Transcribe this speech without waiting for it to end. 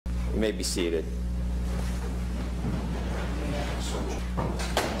You may be seated.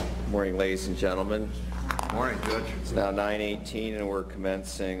 Good morning, ladies and gentlemen. Morning, Judge. It's now 9:18 and we're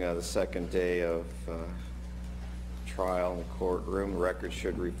commencing the second day of trial in the courtroom. The record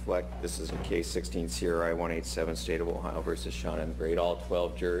should reflect this is in case 16 CRI 187, State of Ohio versus Shawn Grate. All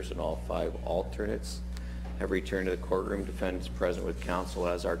 12 jurors and all 5 alternates have returned to the courtroom. Defendants present with counsel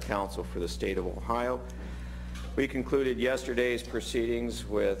as our counsel for the State of Ohio. We concluded yesterday's proceedings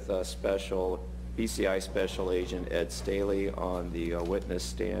with BCI Special Agent Ed Staley on the witness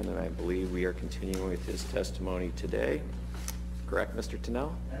stand, and I believe we are continuing with his testimony today. Correct, Mr.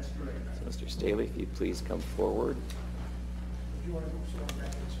 Tennell? That's correct. So, Mr. Staley, if you please come forward. Do you want to go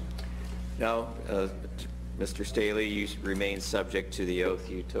back in, No, sir? Mr. Staley, you remain subject to the oath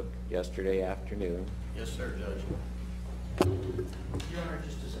you took yesterday afternoon. Yes, sir, Judge. Your Honor,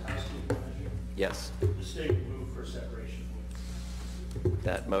 just as a housekeeping measure, Yes. the state will move for separation.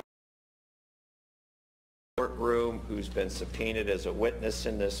 That motion. Courtroom who's been subpoenaed as a witness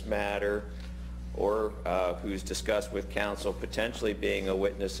in this matter, or who's discussed with counsel potentially being a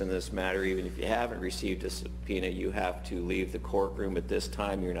witness in this matter, even if you haven't received a subpoena, you have to leave the courtroom at this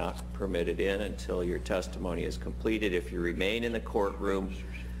time. You're not permitted in until your testimony is completed. If you remain in the courtroom,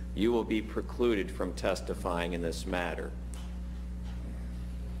 you will be precluded from testifying in this matter.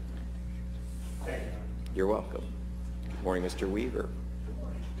 Thank you. You're welcome. Good morning, Mr. Weaver.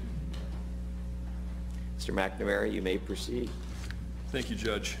 Mr. McNamara, you may proceed. Thank you,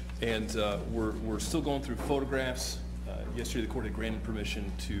 Judge. And we're still going through photographs. Yesterday, the court had granted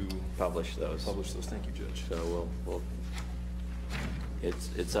permission to Publish those. Thank you, Judge. So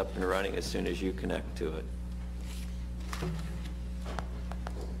it's up and running as soon as you connect to it.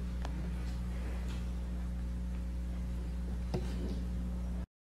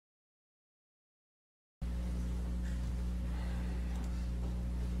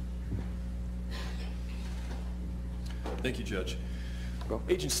 Thank you, Judge.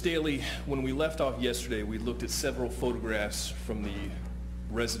 Agent Staley, when we left off yesterday, we looked at several photographs from the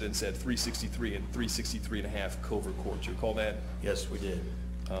residence at 363 and 363.5 Covert Court. Do you recall that? Yes, we did.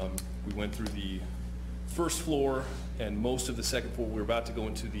 We went through the first floor and most of the second floor. We're about to go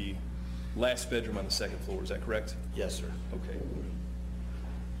into the last bedroom on the second floor. Is that correct? Yes, sir. Okay.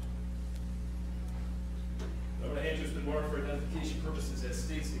 I'm going to hand you what's been marked for identification purposes as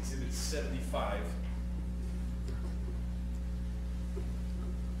State's Exhibit 75.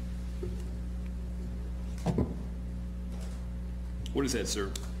 What is that, sir?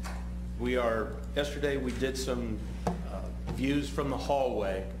 Yesterday we did some views from the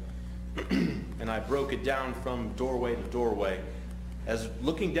hallway, and I broke it down from doorway to doorway. As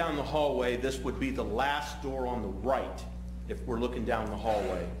looking down the hallway, this would be the last door on the right if we're looking down the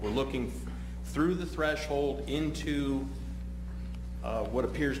hallway. We're looking through the threshold into what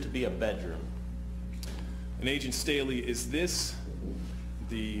appears to be a bedroom. And Agent Staley, is this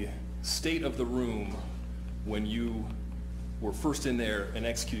the state of the room when you were first in there and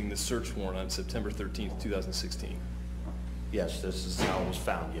executing the search warrant on September 13th, 2016? Yes, this is how it was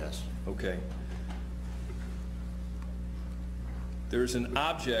found, yes. Okay. There's an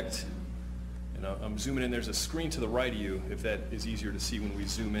object, and I'm zooming in, there's a screen to the right of you, if that is easier to see when we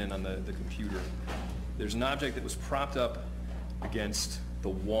zoom in on the computer. There's an object that was propped up against the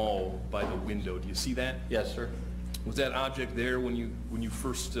wall by the window. Do you see that? Yes, sir. Was that object there when you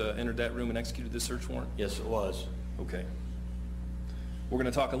first entered that room and executed the search warrant? Yes, it was. Okay. We're going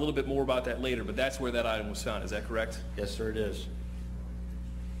to talk a little bit more about that later, but that's where that item was found. Is that correct? Yes, sir, it is.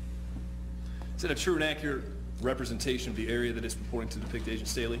 Is it a true and accurate representation of the area that is purporting to depict Agent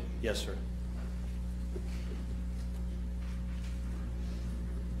Staley? Yes, sir.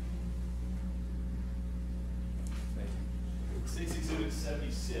 Thank you. State's Exhibit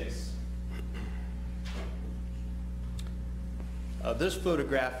 76. This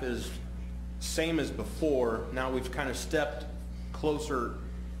photograph is same as before. Now we've kind of stepped closer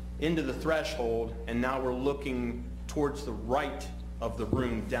into the threshold, and now we're looking towards the right of the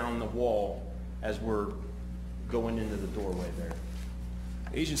room down the wall as we're going into the doorway there.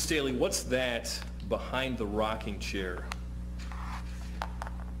 Agent Staley, what's that behind the rocking chair?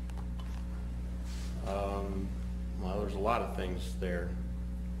 Well, there's a lot of things there.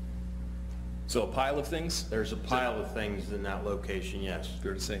 So a pile of things? There's a pile of things in that location, yes.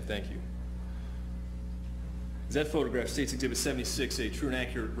 Fair to say, thank you. Is that photograph, State's Exhibit 76, a true and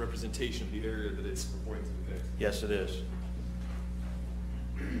accurate representation of the area that it's purporting to depict? Yes, it is.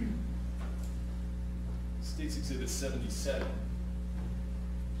 State's Exhibit 77.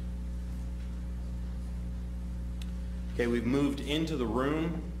 Okay, we've moved into the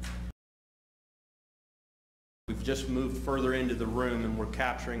room. We've we've just moved further into the room, and we're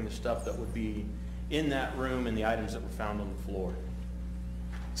capturing the stuff that would be in that room and the items that were found on the floor.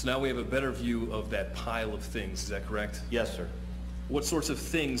 So now we have a better view of that pile of things, is that correct? Yes, sir. What sorts of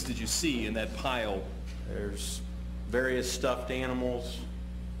things did you see in that pile? There's various stuffed animals,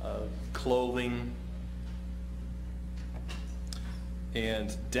 clothing.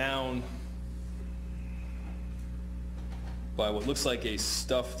 And down by what looks like a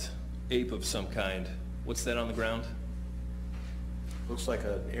stuffed ape of some kind. What's that on the ground? Looks like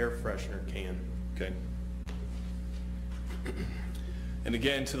an air freshener can. Okay. And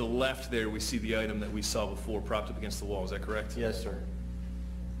again, to the left there, we see the item that we saw before propped up against the wall. Is that correct? Yes, sir.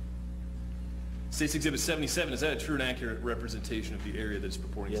 State's Exhibit 77, is that a true and accurate representation of the area that's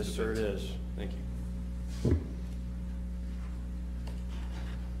purporting to Yes, depict? sir, it is. Thank you.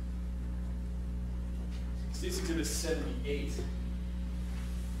 State's Exhibit 78.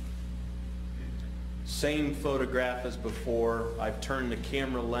 Same photograph as before. I've turned the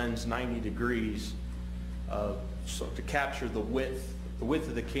camera lens 90 degrees so to capture the width. The width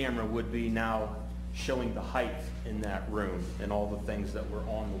of the camera would be now showing the height in that room and all the things that were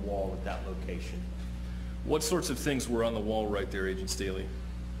on the wall at that location. What sorts of things were on the wall right there, Agent Staley?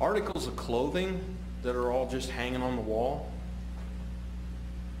 Articles of clothing that are all just hanging on the wall.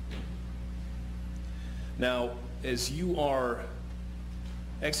 Now, as you are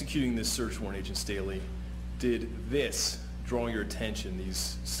executing this search warrant, Agent Staley, did this draw your attention,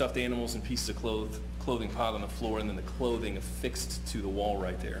 these stuffed animals and pieces of clothing piled on the floor and then the clothing affixed to the wall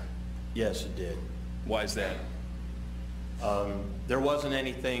right there? Yes, it did. Why is that? There wasn't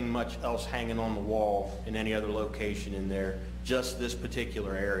anything much else hanging on the wall in any other location in there, just this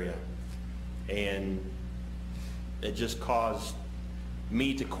particular area. And it just caused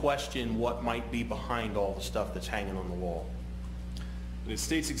me to question what might be behind all the stuff that's hanging on the wall. And is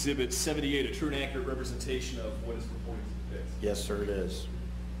State's Exhibit 78 a true and accurate representation of what is purported to depict? Yes, sir, it is.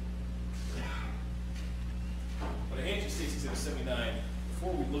 When I hand you State's Exhibit 79,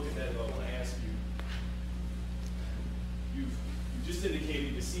 before we look at that, though, I want to ask you, you've just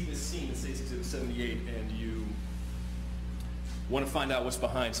indicated you see this scene in State's Exhibit 78 and you want to find out what's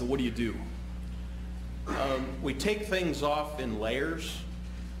behind, so what do you do? We take things off in layers,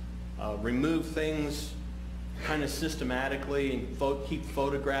 remove things kind of systematically, and keep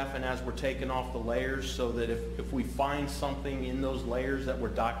photographing as we're taking off the layers, so that if we find something in those layers, that we're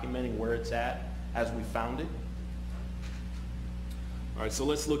documenting where it's at as we found it. All right, so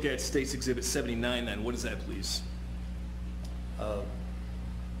let's look at State's Exhibit 79 then. What is that, please?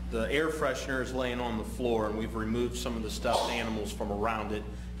 The air freshener is laying on the floor, and we've removed some of the stuffed animals from around it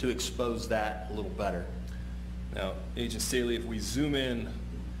to expose that a little better. Now, Agent Staley, if we zoom in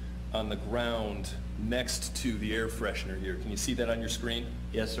on the ground next to the air freshener here, can you see that on your screen?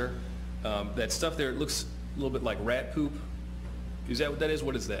 Yes, sir. That stuff there, it looks a little bit like rat poop. Is that what that is?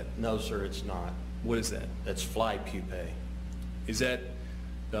 What is that? No, sir, it's not. What is that? That's fly pupae. Is that,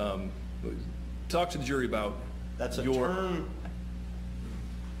 talk to the jury about That's a term,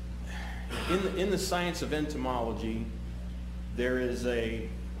 in the science of entomology, there is a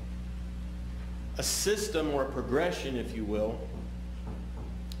system or a progression, if you will,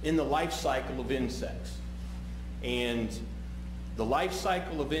 in the life cycle of insects. And the life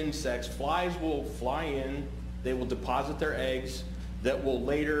cycle of insects, flies will fly in, they will deposit their eggs that will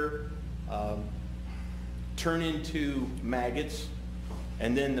later turn into maggots,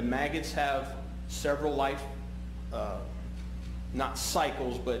 and then the maggots have several life, not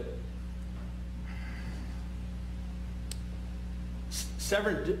cycles, but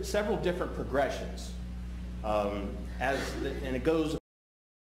several different progressions. And it goes,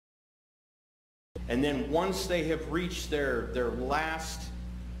 and then once they have reached their last,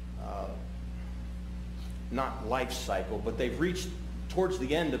 not life cycle, but they've reached towards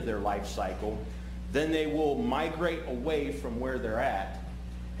the end of their life cycle, then they will migrate away from where they're at.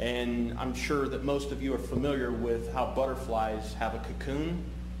 And I'm sure that most of you are familiar with how butterflies have a cocoon.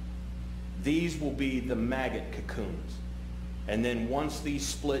 These will be the maggot cocoons. And then once these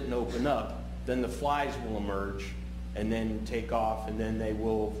split and open up, then the flies will emerge and then take off, and then they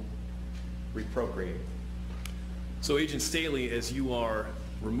will reprocreate. So Agent Staley, as you are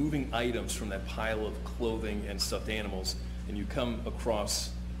removing items from that pile of clothing and stuffed animals, and you come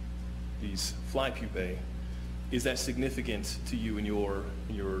across these fly pupae, is that significant to you in your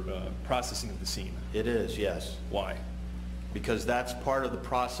processing of the scene? It is, yes. Why? Because that's part of the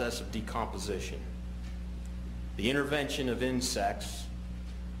process of decomposition. The intervention of insects,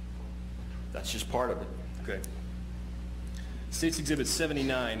 that's just part of it. Okay. State's Exhibit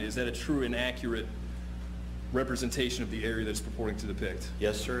 79, is that a true and accurate representation of the area that it's purporting to depict?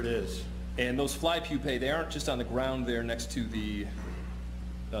 Yes, sir, it is. And those fly pupae, they aren't just on the ground there next to the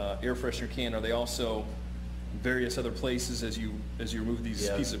air freshener can. Are they also various other places as you remove these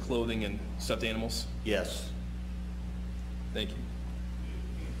Yeah. pieces of clothing and stuffed animals? Yes. Thank you.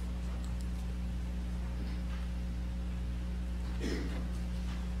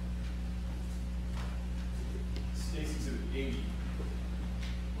 Stacy Exhibit 80.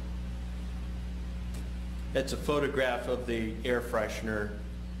 It's a photograph of the air freshener.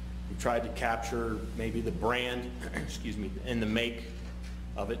 We tried to capture maybe the brand, excuse me, and the make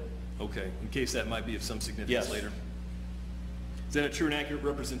of it. Okay, in case that might be of some significance Yes. later. Is that a true and accurate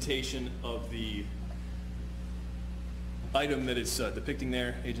representation of the item that it's depicting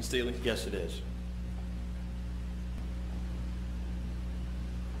there, Agent Staley? Yes, it is.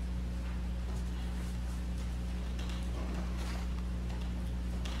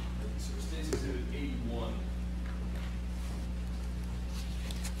 So Stacy Exhibit 81.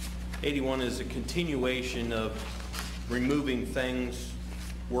 81 is a continuation of removing things,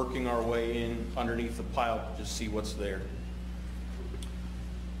 working our way in underneath the pile to just see what's there.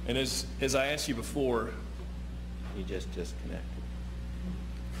 And as I asked you before, You just disconnected.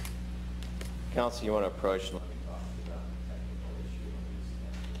 Counsel, you want to approach and let me talk to you about the technical issue?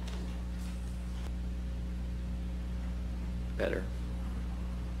 Better.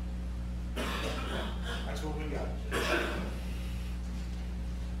 That's what we got.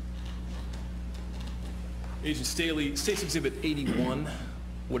 Agent Staley, Stacy Exhibit 81,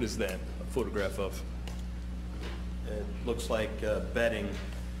 what is that a photograph of? It looks like bedding,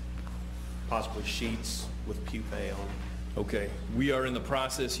 possibly sheets with pupae on. Okay, we are in the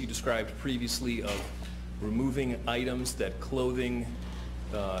process you described previously of removing items, that clothing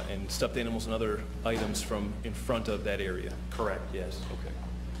and stuffed animals and other items from in front of that area. Correct, yes. Okay.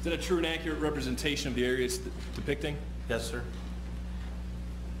 Is that a true and accurate representation of the area it's depicting? Yes, sir.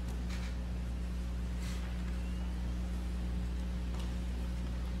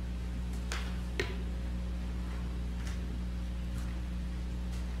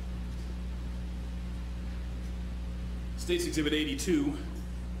 State's Exhibit 82,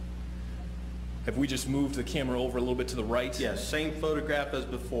 have we just moved the camera over a little bit to the right? Yes, same photograph as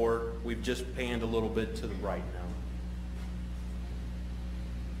before. We've just panned a little bit to the right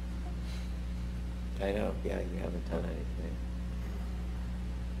now. I know, yeah, you haven't done anything.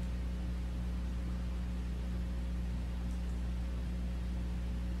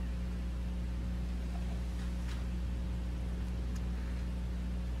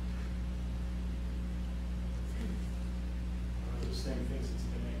 The same things it's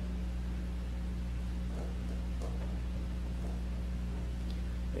doing.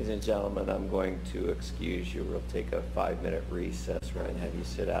 Ladies and gentlemen, I'm going to excuse you. We'll take a 5-minute recess, right, and have you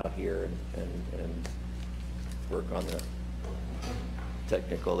sit out here and work on the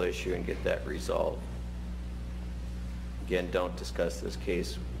technical issue and get that resolved. Again, don't discuss this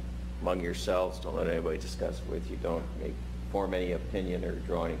case among yourselves. Don't let anybody discuss it with you. Don't form any opinion or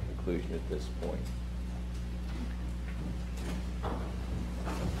draw any conclusion at this point.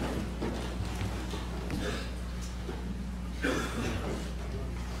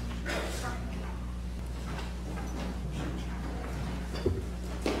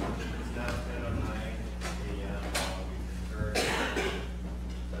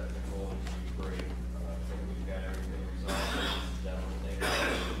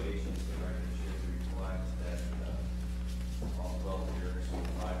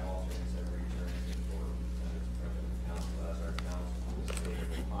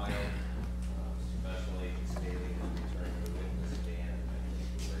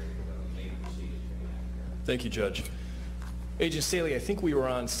 Thank you, Judge. Agent Staley, I think we were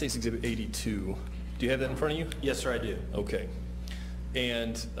on State's Exhibit 82. Do you have that in front of you? Yes, sir, I do. Okay.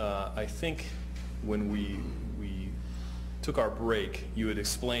 And I think when we took our break, you had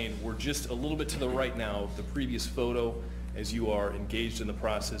explained we're just a little bit to the right now of the previous photo as you are engaged in the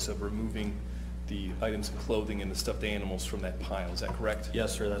process of removing the items of clothing and the stuffed animals from that pile. Is that correct?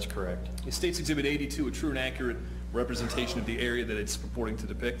 Yes, sir, that's correct. Is State's Exhibit 82 a true and accurate representation of the area that it's purporting to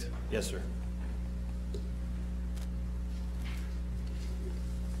depict? Yes, sir.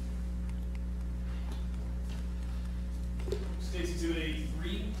 State's Exhibit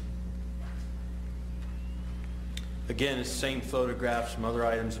 83. Again, it's the same photograph. Some other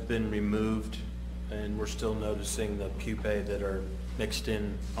items have been removed, and we're still noticing the pupae that are mixed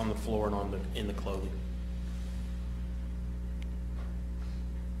in on the floor and in the clothing.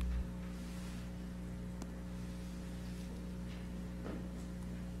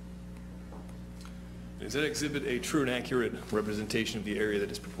 Is that exhibit a true and accurate representation of the area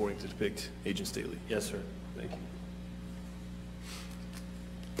that is purporting to depict Agent Staley? Yes, sir. Thank you.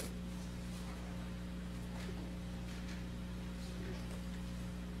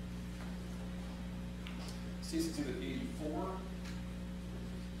 State's Exhibit 84.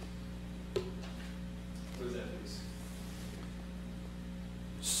 What is that, please?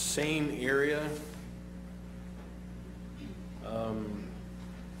 Same area. Yeah,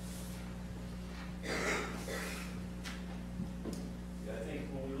 I think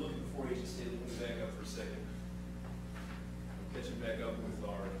when we were looking before, Agent Staley, let me back up for a second. Catching back up with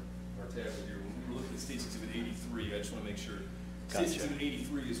our tablet here. When we were looking at State's Exhibit 83, I just want to make sure. State's Gotcha. Exhibit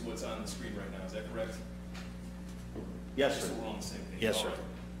 83 is what's on the screen right now, is that correct? Yes, So sir. we're on the same page. Yes, All sir. right.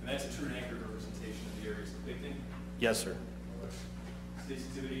 And that's a true and accurate representation of the areas depicting? Yes, sir. State's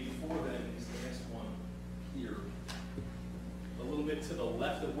Exhibit 84 then is the next one here. A little bit to the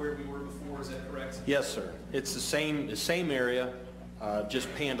left of where we were before, is that correct? Yes, sir. It's the same area, just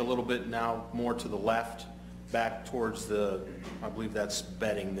panned a little bit now more to the left, back towards the, I believe that's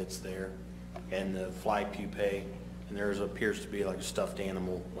bedding that's there, and the fly pupae, and there appears to be like a stuffed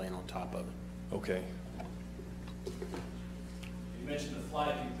animal laying on top of it. Okay. You mentioned the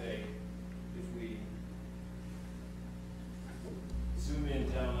fly pupae. If we zoom in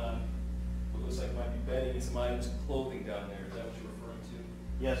down on what looks like might be bedding and some items of clothing down there, is that what you're referring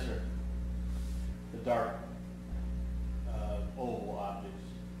to? Yes, sir. The dark oval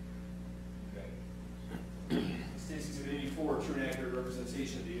objects. Okay. State's Exhibit 84, true and accurate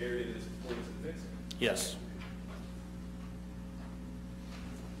representation of the area that is reported to the victim. Yes.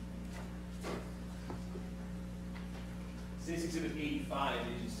 State's Exhibit 85,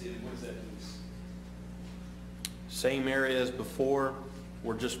 Agent Staley, what is that, please? Same area as before.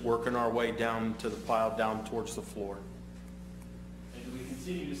 We're just working our way down to the pile, down towards the floor. And do we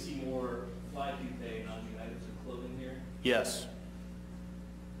continue to see more fly pupae on the items of clothing here? Yes.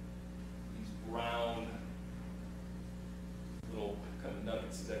 These brown little kind of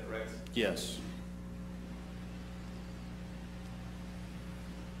nuggets, is that correct? Yes.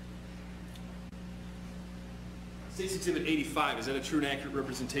 State's Exhibit 85, is that a true and accurate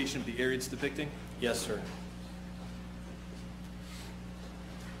representation of the area it's depicting? Yes, sir.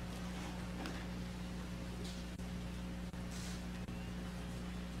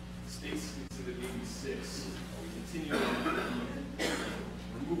 State's Exhibit 86, are we continuing the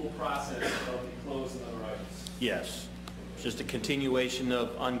removal process of the clothes and other items? Yes. It's just a continuation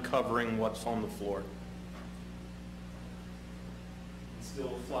of uncovering what's on the floor.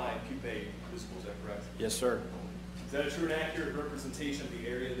 Still fly pupae visible, is that correct? Yes, sir. Is that a true and accurate representation of the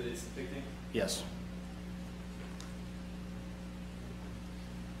area that it's depicting? Yes.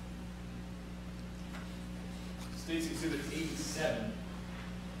 State's Exhibit 87.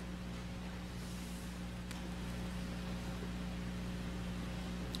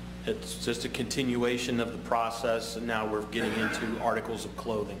 It's just a continuation of the process, and now we're getting into articles of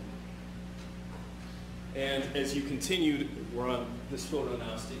clothing. And as you continued, we're on this photo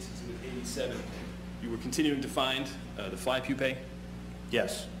now, State's Exhibit 87. You were continuing to find the fly pupae.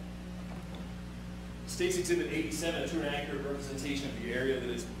 Yes. State's Exhibit 87, a true and accurate representation of the area that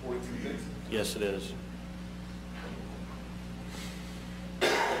is purported to be victim. Yes, it is.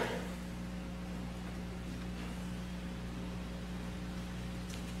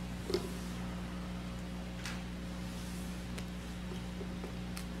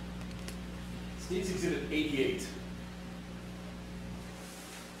 State's Exhibit 88.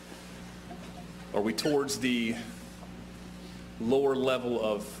 Are we towards the lower level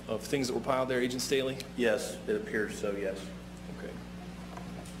of things that were piled there, Agent Staley? Yes, it appears so, yes. Okay.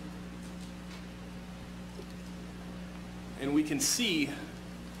 And we can see,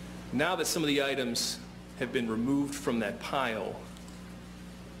 now that some of the items have been removed from that pile,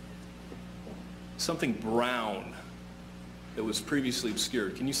 something brown that was previously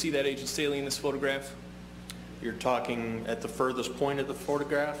obscured. Can you see that, Agent Staley, in this photograph? You're talking at the furthest point of the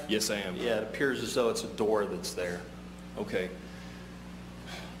photograph? Yes, I am. Yeah, it appears as though it's a door that's there. Okay.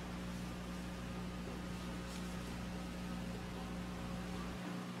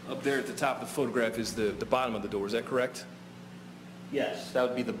 Up there at the top of the photograph is the bottom of the door, is that correct? Yes. That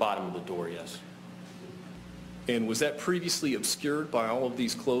would be the bottom of the door, yes. And was that previously obscured by all of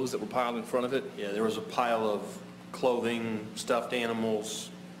these clothes that were piled in front of it? Yeah, there was a pile of clothing, stuffed animals,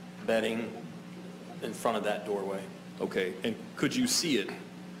 bedding in front of that doorway. Okay, and could you see it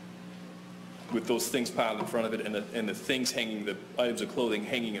with those things piled in front of it and the things hanging, the items of clothing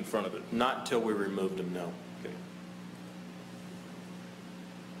hanging in front of it? Not until we removed them, no. Okay.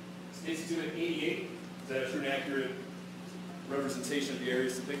 State's Exhibit 88, is that a true and accurate representation of the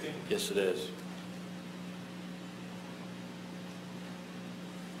areas depicting? Yes, it is.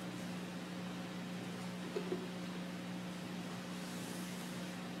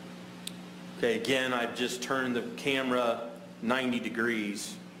 Okay, again, I've just turned the camera 90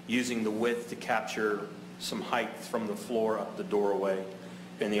 degrees using the width to capture some height from the floor up the doorway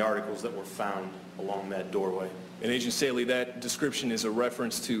and the articles that were found along that doorway. And Agent Staley, that description is a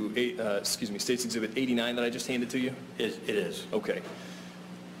reference to, State's Exhibit 89 that I just handed to you? It is. Okay.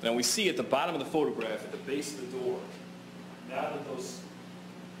 Now we see at the bottom of the photograph, at the base of the door, now that those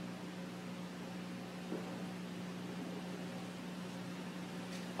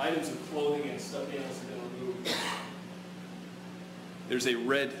items of clothing and stuffed animals have been removed, there's a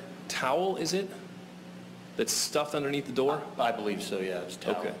red towel, is it, that's stuffed underneath the door? I believe so, yeah, it's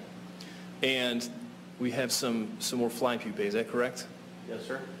towel. Okay. And we have some more flying pupae, is that correct? Yes,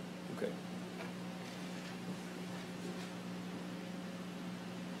 sir. Okay.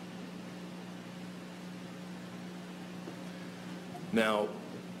 Now,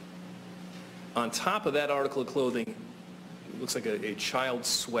 on top of that article of clothing, it looks like a child's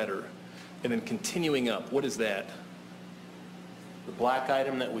sweater. And then continuing up, what is that? The black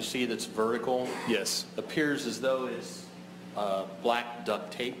item that we see that's vertical Yes. appears as though it's black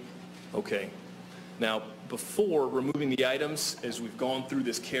duct tape. Okay. Now, before removing the items, as we've gone through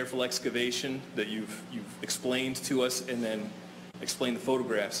this careful excavation that you've explained to us and then explained the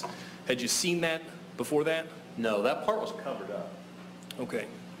photographs, had you seen that before that? No, that part was covered up. Okay.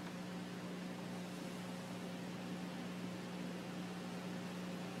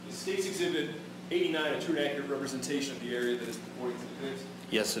 Is State's Exhibit 89 a true and accurate representation of the area that is purporting to depict?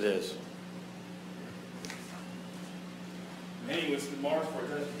 Yes, it is. Many was marked for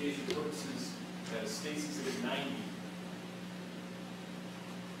identification purposes as State's Exhibit 90.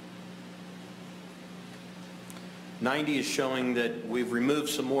 '90 is showing that we've removed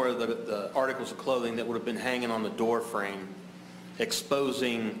some more of the articles of clothing that would have been hanging on the door frame,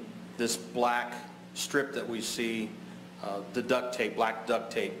 exposing this black strip that we see, the duct tape, black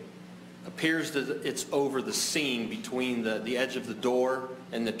duct tape. Appears that it's over the seam between the edge of the door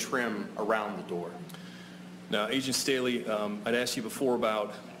and the trim around the door. Now, Agent Staley, I'd asked you before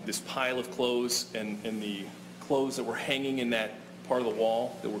about this pile of clothes and the clothes that were hanging in that part of the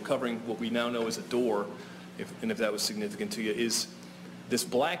wall that were covering what we now know as a door, if that was significant to you. Is this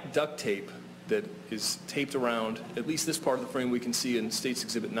black duct tape that is taped around, at least this part of the frame we can see in State's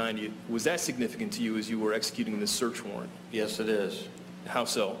Exhibit 90, was that significant to you as you were executing this search warrant? Yes, it is. How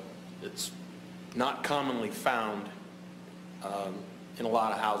so? It's not commonly found in a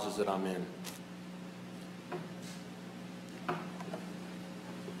lot of houses that I'm in.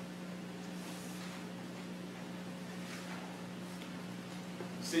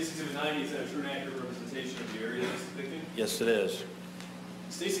 State's Exhibit 90, is that a true and accurate representation of the area that's depicted? Yes, it is.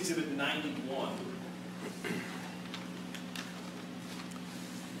 State's Exhibit 91.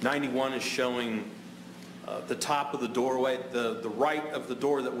 91 is showing the top of the doorway. The right of the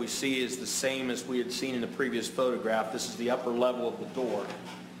door that we see is the same as we had seen in the previous photograph. This is the upper level of the door.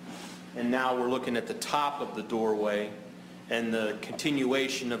 And now we're looking at the top of the doorway and the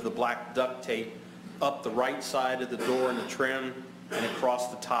continuation of the black duct tape up the right side of the door and the trim and across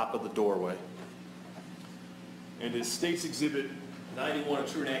the top of the doorway. And is State's Exhibit 91 a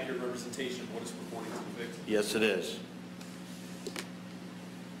true and accurate representation of what it's purporting to depict? Yes, it is.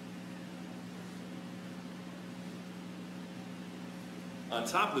 On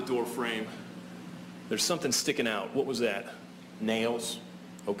top of the door frame, there's something sticking out. What was that? Nails?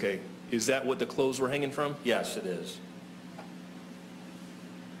 Okay. Is that what the clothes were hanging from? Yes, it is.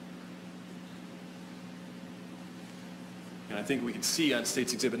 And I think we can see on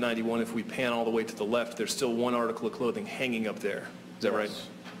State's Exhibit 91, if we pan all the way to the left, there's still one article of clothing hanging up there. Is that right? Yes.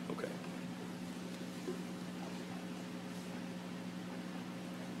 Okay.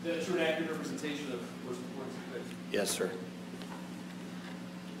 Is that a true and accurate representation of what's purporting to depict? Yes, sir.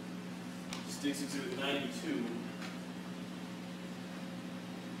 State's Exhibit 92.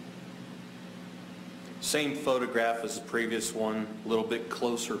 Same photograph as the previous one, a little bit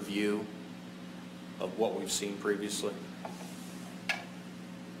closer view of what we've seen previously.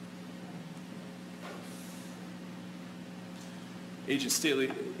 Agent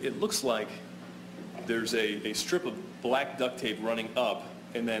Staley, it looks like there's a strip of black duct tape running up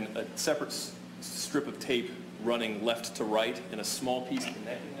and then a separate strip of tape running left to right and a small piece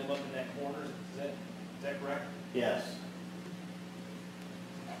connecting them up in that corner. Is that correct? Yes.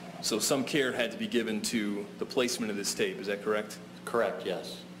 So some care had to be given to the placement of this tape. Is that correct? Correct,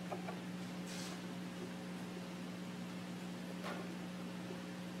 yes.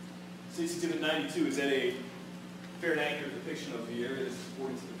 State's Exhibit 92, is that a fair and accurate depiction of the area that's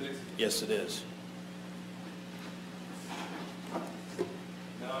purporting to depict? Yes, it is.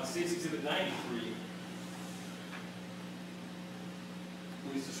 Now, on State's Exhibit 93,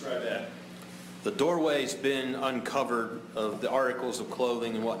 please describe that. The doorway's been uncovered of the articles of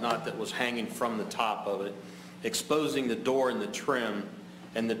clothing and whatnot that was hanging from the top of it, exposing the door and the trim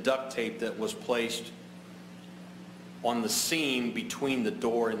and the duct tape that was placed on the seam between the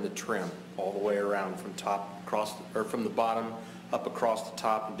door and the trim, all the way around from top across, or from the bottom up across the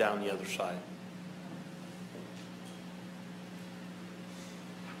top and down the other side.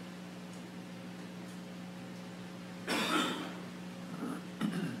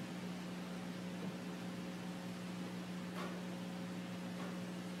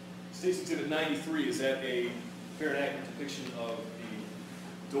 Stacy, Exhibit 93, is that a fair and accurate depiction of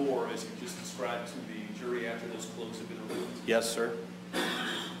the door as you just described to the jury after those clothes have been removed? Yes, sir.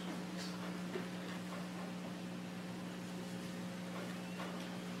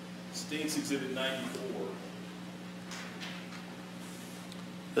 State's Exhibit 94.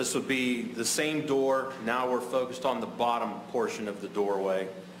 This would be the same door. Now we're focused on the bottom portion of the doorway,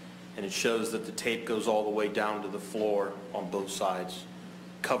 and it shows that the tape goes all the way down to the floor on both sides,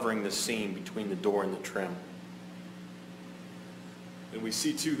 covering the seam between the door and the trim. And we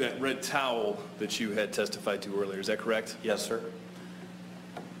see, too, that red towel that you had testified to earlier. Is that correct? Yes, sir.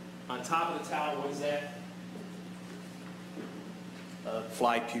 On top of the towel, what is that?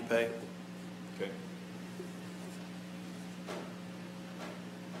 Fly pupae. Okay.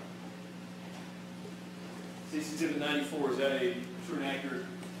 Stacy, Exhibit 94, is that a true and accurate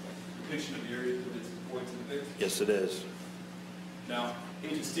depiction of the area that it's going to depict? Yes, it is. Now,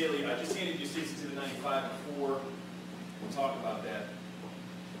 Agent Staley, I just handed you Stacy Exhibit 95 before. We'll talk about that.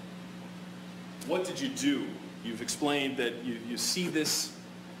 What did you do? You've explained that you see this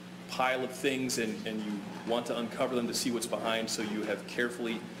pile of things and you want to uncover them to see what's behind, so you have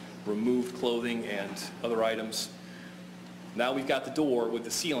carefully removed clothing and other items. Now we've got the door with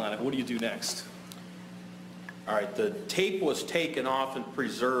the seal on it. What do you do next? All right, the tape was taken off and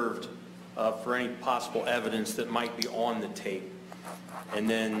preserved for any possible evidence that might be on the tape. And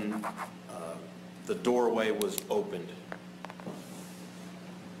then the doorway was opened.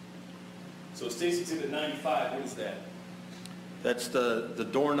 So Stacy Exhibit 95, what is that? That's the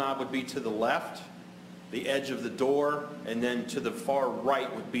doorknob would be to the left, the edge of the door, and then to the far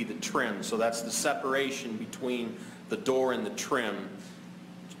right would be the trim. So that's the separation between the door and the trim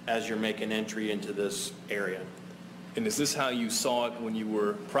as you're making entry into this area. And is this how you saw it when you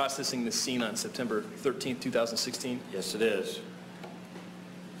were processing the scene on September 13th, 2016? Yes, it is.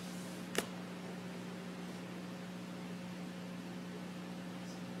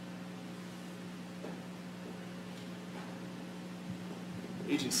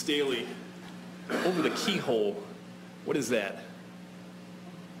 Agent Staley, over the keyhole, what is that?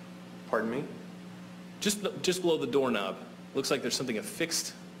 Pardon me? Just below the doorknob. Looks like there's something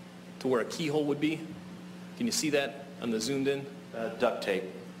affixed to where a keyhole would be. Can you see that on the zoomed in? Duct tape,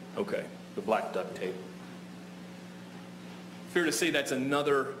 Okay. the black duct tape. Fair to say that's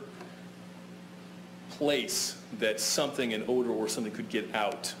another place that something, an odor or something could get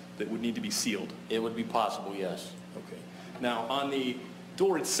out that would need to be sealed? It would be possible, yes. Okay. Now, on the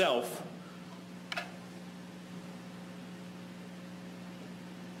door itself,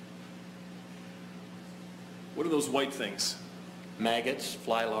 what are those white things? Maggots,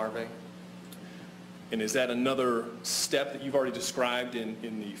 fly larvae. And is that another step that you've already described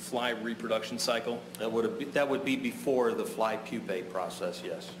in the fly reproduction cycle? That would be before the fly pupae process,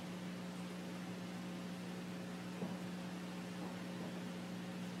 yes.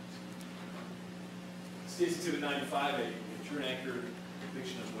 Stacy Exhibit 95, a true and accurate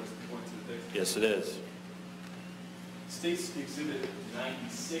depiction of what's going to the picture. Yes, it is. Stacy Exhibit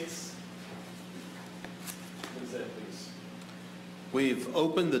 96, what is that, please? We've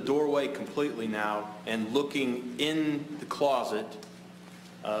opened the doorway completely now and looking in the closet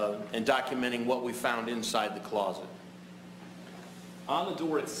and documenting what we found inside the closet. On the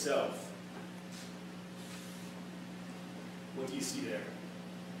door itself, what do you see there?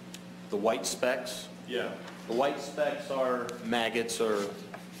 The white specks. Yeah. The white specks are maggots or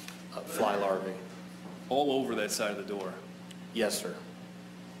fly larvae. All over that side of the door. Yes, sir.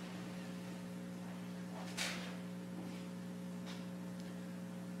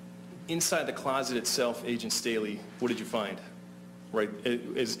 Inside the closet itself, Agent Staley, what did you find? Right,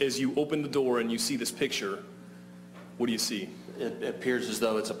 as you open the door and you see this picture, what do you see? It appears as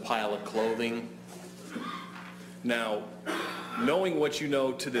though it's a pile of clothing. Now, knowing what you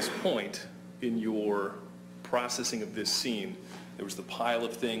know to this point in your processing of this scene, there was the pile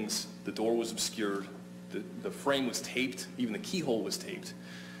of things, the door was obscured, the frame was taped, even the keyhole was taped.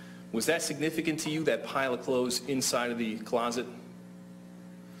 Was that significant to you, that pile of clothes inside of the closet?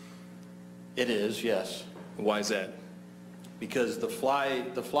 It is, yes. Why is that? because the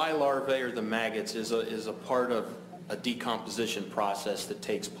fly larvae or the maggots is a part of a decomposition process that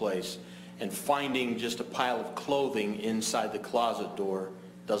takes place, and finding just a pile of clothing inside the closet door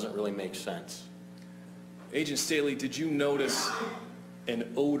doesn't really make sense. Agent Staley, did you notice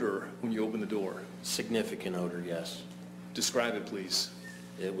an odor when you opened the door? Significant odor, yes. Describe it, please.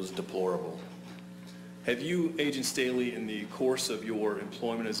 It was deplorable. Have you, Agent Staley, in the course of your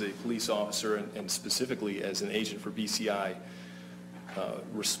employment as a police officer and specifically as an agent for BCI,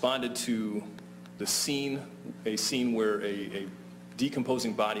 responded to the scene, a scene where a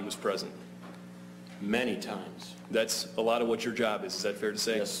decomposing body was present? Many times. That's a lot of what your job is that fair to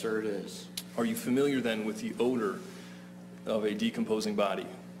say? Yes, sir, it is. Are you familiar then with the odor of a decomposing body?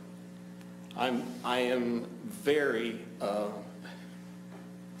 I am very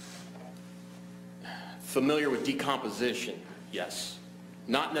familiar with decomposition, yes.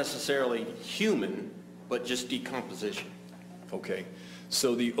 Not necessarily human, but just decomposition. Okay.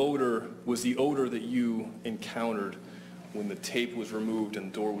 So the odor, was the odor that you encountered when the tape was removed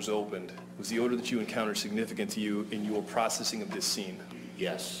and the door was opened, was the odor that you encountered significant to you in your processing of this scene?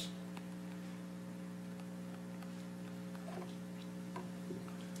 Yes.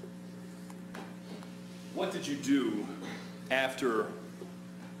 What did you do after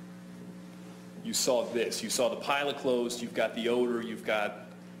you saw this? You saw the pile of clothes, you've got the odor, you've got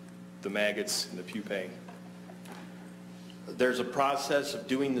the maggots and the pupae. There's a process of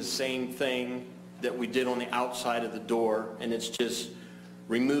doing the same thing that we did on the outside of the door, and it's just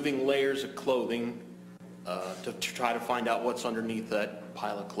removing layers of clothing to try to find out what's underneath that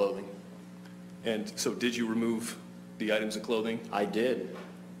pile of clothing. And so did you remove the items of clothing? I did.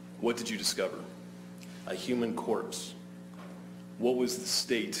 What did you discover? A human corpse. What was the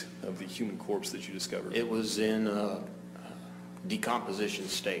state of the human corpse that you discovered? It was in a decomposition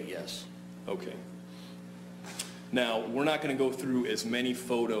state, yes. Okay. Now, we're not going to go through as many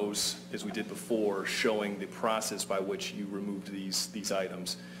photos as we did before showing the process by which you removed these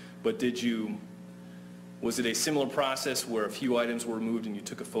items, but was it a similar process where a few items were removed and you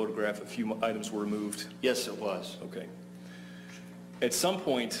took a photograph, a few items were removed? Yes, it was. Okay. At some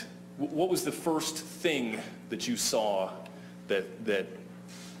point, what was the first thing that you saw that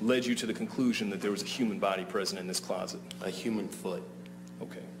led you to the conclusion that there was a human body present in this closet? A human foot.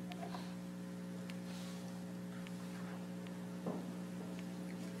 Okay.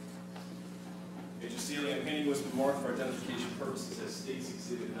 Agent Staley, I'm handing you what's been marked for identification purposes as State's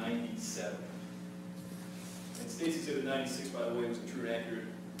Exhibit 97. And State's Exhibit 96, by the way, was a true and accurate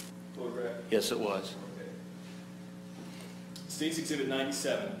photograph? Yes, it was. Okay. State's Exhibit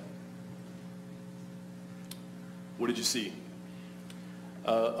 97. What did you see?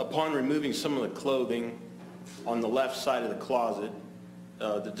 Upon removing some of the clothing on the left side of the closet,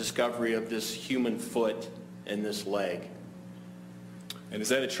 the discovery of this human foot and this leg. And is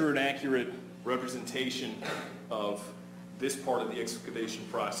that a true and accurate representation of this part of the excavation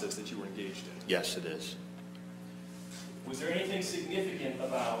process that you were engaged in? Yes, it is. Was there anything significant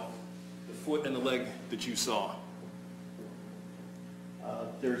about the foot and the leg that you saw?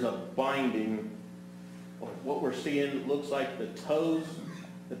 There's a binding. What we're seeing looks like the toes,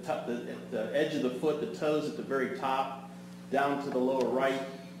 the edge of the foot, the toes at the very top, down to the lower right,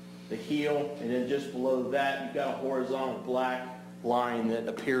 the heel, and then just below that you've got a horizontal black line that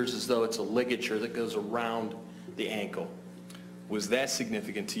appears as though it's a ligature that goes around the ankle. Was that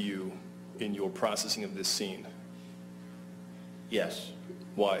significant to you in your processing of this scene? Yes.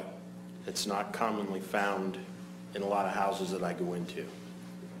 Why? It's not commonly found in a lot of houses that I go into.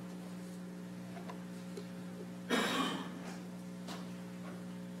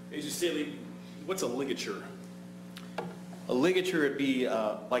 Agent Staley, what's a ligature? A ligature would be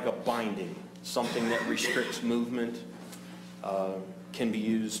like a binding, something that restricts movement, can be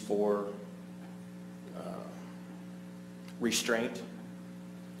used for restraint.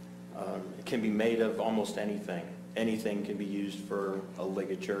 It can be made of almost anything. Anything can be used for a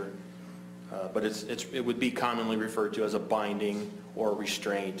ligature, but it would be commonly referred to as a binding or a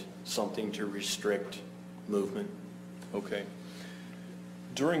restraint, something to restrict movement. Okay.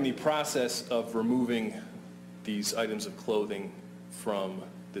 During the process of removing these items of clothing from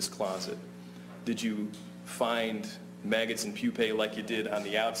this closet, did you find maggots and pupae like you did on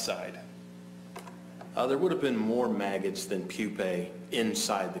the outside? There would have been more maggots than pupae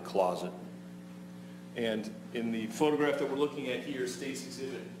inside the closet. And in the photograph that we're looking at here, State's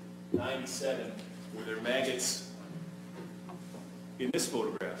Exhibit 97, were there maggots in this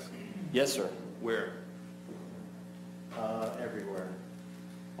photograph? Yes, sir. Where? Everywhere.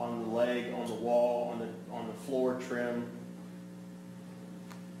 On the leg, on the wall, on the floor trim.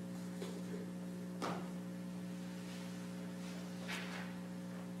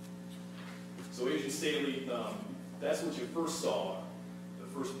 Agent Staley, that's what you first saw, the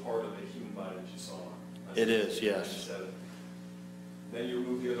first part of the human body that you saw. It is, yes. Then you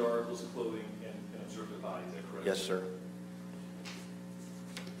removed the other articles of clothing and observed the body, is that correct? Yes, sir.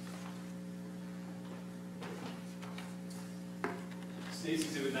 State's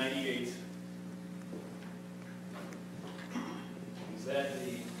Exhibit 98. Is that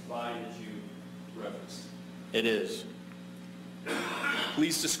the body that you referenced? It is.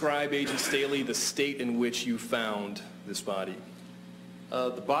 Please describe, Agent Staley, the state in which you found this body.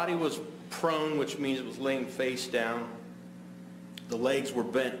 The body was prone, which means it was laying face down. The legs were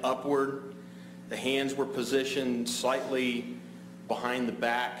bent upward. The hands were positioned slightly behind the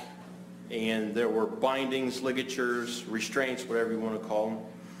back, and there were bindings, ligatures, restraints, whatever you want to call them,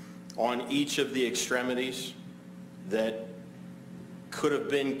 on each of the extremities that could have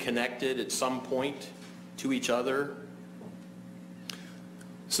been connected at some point to each other.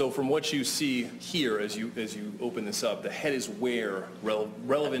 So from what you see here as you open this up, the head is where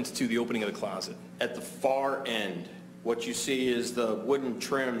relevant to the opening of the closet? At the far end, what you see is the wooden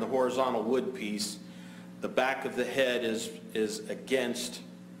trim, the horizontal wood piece. The back of the head is against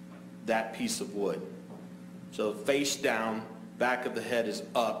that piece of wood. So face down, back of the head is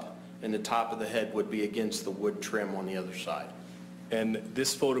up, and the top of the head would be against the wood trim on the other side. And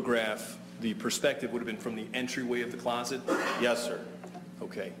this photograph, the perspective would have been from the entryway of the closet? Yes, sir.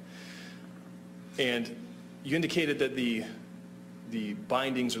 Okay. And you indicated that the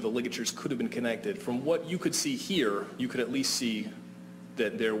bindings or the ligatures could have been connected. From what you could see here, you could at least see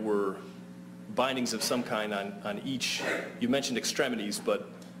that there were bindings of some kind on each. You mentioned extremities, but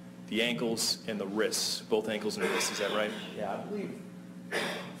the ankles and the wrists, both ankles and wrists, is that right? Yeah, I believe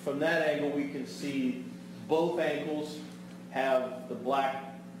from that angle we can see both ankles have the black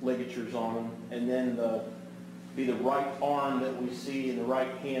ligatures on them, and then the right arm that we see and the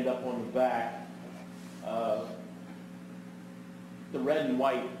right hand up on the back. The red and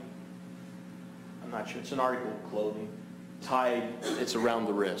white, I'm not sure, it's an article of clothing, tied, it's around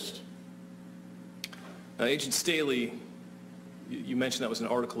the wrist. Now, Agent Staley, you mentioned that was an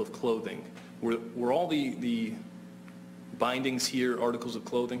article of clothing. Were all the bindings here articles of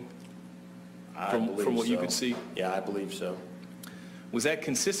clothing? From what you could see? Yeah, I believe so. Was that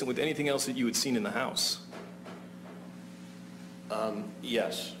consistent with anything else that you had seen in the house?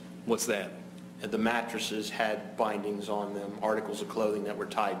 Yes. What's that? The mattresses had bindings on them, articles of clothing that were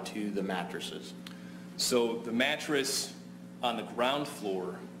tied to the mattresses. So the mattress on the ground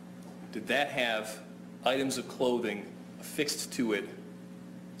floor, did that have items of clothing affixed to it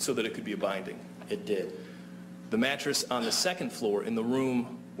so that it could be a binding? It did. The mattress on the second floor in the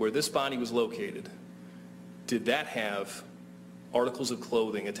room where this body was located, did that have articles of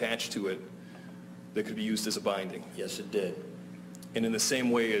clothing attached to it that could be used as a binding? Yes, it did. And in the same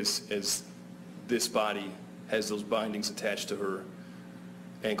way as this body has those bindings attached to her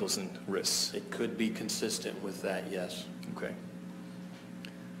ankles and wrists? It could be consistent with that, yes. Okay.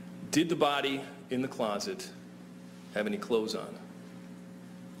 Did the body in the closet have any clothes on?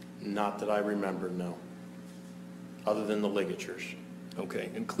 Not that I remember, no. Other than the ligatures. Okay.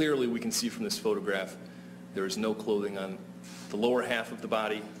 And clearly we can see from this photograph there is no clothing on the lower half of the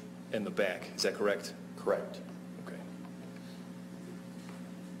body and the back. Is that correct? Correct. Okay.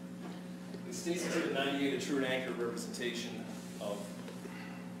 It states Exhibit 98 a true and accurate representation of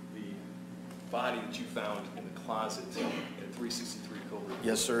the body that you found in the closet at 363 Cobra.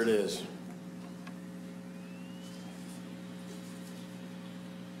 Yes, sir, it is.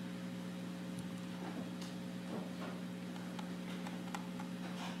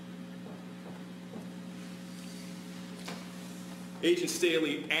 Agent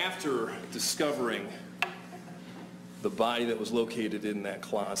Staley, after discovering the body that was located in that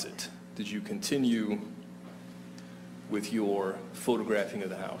closet, did you continue with your photographing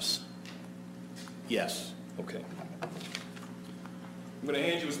of the house? Yes. Okay. I'm going to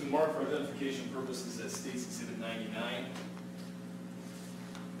hand you what's been marked for identification purposes as State's Exhibit 99.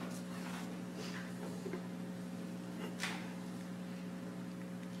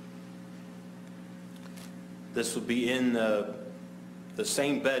 This will be in the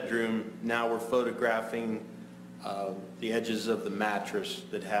same bedroom. Now we're photographing the edges of the mattress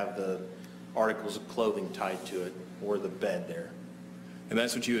that have the articles of clothing tied to it, or the bed there. And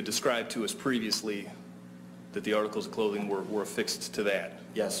that's what you had described to us previously, that the articles of clothing were affixed to that?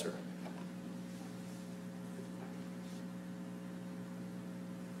 Yes, sir.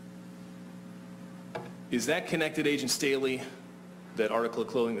 Is that connected, Agent Staley, that article of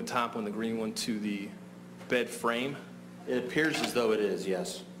clothing, the top one, the green one, to the bed frame? It appears as though it is,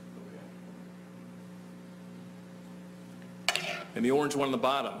 yes. And the orange one on the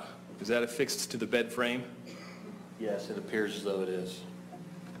bottom, Is that affixed to the bed frame? Yes, it appears as though it is.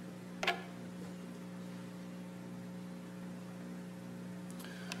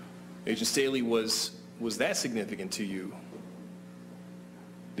 Agent Staley, was that significant to you?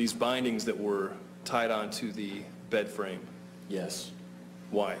 These bindings that were tied onto the bed frame? Yes.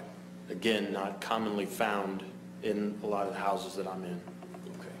 Why? Again, not commonly found in a lot of the houses that I'm in.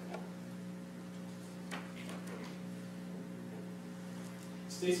 Okay.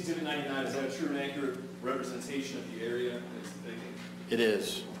 State's Exhibit 99, is that a true and accurate representation of the area that's depicted? It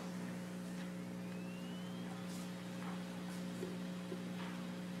is.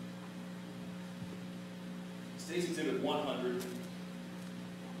 State's Exhibit 100,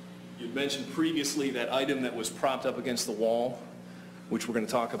 you mentioned previously that item that was propped up against the wall, which we're going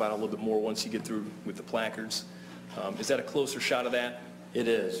to talk about a little bit more once you get through with the placards. Is that a closer shot of that? It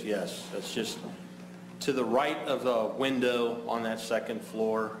is, yes. That's just to the right of the window on that second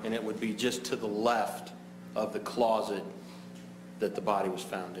floor, and it would be just to the left of the closet that the body was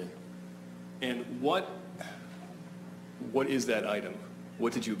found in. And what is that item?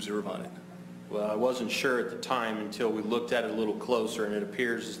 What did you observe on it? Well, I wasn't sure at the time until we looked at it a little closer, and it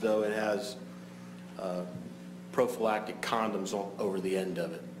appears as though it has prophylactic condoms over the end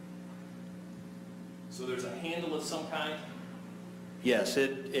of it. So there's a handle of some kind? Yes,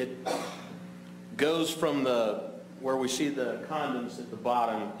 it goes from where we see the condoms at the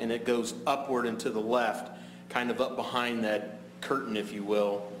bottom, and it goes upward and to the left, kind of up behind that curtain, if you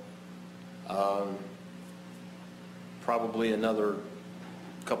will. Probably another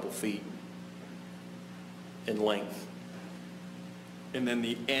couple feet in length. And then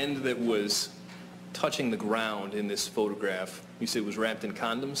the end that was touching the ground in this photograph, you said was wrapped in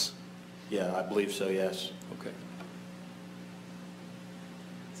condoms? Yeah, I believe so, yes. Okay.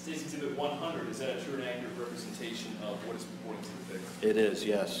 State's Exhibit 100, is that a true and accurate representation of what is purporting to depict? It is,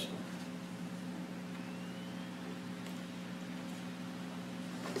 yes.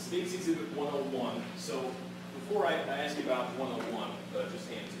 State's Exhibit 101, so before I ask you about 101, just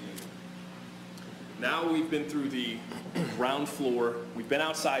hand it to you. Now we've been through the ground floor. We've been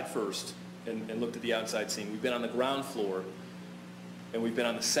outside first and looked at the outside scene. We've been on the ground floor, and we've been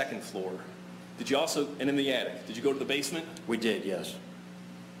on the second floor. Did you also, and in the attic, did you go to the basement? We did, yes.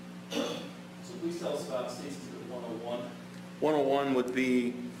 So please tell us about State's Exhibit 101. 101 would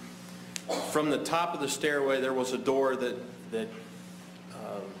be, from the top of the stairway, there was a door that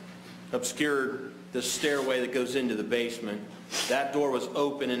obscured the stairway that goes into the basement. That door was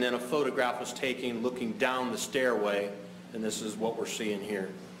open, and then a photograph was taken looking down the stairway, and this is what we're seeing here.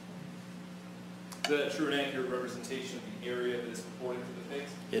 Is that a true and accurate representation of the area that is purporting to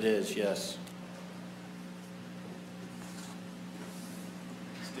depict? It is, yes.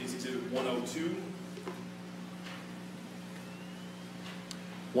 State's Exhibit 102.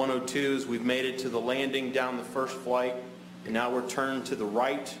 102 is we've made it to the landing down the first flight, and now we're turned to the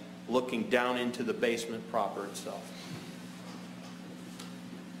right, looking down into the basement proper itself.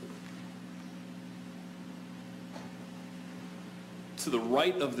 To the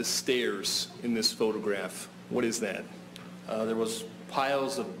right of the stairs in this photograph, what is that? There was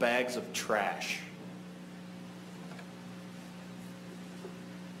piles of bags of trash.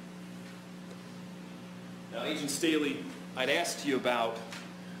 Now, Agent Staley, I'd asked you about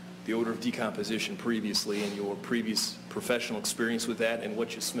the odor of decomposition previously and your previous professional experience with that and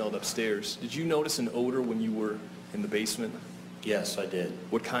what you smelled upstairs. Did you notice an odor when you were in the basement? Yes, I did.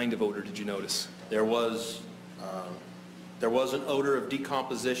 What kind of odor did you notice? There was an odor of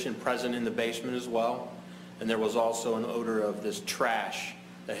decomposition present in the basement as well, and there was also an odor of this trash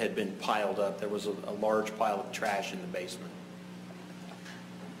that had been piled up. There was a large pile of trash in the basement.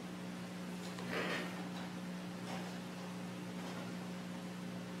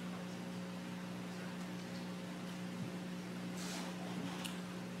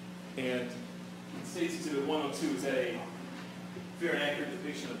 And State's Exhibit 102, is that a fair and accurate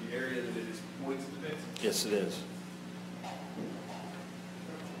depiction of the area that it is purporting to depict? Yes, it is.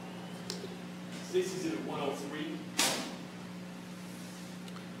 State's Exhibit 103.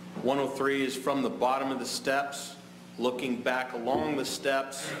 103 is from the bottom of the steps, looking back along the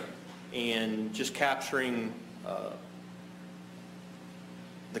steps and just capturing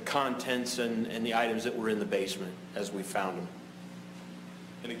the contents and the items that were in the basement as we found them.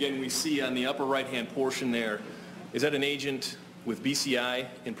 And again, we see on the upper right-hand portion there, is that an agent with BCI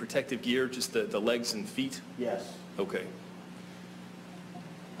in protective gear, just the legs and feet? Yes. Okay.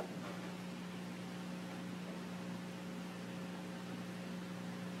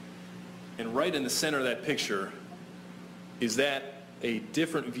 And right in the center of that picture, is that a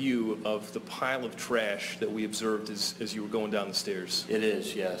different view of the pile of trash that we observed as you were going down the stairs? It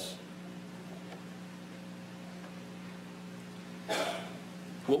is, yes.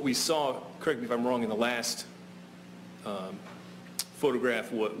 What we saw, correct me if I'm wrong, in the last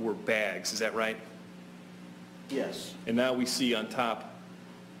photograph were bags, is that right? Yes. And now we see on top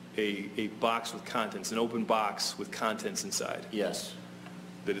a box with contents, an open box with contents inside Yes.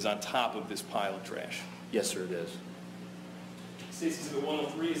 that is on top of this pile of trash. Yes, sir, it is. Stacy, Exhibit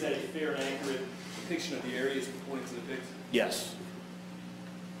 103, is that a fair and accurate depiction of the areas purporting to depict? Yes.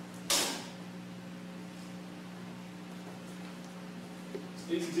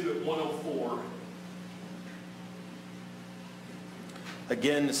 Stacy, Exhibit 104.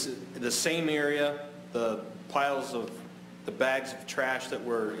 Again, this is the same area, the piles of, the bags of trash that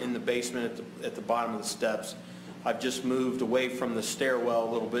were in the basement at the bottom of the steps. I've just moved away from the stairwell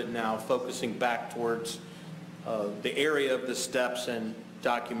a little bit now, focusing back towards the area of the steps and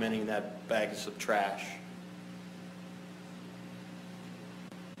documenting that bags of trash.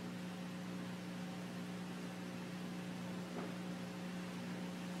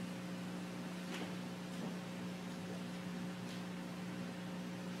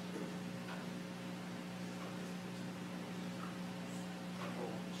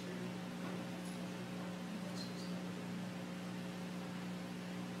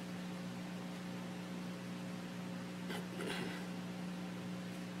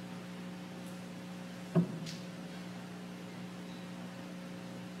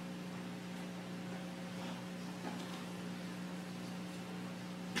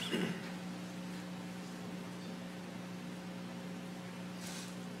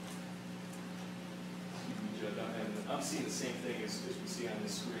 I'm seeing the same thing as we see on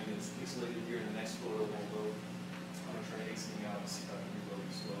this screen. It's pixelated here in the next photo won't load. I'm going to try exiting out and see if I can reload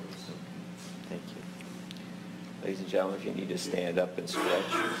these photos. Thank you. Ladies and gentlemen, if you need to stand up and stretch,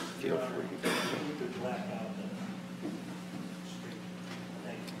 feel free to do so. We could black out the street.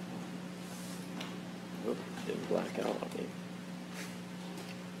 Thank you. Oop, didn't black out on me.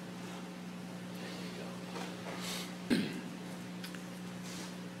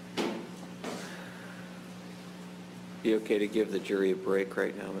 Be okay to give the jury a break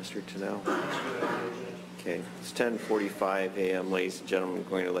right now, Mr. Tennell? Okay, it's 10:45 a.m., ladies and gentlemen. I'm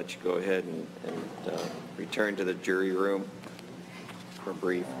going to let you go ahead and return to the jury room for a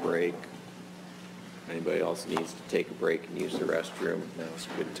brief break. If anybody else needs to take a break and use the restroom, now's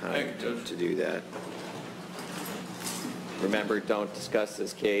a good time to do that. Remember, don't discuss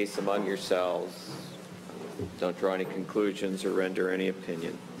this case among yourselves. Don't draw any conclusions or render any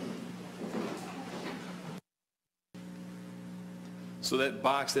opinion. So that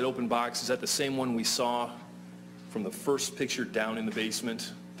box, that open box, is that the same one we saw from the first picture down in the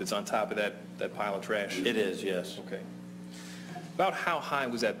basement that's on top of that pile of trash? It is, yes. Okay. About how high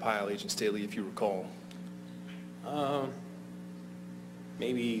was that pile, Agent Staley, if you recall?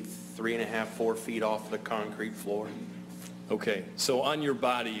 Maybe 3.5, 4 feet off the concrete floor. Okay, so on your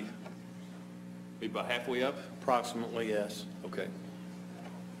body, maybe about halfway up? Approximately, yes. Okay.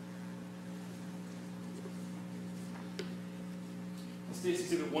 Stacy,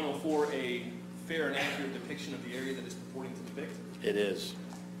 Exhibit 104, a fair and accurate depiction of the area that is purporting to depict? It is.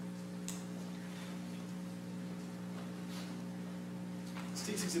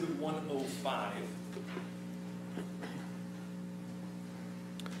 Stacy, Exhibit 105.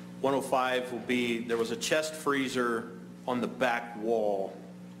 105 will be, there was a chest freezer on the back wall.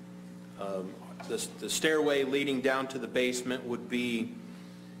 The stairway leading down to the basement would be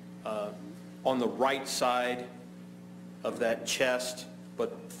on the right side of that chest,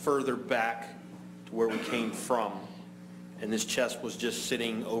 but further back to where we came from. And this chest was just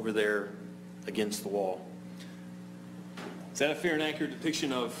sitting over there against the wall. Is that a fair and accurate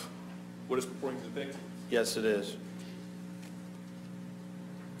depiction of what it's purporting to depict? Yes, it is.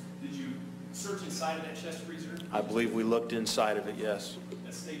 Did you search inside of that chest freezer? I believe we looked inside of it, yes.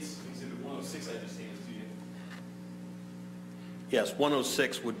 That states Exhibit 106, I just handed to you. Yes,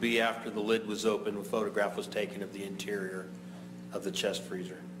 106 would be after the lid was opened, a photograph was taken of the interior of the chest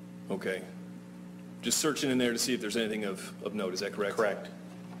freezer. Okay. Just searching in there to see if there's anything of note, is that correct? Correct.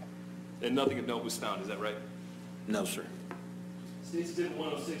 And nothing of note was found, is that right? No, sir. States Exhibit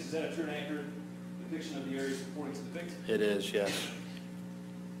 106, is that a true and accurate depiction of the areas purporting to depict? It is, yes.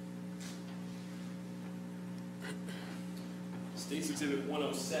 States Exhibit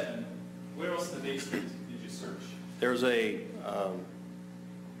 107, where else in the basement did you search? There's a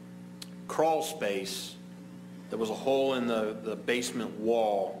crawl space. There was a hole in the basement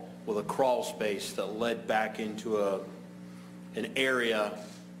wall with a crawl space that led back into an area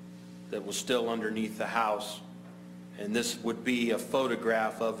that was still underneath the house. And this would be a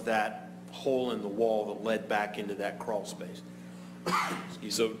photograph of that hole in the wall that led back into that crawl space.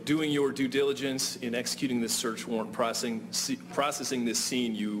 So doing your due diligence in executing this search warrant, processing this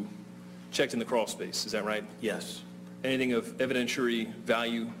scene, you checked in the crawl space, is that right? Yes. Anything of evidentiary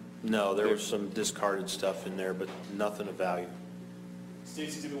value? No, there was some discarded stuff in there, but nothing of value.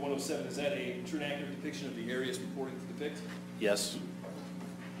 State's Exhibit 107, is that a true and accurate depiction of the areas purporting to depict? Yes.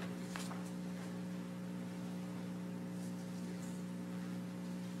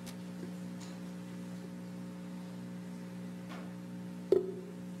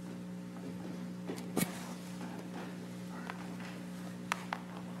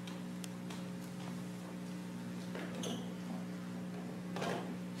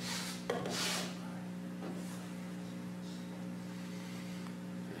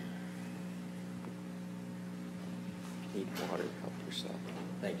 Need water, help yourself.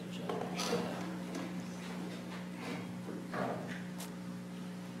 Thank you, John.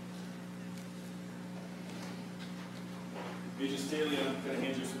 Agent Staley, I'm going to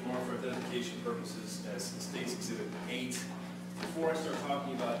hand you some more for identification purposes as State's Exhibit 8. Before I start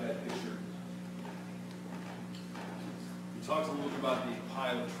talking about that picture, you talked a little bit about the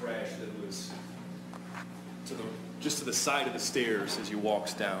pile of trash that was just to the side of the stairs as you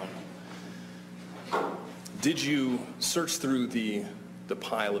walked down. Did you search through the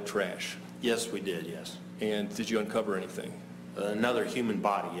pile of trash? Yes, we did, yes. And did you uncover anything? Another human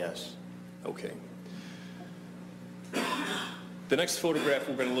body, yes. Okay. The next photograph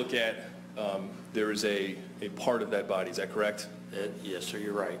we're going to look at, there is a part of that body, is that correct? Yes, sir,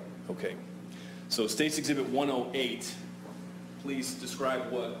 you're right. Okay. So State's Exhibit 108, please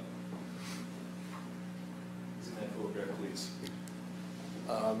describe what is in that photograph, please.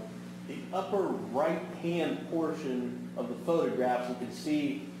 The upper right-hand portion of the photograph, you can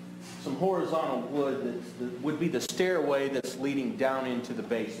see some horizontal wood that would be the stairway that's leading down into the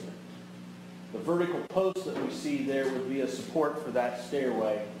basement. The vertical post that we see there would be a support for that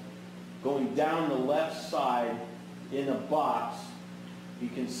stairway. Going down the left side in a box, you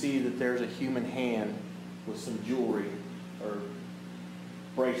can see that there's a human hand with some jewelry or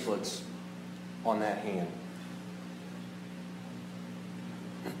bracelets on that hand.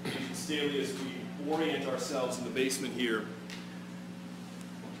 Staley, as we orient ourselves in the basement here,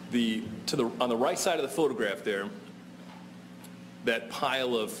 on the right side of the photograph there, that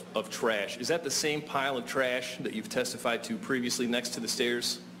pile of trash, is that the same pile of trash that you've testified to previously next to the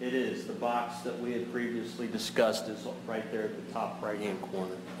stairs? It is. The box that we had previously discussed is right there at the top right-hand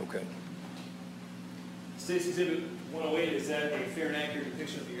corner. Okay. State's Exhibit 108, is that a fair and accurate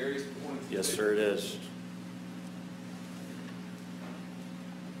depiction of the areas purporting to Yes, depict? sir, it is.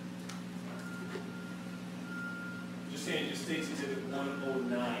 Just saying, just State's Exhibit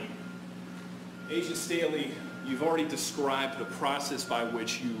 109. Agent Staley, you've already described the process by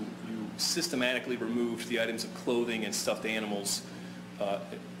which you systematically removed the items of clothing and stuffed animals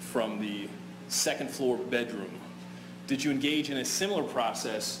from the second floor bedroom. Did you engage in a similar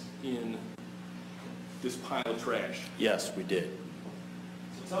process in this pile of trash? Yes, we did.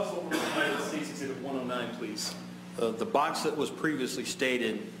 So tell us what we're going to find in State's Exhibit 109, please. The box that was previously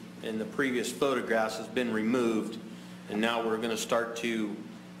stated in the previous photographs has been removed, and now we're going to start to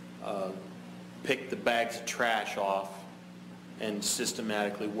pick the bags of trash off and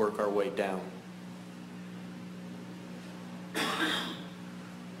systematically work our way down.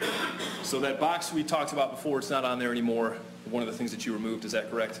 So that box we talked about before, it's not on there anymore. One of the things that you removed, is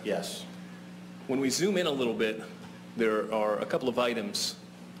that correct? Yes. When we zoom in a little bit, there are a couple of items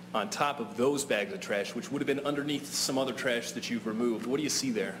on top of those bags of trash, which would have been underneath some other trash that you've removed. What do you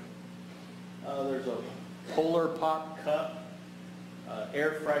see there? There's a Polar Pop cup,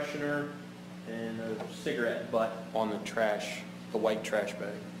 air freshener, and a cigarette butt on the trash, the white trash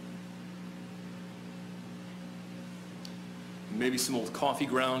bag. Maybe some old coffee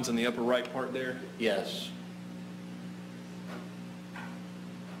grounds on the upper right part there. Yes.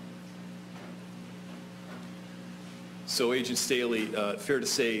 So Agent Staley, fair to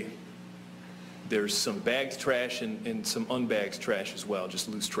say there's some bagged trash and some unbagged trash as well, just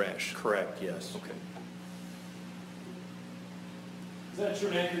loose trash? Correct, yes. Okay. Is that a true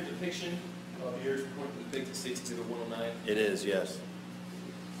and accurate depiction of the areas purporting to depict in State's Exhibit 109? It is, yes.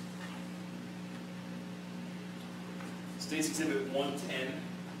 State's Exhibit 110.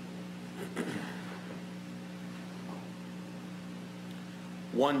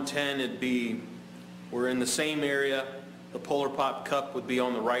 It'd be, we're in the same area. The Polar Pop cup would be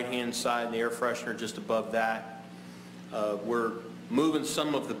on the right-hand side, and the air freshener just above that. We're moving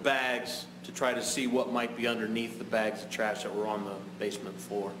some of the bags to try to see what might be underneath the bags of trash that were on the basement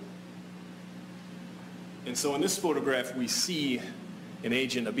floor. And so in this photograph, we see an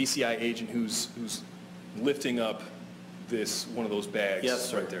agent, a BCI agent, who's lifting up one of those bags? Yes,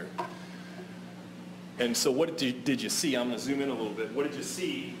 sir. Right there. And so what did you see? I'm going to zoom in a little bit. What did you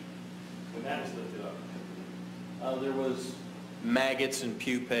see when that was lifted up? There was maggots and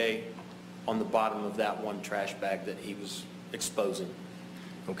pupae on the bottom of that one trash bag that he was exposing.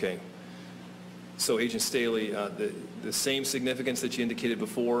 Okay. So Agent Staley, the same significance that you indicated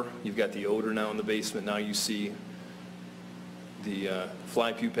before, you've got the odor now in the basement, now you see the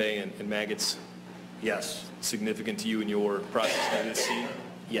fly pupae and maggots. Yes. Significant to you in your processing of this scene?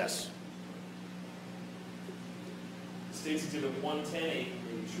 Yes. State's Exhibit 110, a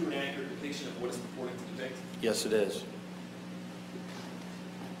true and accurate depiction of what it's purporting to depict? Yes, it is.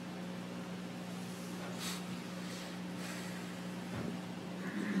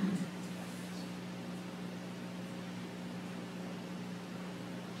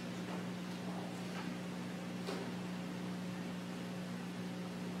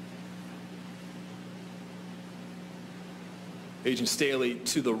 Agent Staley,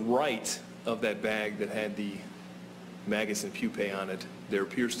 to the right of that bag that had the maggots and pupae on it, there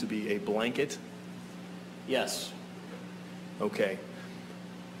appears to be a blanket. Yes. Okay.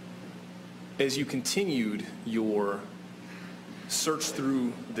 As you continued your search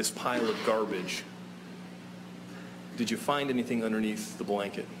through this pile of garbage, did you find anything underneath the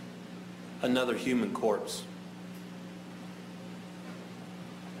blanket? Another human corpse.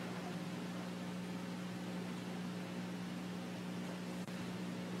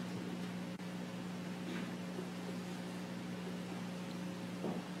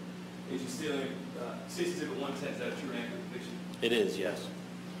 Agent Staley, State's Exhibit 110, is that a true and accurate depiction? It is, yes.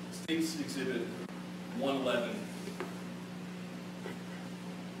 State's Exhibit 111,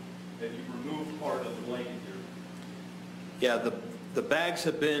 that you removed part of the blanket here. Yeah, the bags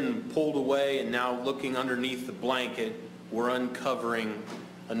have been pulled away, and now looking underneath the blanket, we're uncovering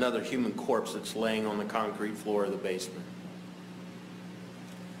another human corpse that's laying on the concrete floor of the basement.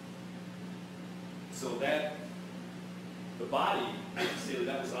 So that, the body, Staley,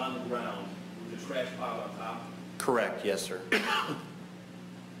 that was on the ground with the trash pile on top? Correct, yes, sir.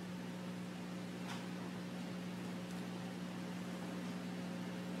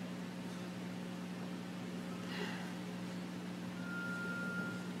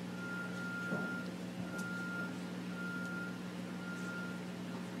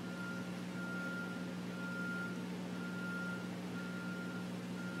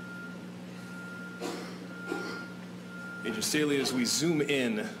 Agent Staley, as we zoom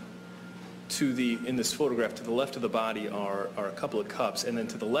in to in this photograph, to the left of the body are a couple of cups, and then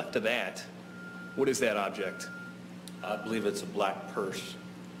to the left of that, what is that object? I believe it's a black purse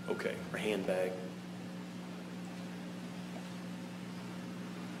Okay. or handbag.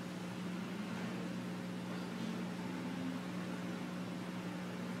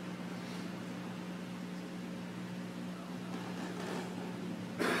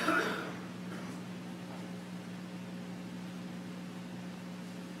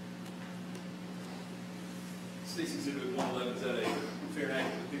 State's Exhibit 111, is that a fair and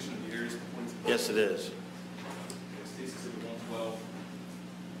accurate depiction of the areas before this? Yes, it is. Okay, State's Exhibit 112.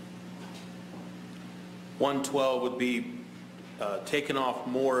 112 would be taking off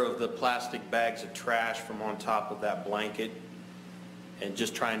more of the plastic bags of trash from on top of that blanket and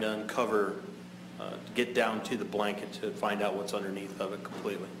just trying to uncover, get down to the blanket to find out what's underneath of it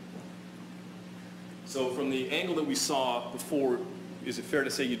completely. So from the angle that we saw before, is it fair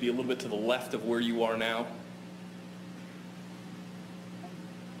to say you'd be a little bit to the left of where you are now?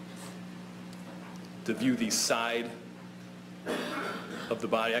 To view the side of the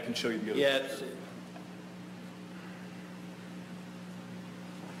body, I can show you the other. Yeah, it's,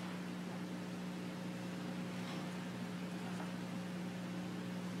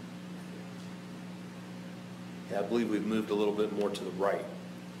 yeah, I believe we've moved a little bit more to the right.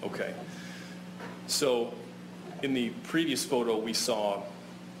 Okay. So in the previous photo, we saw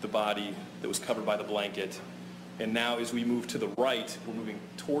the body that was covered by the blanket. And now as we move to the right, we're moving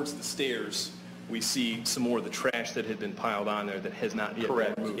towards the stairs, we see some more of the trash that had been piled on there that has not yet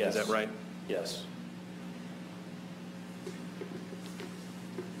Correct, been removed. yes. Is that right? Yes.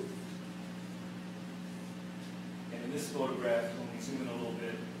 And in this photograph, when we zoom in a little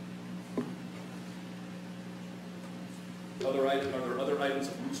bit, are there other items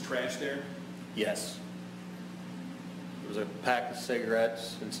of loose trash there? Yes. There was a pack of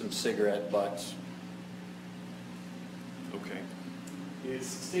cigarettes and some cigarette butts. Okay. Is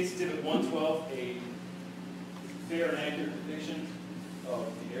State's Exhibit 112 a fair and accurate depiction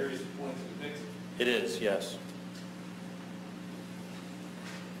of the areas purporting to depict? It is, yes.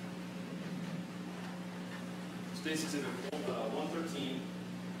 State's Exhibit 113.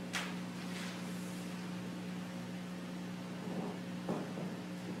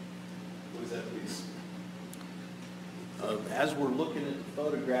 as we're looking at the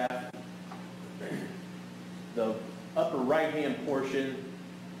photograph, the upper right-hand portion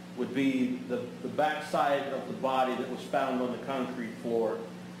would be the back side of the body that was found on the concrete floor,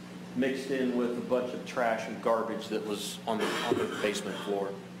 mixed in with a bunch of trash and garbage that was on the basement floor.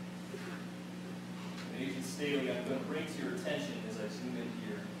 Agent Staley, I'm going to bring to your attention as I zoom in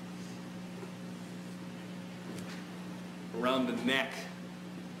here, around the neck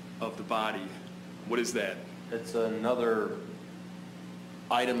of the body. What is that? It's another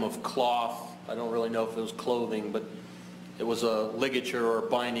item of cloth. I don't really know if it was clothing, but it was a ligature or a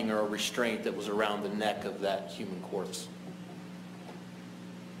binding or a restraint that was around the neck of that human corpse.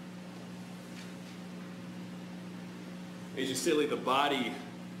 Agent Staley, the body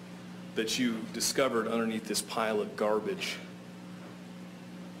that you discovered underneath this pile of garbage,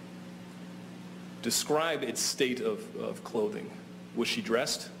 describe its state of clothing. Was she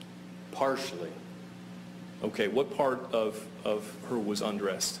dressed? Partially. Okay, what part of her was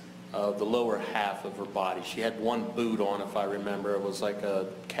undressed? The lower half of her body. She had one boot on, if I remember. It was like a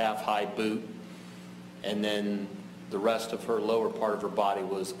calf-high boot. And then the rest of her lower part of her body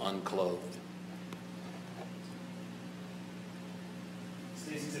was unclothed.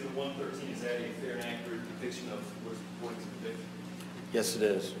 Stacy Exhibit 113, is that a fair and accurate depiction of what's reported to the victim? Yes, it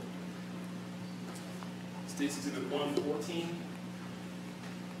is. Stacy Exhibit 114.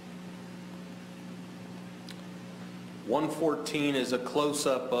 114 is a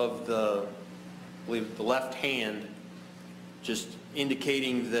close-up of I believe the left hand, just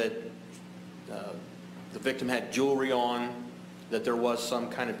indicating that the victim had jewelry on, that there was some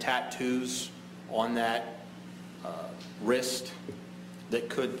kind of tattoos on that wrist that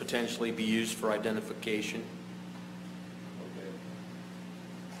could potentially be used for identification. Okay.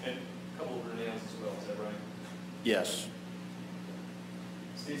 And a couple of her nails as well, is that right? Yes.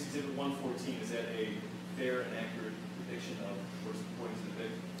 Stacy Exhibit 114, is that a fair and accurate depiction of what's reported to the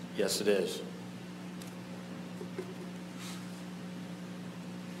victim? Yes, it is.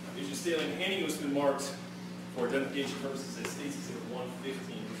 Agent Staley, handing was been marked for identification purposes as Stacy Exhibit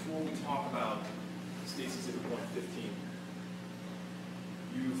 115. Before we talk about Stacy Exhibit 115,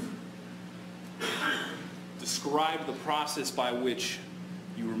 you've described the process by which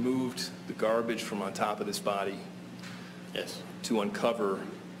you removed the garbage from on top of this body. Yes. To uncover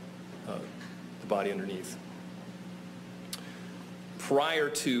the body underneath. Prior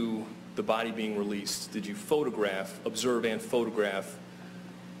to the body being released, did you observe and photograph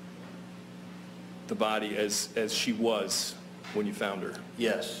the body as she was when you found her?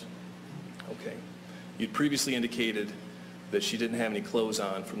 Yes. Okay. You'd previously indicated that she didn't have any clothes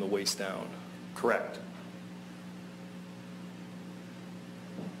on from the waist down. Correct.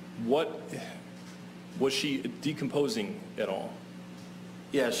 Was she decomposing at all?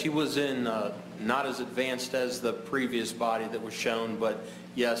 Yeah, she was in not as advanced as the previous body that was shown, but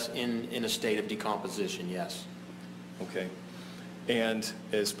yes, in a state of decomposition, yes. Okay. And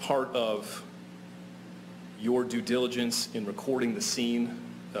as part of your due diligence in recording the scene,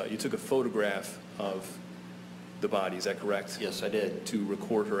 you took a photograph of the body, is that correct? Yes, I did. To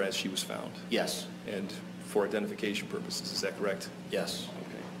record her as she was found? Yes. And for identification purposes, is that correct? Yes.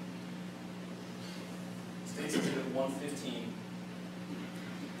 Okay. Stacy Exhibit 115.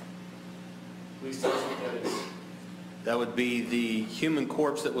 Please tell us what that is. That would be the human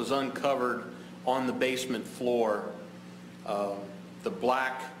corpse that was uncovered on the basement floor. The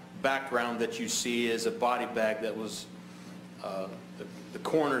black background that you see is a body bag that was, the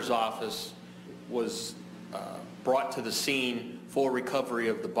coroner's office was brought to the scene for recovery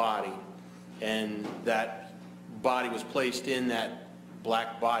of the body. And that body was placed in that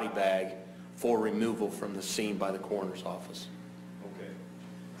black body bag for removal from the scene by the coroner's office. Okay.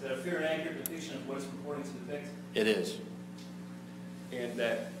 Is that a fair and accurate depiction of what is purporting to depict? It is. And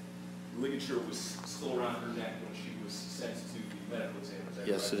that ligature was still around her neck when she was sent to the medical exam, is that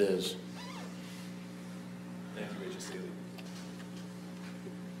Yes, correct? it is. Thank you, Agent Staley.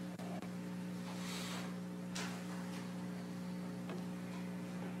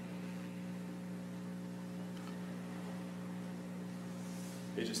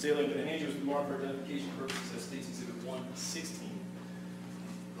 Agent Staley, the hand was marked for identification purposes as Stacy Exhibit 116.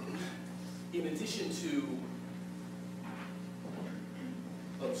 In addition to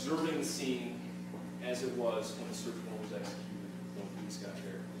observing the scene as it was when the search warrant was executed, when police got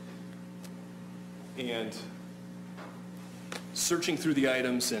there, and searching through the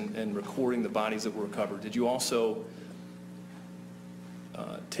items and recording the bodies that were recovered, did you also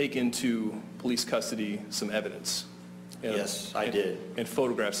take into police custody some evidence? Yes, I did. And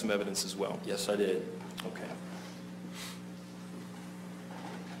photograph some evidence as well? Yes, I did. Okay.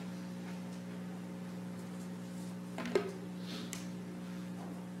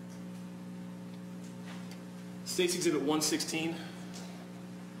 State's Exhibit 116.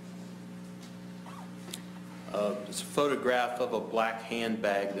 It's a photograph of a black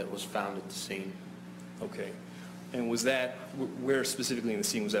handbag that was found at the scene. Okay. And was that, where specifically in the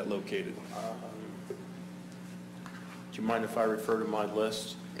scene was that located? Do you mind if I refer to my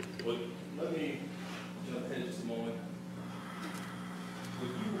list? Well, let me jump ahead just a moment.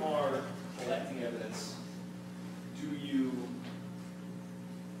 When you are collecting evidence, do you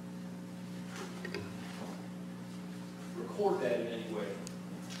record that in any way?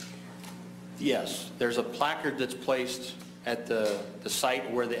 Yes, there's a placard that's placed at the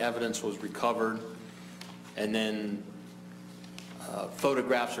site where the evidence was recovered, and then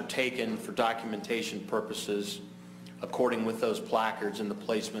photographs are taken for documentation purposes according with those placards and the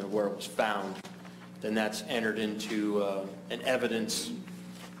placement of where it was found. Then that's entered into an evidence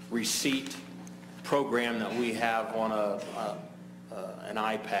receipt program that we have on an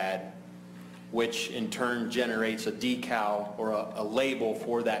iPad, which in turn generates a decal or a label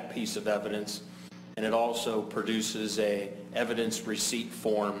for that piece of evidence, and it also produces a evidence receipt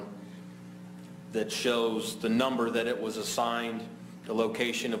form that shows the number that it was assigned, the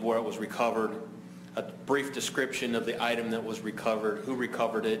location of where it was recovered, a brief description of the item that was recovered, who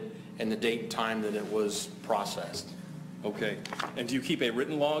recovered it, and the date and time that it was processed. Okay. And do you keep a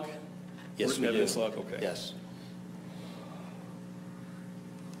written log? Yes, written we evidence do. log? Okay. Yes.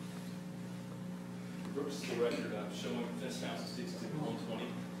 For purposes of the record, I'm showing Defense Counsel State's Exhibit 120.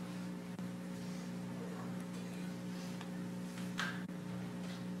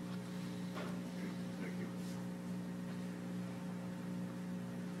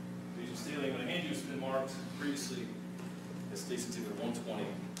 Agent Staley, I'm going to hand you what's been marked previously as State's Exhibit 120.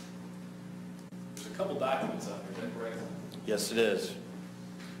 There's a couple documents on there, is that correct? Yes, it is.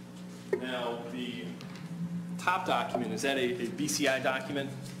 Now, the top document, is that a BCI document?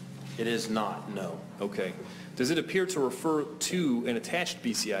 It is not, no. Okay. Does it appear to refer to an attached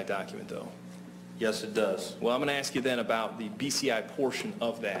BCI document, though? Yes, it does. Well, I'm going to ask you then about the BCI portion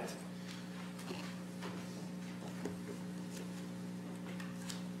of that.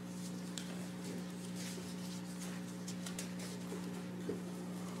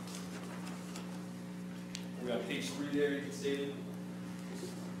 We're on page 3 there, you can state it.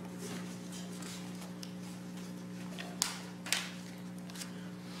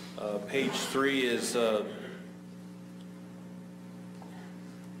 Page 3 is,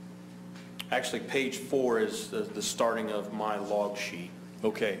 actually page 4 is the starting of my log sheet.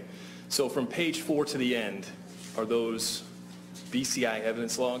 Okay. So from page 4 to the end, are those BCI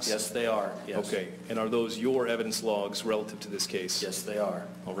evidence logs? Yes, they are, yes. Okay. And are those your evidence logs relative to this case? Yes, they are.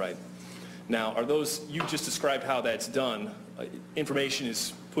 All right. Now, are those, you just described how that's done. Information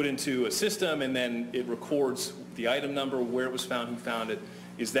is put into a system and then it records the item number, where it was found, who found it.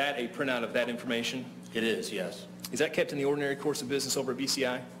 Is that a printout of that information? It is, yes. Is that kept in the ordinary course of business over at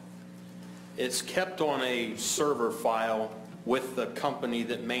BCI? It's kept on a server file with the company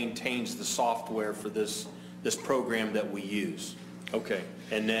that maintains the software for this program that we use. Okay.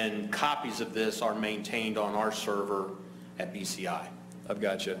 And then copies of this are maintained on our server at BCI. I've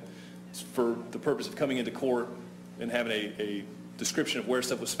got you. For the purpose of coming into court and having a description of where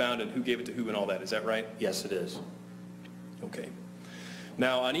stuff was found and who gave it to who and all that, is that right? Yes, it is. Okay.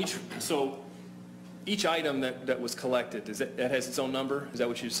 Now, on each item that was collected, that has its own number? Is that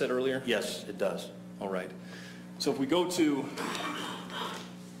what you said earlier? Yes, it does. All right. So if we go to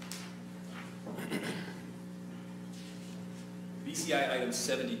BCI item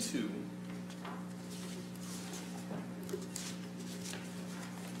 72,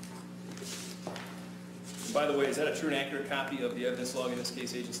 and by the way, is that a true and accurate copy of the evidence log in this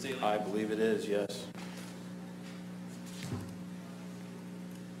case, Agent Staley? I believe it is, yes.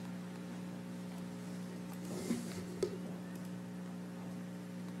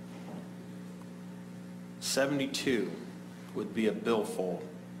 $72 would be a billfold.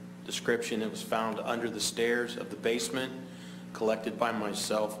 Description: it was found under the stairs of the basement, collected by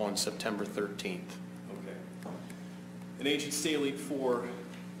myself on September 13th. Okay. And Agent Staley, for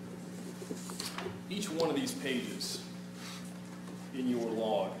each one of these pages in your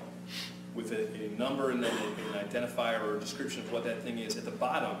log, with a number and then an identifier or a description of what that thing is, at the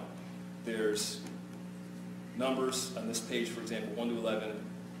bottom there's numbers on this page, for example, 1 to 11,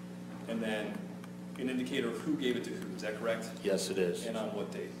 and then an indicator of who gave it to who. Is that correct? Yes, it is. And on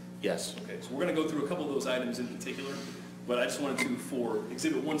what date? Yes. Okay, so we're going to go through a couple of those items in particular, but I just wanted to, for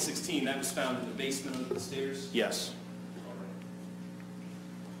Exhibit 116, that was found in the basement under the stairs? Yes.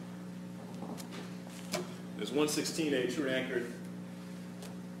 Is 116 a true and accurate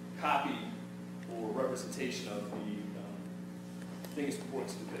copy or representation of the things purported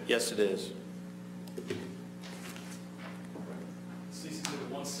to depict? Yes, it is.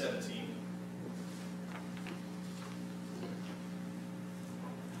 117.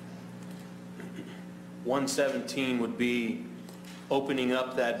 .117 would be opening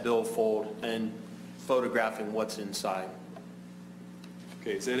up that billfold and photographing what's inside.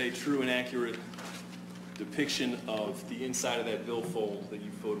 Okay, is that a true and accurate depiction of the inside of that billfold that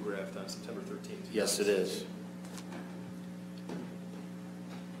you photographed on September 13th? Yes, it is.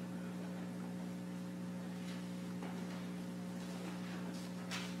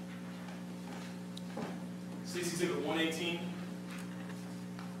 Stacy Exhibit 118.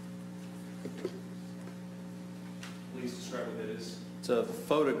 Please describe what that is. It's a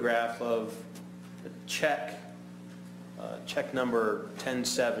photograph of a check, check number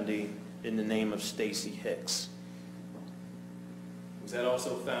 1070 in the name of Stacy Hicks. Was that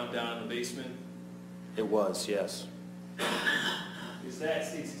also found down in the basement? It was, yes. Is that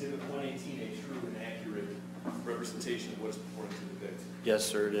Stacy Exhibit 118 a true and accurate representation of what it's purporting to depict? Yes,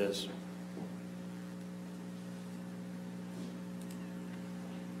 sir, it is.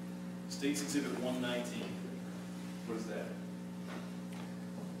 State's Exhibit 119. What is that?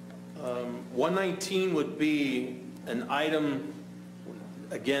 119 would be an item,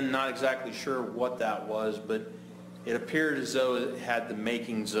 again, not exactly sure what that was, but it appeared as though it had the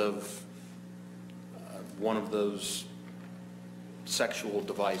makings of one of those sexual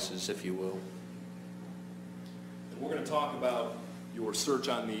devices, if you will. We're going to talk about your search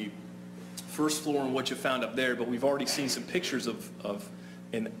on the first floor and what you found up there, but we've already seen some pictures of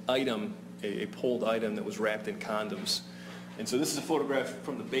an item, a pulled item that was wrapped in condoms. And so this is a photograph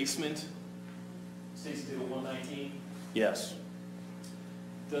from the basement. Stacy Exhibit 119. Yes.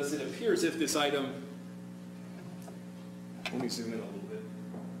 Does it appear as if this item, let me zoom in a little bit,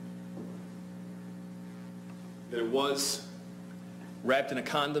 that it was wrapped in a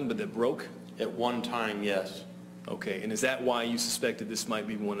condom but that broke? At one time, yes. Okay, and is that why you suspected this might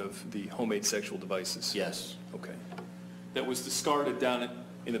be one of the homemade sexual devices? Yes. Okay. That was discarded down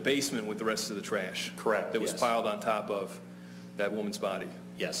in the basement with the rest of the trash? Correct, That was yes. piled on top of that woman's body?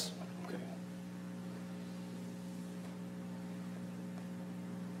 Yes. Okay.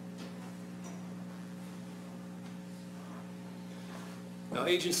 Now,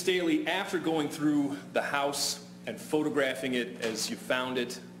 Agent Staley, after going through the house and photographing it as you found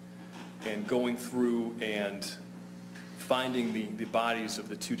it and going through and finding the bodies of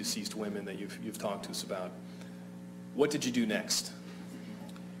the two deceased women that you've talked to us about, what did you do next?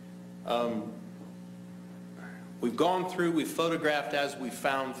 We've gone through, we've photographed as we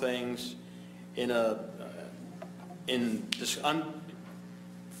found things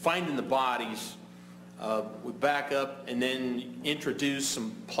finding the bodies. We back up and then introduce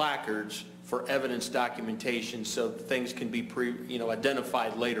some placards for evidence documentation so that things can be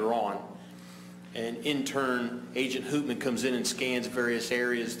identified later on. And in turn, Agent Hoopman comes in and scans various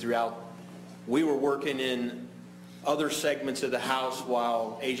areas throughout. We were working in other segments of the house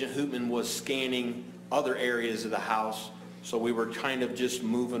while Agent Hoopman was scanning other areas of the house. So we were kind of just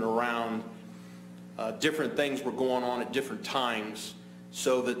moving around. Different things were going on at different times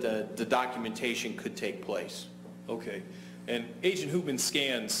so that the documentation could take place. Okay. And Agent Hoopman's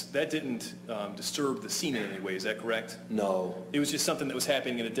scans, that didn't disturb the scene in any way, is that correct? No. It was just something that was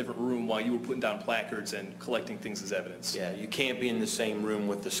happening in a different room while you were putting down placards and collecting things as evidence? Yeah, you can't be in the same room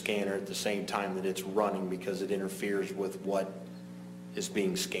with the scanner at the same time that it's running because it interferes with what is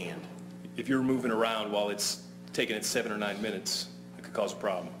being scanned. If you're moving around while it's taking it 7 or 9 minutes, it could cause a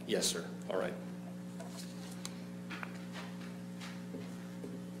problem? Yes, sir. All right.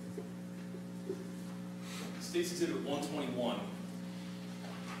 State's Exhibit 121.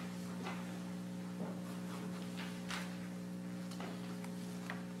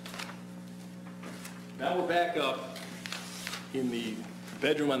 Now we're back up in the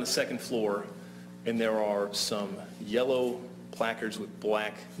bedroom on the second floor, and there are some yellow placards with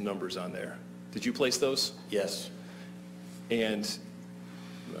black numbers on there. Did you place those? Yes. And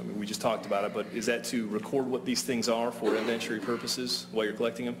I mean, we just talked about it, but is that to record what these things are for evidentiary purposes while you're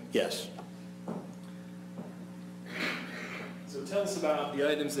collecting them? Yes. So tell us about the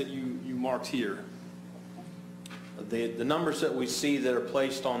items that you marked here. The numbers that we see that are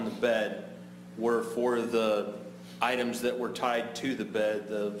placed on the bed were for the items that were tied to the bed,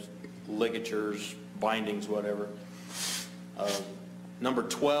 the ligatures, bindings, whatever. Number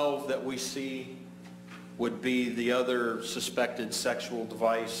 12 that we see would be the other suspected sexual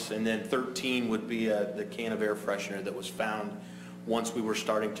device, and then 13 would be the can of air freshener that was found once we were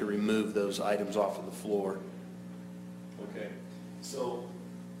starting to remove those items off of the floor. Okay. So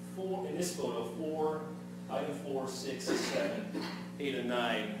in this photo, item 4, 6, 7, 8, and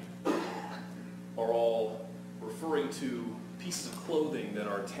 9 are all referring to pieces of clothing that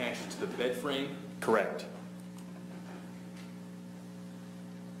are attached to the bed frame. Correct.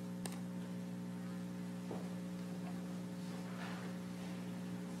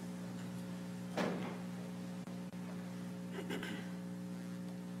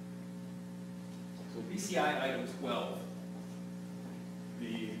 So BCI item 12,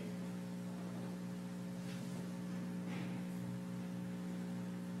 you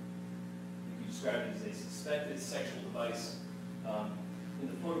describe it as a suspected sexual device. In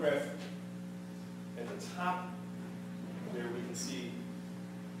the photograph at the top there we can see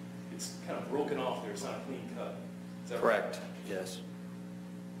it's kind of broken off there, it's not a clean cut. Is that right? Correct, yes.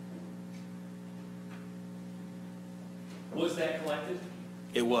 Was that collected?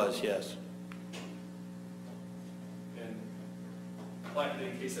 It was, yes. And collected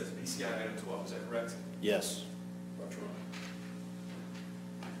in case that's BCI item 12, is that correct? Yes. Dr. Ron?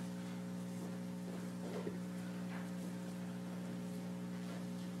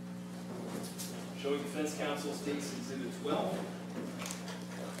 Showing defense counsel states exhibit 12.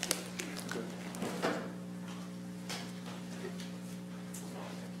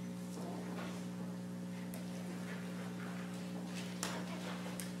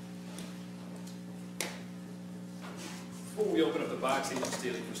 Before we open up the box, Agent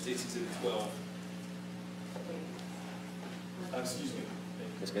Staley for State's exhibit 12. Excuse me.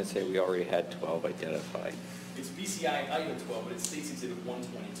 I was going to say, we already had 12 identified. It's BCI item 12, but it's State's exhibit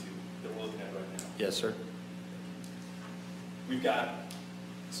 122 that we're looking at right now. Yes, sir. We've got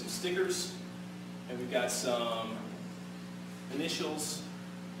some stickers, and we've got some initials,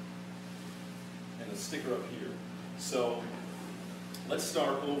 and a sticker up here. So let's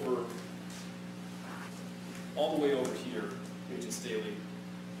start over, all the way over here, Agent Staley.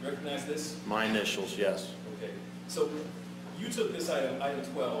 You recognize this? My initials, yes. Okay. So you took this item, item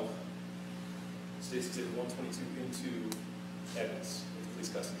 12, State's exhibit 122, into evidence, into police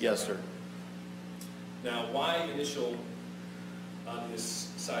custody. Yes, sir. Now, why initial on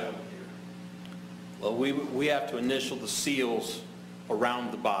this side over here? Well, we have to initial the seals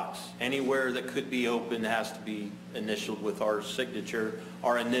around the box. Anywhere that could be open has to be initialed with our signature,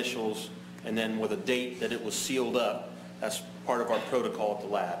 our initials, and then with a date that it was sealed up. That's part of our protocol at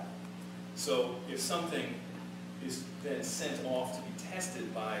the lab. So if something is then sent off to be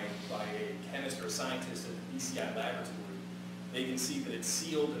tested by a chemist or a scientist at the BCI laboratory, they can see that it's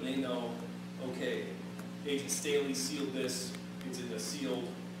sealed and they know, okay, Agent Staley sealed this, it's in a sealed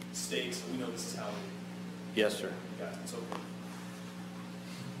state, so we know this is how it Yes, sir. got it. So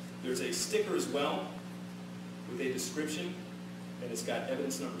there's a sticker as well with a description, and it's got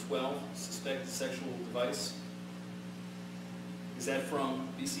evidence number 12, suspected sexual device. Is that from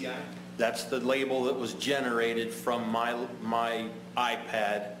BCI? That's the label that was generated from my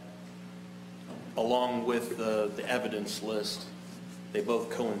iPad along with the evidence list. They both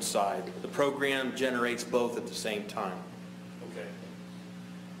coincide. The program generates both at the same time. Okay.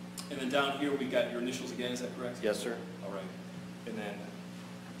 And then down here, we got your initials again, is that correct? Yes, sir. All right. And then,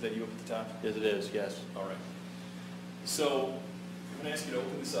 is that you up at the top? Yes, it is, yes. All right. So, I'm going to ask you to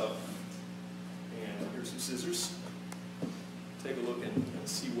open this up. And here's some scissors. Take a look and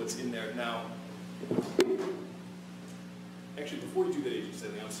see what's in there. Now, actually, before you do that, Agent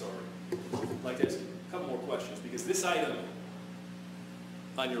Staley, I'm sorry. I'd like to ask you a couple more questions, because this item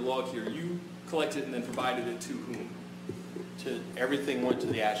on your log here, you collected and then provided it to whom? Everything went to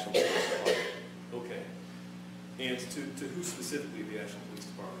the Ashland Police Department. Okay. And to who specifically, the Ashland Police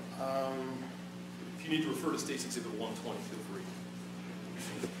Department? If you need to refer to State's Exhibit 120, feel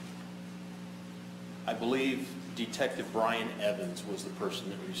free. I believe Detective Brian Evans was the person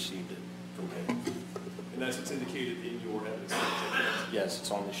that received it from him. And that's what's indicated in your evidence. Yes,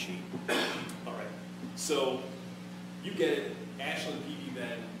 it's on the sheet. All right. So you get it. Ashland PD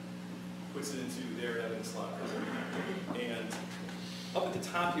then puts it into their evidence locker. And up at the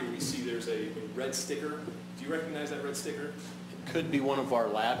top here, we see there's a red sticker. Do you recognize that red sticker? It could be one of our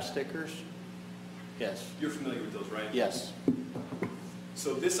lab stickers. Yes. You're familiar with those, right? Yes.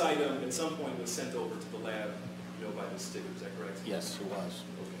 So this item at some point was sent over to the lab, by this sticker. Is that correct? Yes, it was.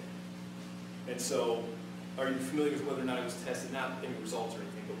 Okay. And so, are you familiar with whether or not it was tested? Not any results or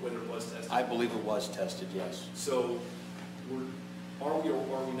anything, but whether it was tested? I believe it was tested, yes. So, are we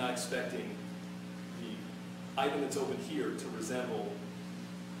or are we not expecting the item that's open here to resemble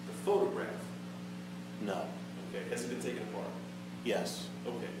the photograph? No. Okay. Has it been taken apart? Yes.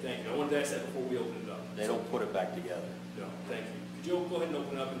 Okay. Thank you. I wanted to ask that before we open it up. They don't put it back together. No. Thank you. Could you go ahead and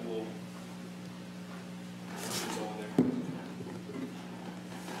open it up and we'll. It's all in there.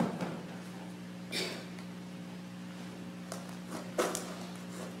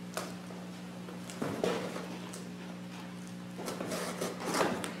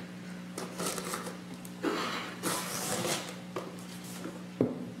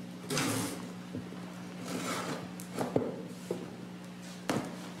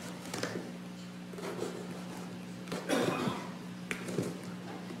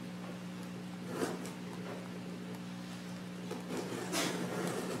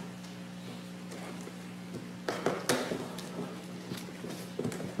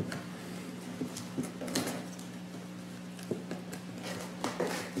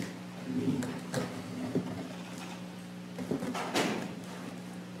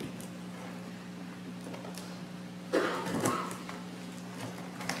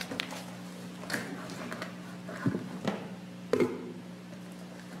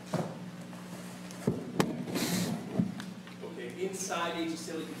 Agent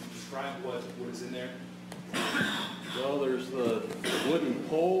Staley, could you describe what is in there? Well, there's the wooden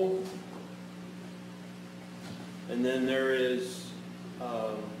pole, and then there is,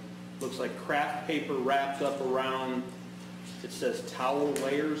 looks like craft paper wrapped up around, it says towel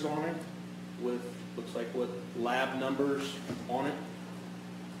layers on it, with, looks like what lab numbers on it.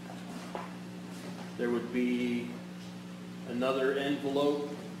 There would be another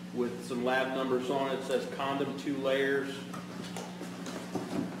envelope with some lab numbers on it. It says condom 2 layers.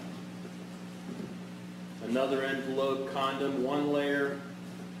 Another envelope, condom 1 layer.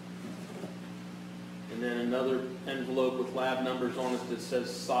 And then another envelope with lab numbers on it that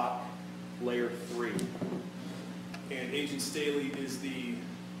says sock layer 3. And Agent Staley, is the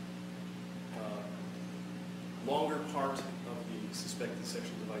longer part of the suspected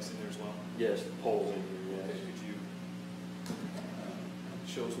sexual device in there as well? Yes, the pole's in here, Okay, yes. could you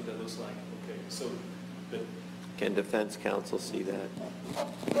show us what that looks like? Okay, so the Can defense counsel see that?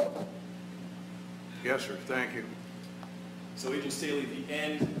 Yes, sir, thank you. So Agent Staley, the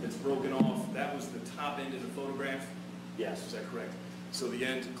end that's broken off, that was the top end of the photograph? Yes. Is that correct? So the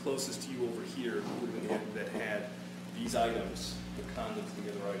end closest to you over here would have been the end that had these items, the condoms and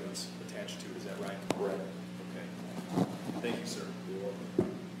the other items attached to it, is that right? Correct. Okay. Thank you, sir. You're welcome.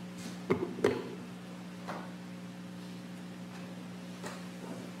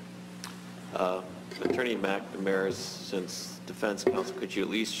 Attorney McNamara, since defense counsel, could you at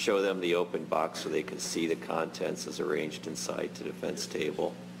least show them the open box so they can see the contents as arranged inside the defense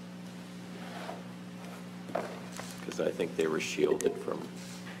table? Because I think they were shielded from.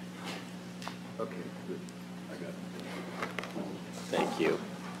 Okay, good. I got it. Thank you.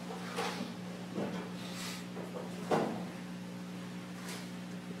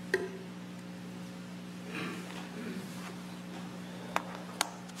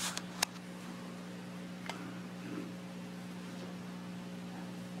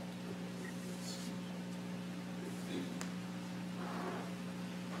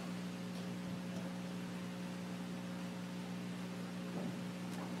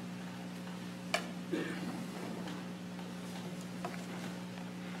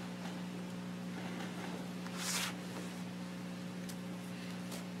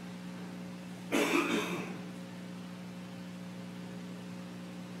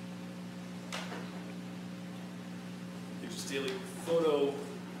 Agent Staley, photo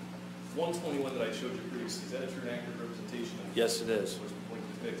 121 that I showed you previously, is that a true and accurate representation of Yes, it is. what's going to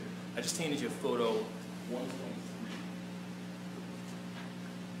depict? I just handed you a photo 123.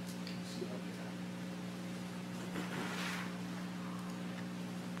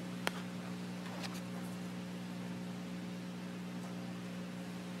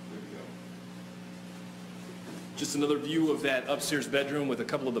 There we go. Just another view of that upstairs bedroom with a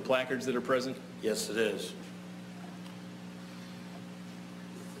couple of the placards that are present. Yes, it is.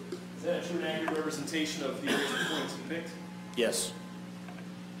 Is that a true and accurate representation of the areas that are going to depict? Yes.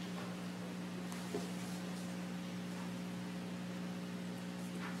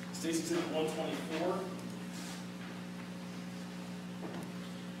 State's Exhibit 124.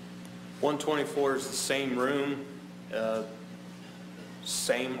 124 is the same room,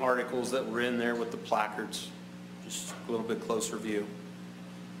 same articles that were in there with the placards, just a little bit closer view.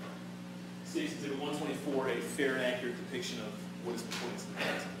 State's Exhibit 124, a fair and accurate depiction of what is before us in the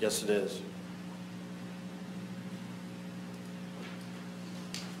past. Yes, it is.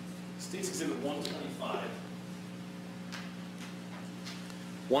 State's Exhibit 125.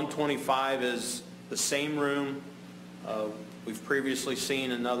 125 is the same room. We've previously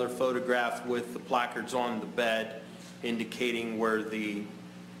seen another photograph with the placards on the bed indicating where the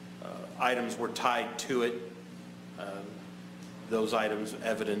items were tied to it. Those items,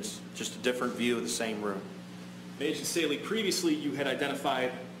 evidence, just a different view of the same room. Agent Staley, previously you had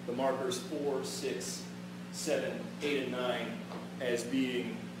identified the markers 4, 6, 7, 8, and 9 as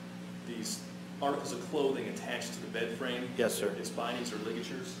being these articles of clothing attached to the bed frame. Yes, sir. Its bindings or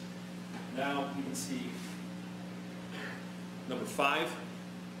ligatures. Now you can see number 5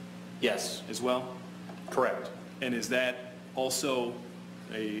 Yes, as well. correct. And is that also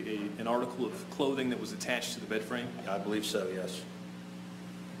an article of clothing that was attached to the bed frame? I believe so, yes.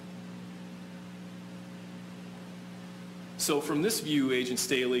 So from this view, Agent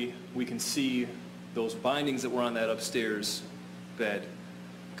Staley, we can see those bindings that were on that upstairs bed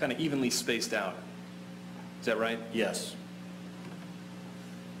kind of evenly spaced out. Is that right? Yes.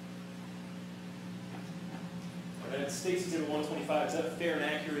 And at State's Exhibit 125, is that a fair and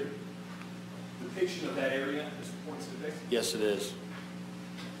accurate depiction of that area as reported to depict? Yes, it is.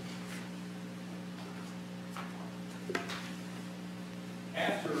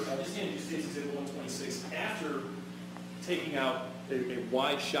 After, just handed you State's Exhibit 126, after taking out a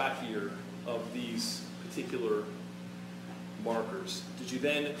wide shot here of these particular markers. Did you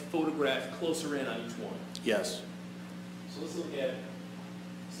then photograph closer in on each one? Yes. So let's look at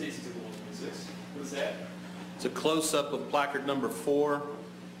Stacy's Exhibit 126. What is that? It's a close-up of placard number 4,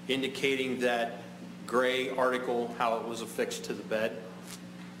 indicating that gray article, how it was affixed to the bed.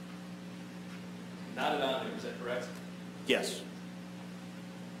 Knotted on there, is that correct? Yes.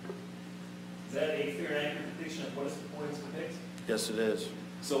 Is that a fair and accurate depiction of what it's purporting to depict? Yes, it is.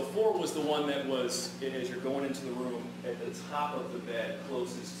 So 4 was the one that was, as you're going into the room, at the top of the bed,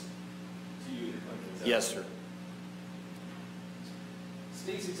 closest to you. Yes, sir.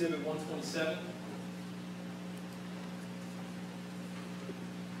 State's Exhibit 127.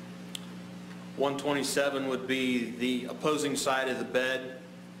 .127 would be the opposing side of the bed,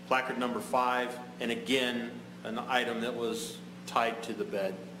 placard number 5, and again, an item that was tied to the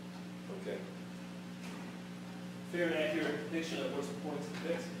bed. Okay. Fair and accurate depiction of what's purporting to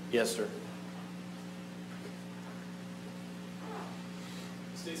depict? Yes, sir.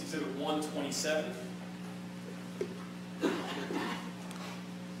 State's Exhibit 127.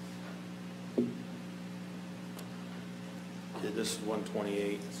 This is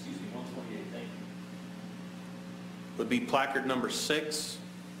 128. Excuse me, 128, thank you. Would be placard number 6,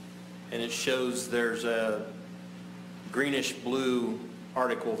 and it shows there's a greenish blue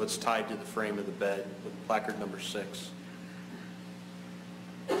article that's tied to the frame of the bed with placard number 6.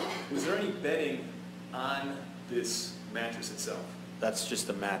 Was there any bedding on this mattress itself? That's just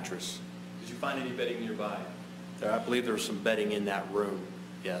a mattress. Did you find any bedding nearby? I believe there was some bedding in that room,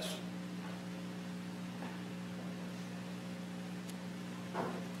 yes.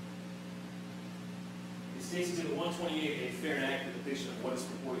 Is State's Exhibit 128 a fair and accurate depiction of what it's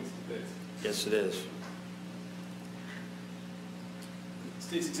purporting to depict? Yes, it is.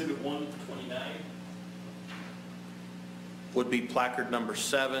 State's Exhibit 129. Would be placard number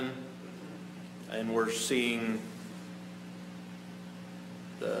 7, and we're seeing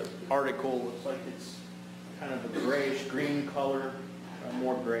the article, looks like it's kind of a grayish green color,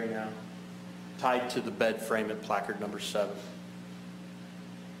 more gray now, tied to the bed frame at placard number 7.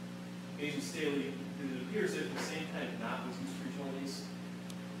 Agent Staley, it appears that the same kind of knot was used for each one of these.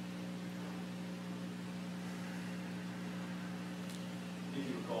 If you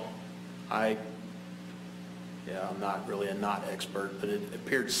recall. I'm not really a knot expert, but it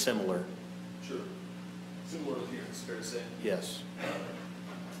appeared similar. Sure. Similar appearance, fair to say. Yes.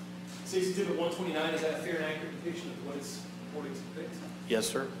 State's Exhibit 129, is that a fair and accurate depiction of what it's purporting to depict? Yes,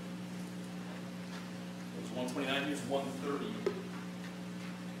 sir. It was 129, here's 130.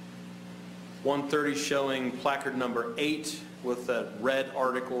 130 showing placard number 8 with a red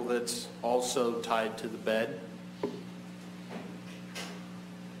article that's also tied to the bed.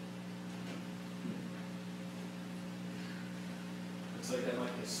 Looks like that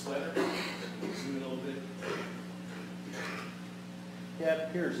might be a sweater. Zoom in a little bit. Yeah, it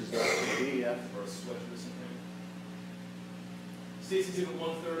appears as though it could be, yeah. Or a sweater or something. State's Exhibit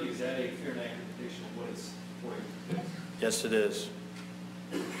 130, is that a fair and accurate depiction of what it's purporting to depict? Yes, it is.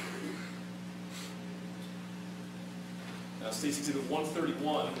 Now, State's Exhibit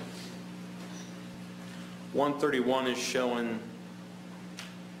 131. 131 is showing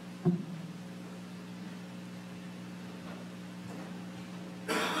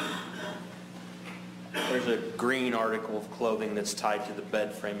there's a green article of clothing that's tied to the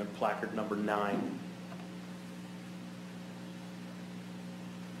bed frame at placard number 9.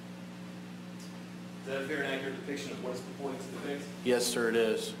 Is that a fair and accurate depiction of what it's purporting to depict? Yes, sir, it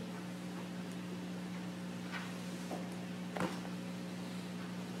is.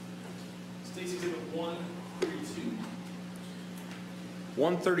 State's Exhibit 132.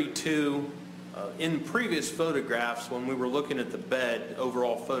 132, in previous photographs, when we were looking at the bed,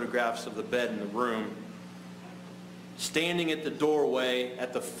 overall photographs of the bed in the room, standing at the doorway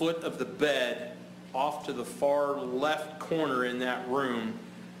at the foot of the bed, off to the far left corner in that room,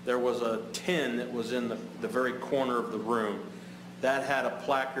 there was a tin that was in the very corner of the room. That had a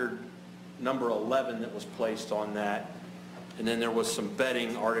placard number 11 that was placed on that. And then there was some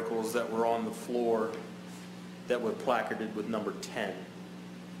bedding articles that were on the floor that were placarded with number 10.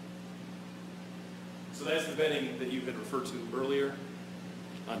 So that's the bedding that you had referred to earlier?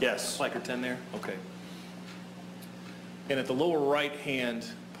 On Yes. Placard 10 there? Okay. And at the lower right-hand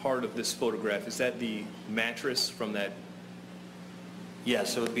part of this photograph, is that the mattress from that?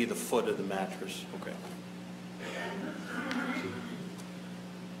 Yes, it would be the foot of the mattress. Okay.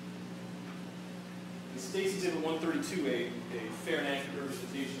 Is State's Exhibit 132 a fair and accurate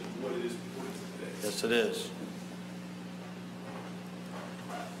representation of what it is purporting to depict? Yes, it is.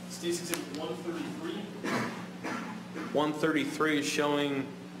 State's Exhibit 133. 133 is showing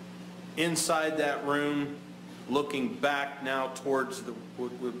inside that room, looking back now towards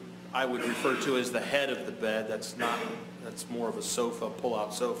what I would refer to as the head of the bed. That's more of a sofa,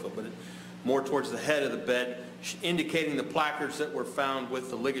 pull-out sofa, but more towards the head of the bed, indicating the placards that were found with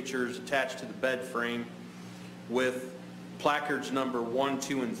the ligatures attached to the bed frame, with placards number 1,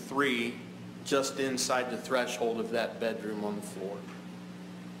 2, and 3 just inside the threshold of that bedroom on the floor.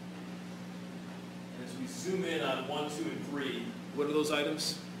 And as we zoom in on 1, 2, and 3, what are those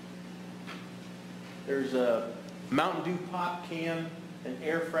items? There's a Mountain Dew pop can, an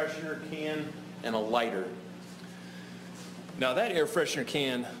air freshener can, and a lighter. Now that air freshener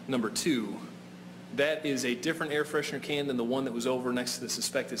can, number 2, that is a different air freshener can than the one that was over next to the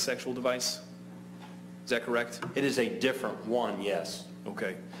suspected sexual device? Is that correct? It is a different one, yes.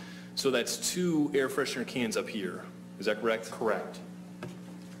 Okay. So that's 2 air freshener cans up here. Is that correct? Correct.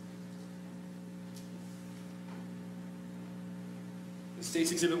 The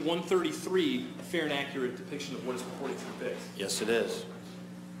State's Exhibit 133, a fair and accurate depiction of what is purported to depict. Yes, it is.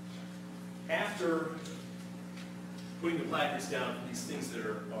 After putting the placards down for these things that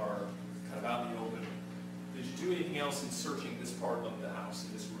are kind of out in the open, did you do anything else in searching this part of the house,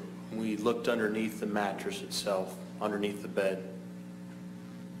 in this room? We looked underneath the mattress itself, underneath the bed.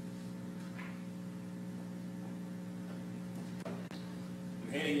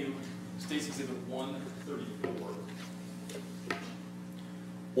 I'm handing you State's Exhibit 134.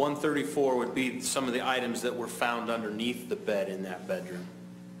 134 would be some of the items that were found underneath the bed in that bedroom.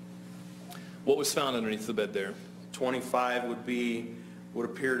 What was found underneath the bed there? 25 would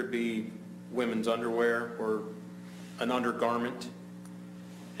appear to be women's underwear or an undergarment.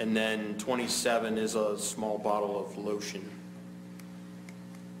 And then 27 is a small bottle of lotion.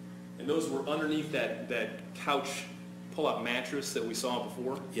 And those were underneath that couch pull-out mattress that we saw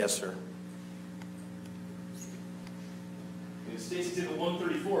before? Yes, sir. In State's Exhibit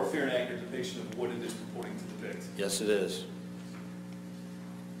 134, a fair and accurate depiction of what it is purporting to depict. Yes, it is.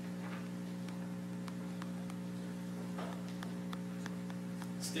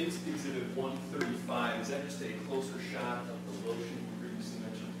 State's Exhibit 135, is that just a closer shot of the lotion you previously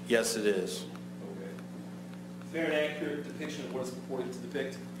mentioned? Yes, it is. Okay. Fair and accurate depiction of what it's purporting to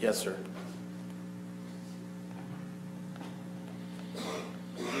depict? Yes, sir.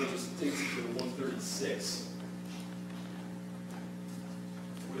 State's Exhibit 136.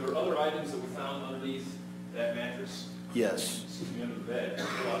 Were there other items that were found underneath that mattress? Yes. Excuse me, under the bed,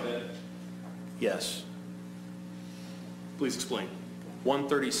 pull-out bed? Yes. Please explain.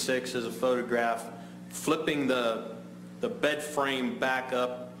 136 is a photograph flipping the bed frame back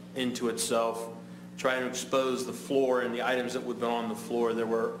up into itself, trying to expose the floor and the items that would have been on the floor. There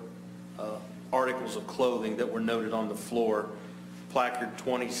were articles of clothing that were noted on the floor. Placard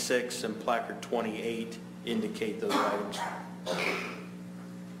 26 and placard 28 indicate those items.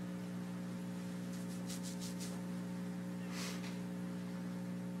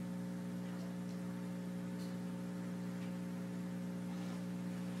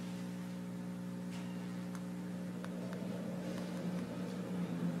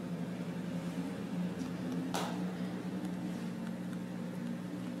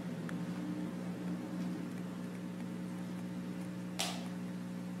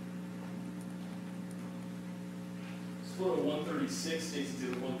 Photo 136, State's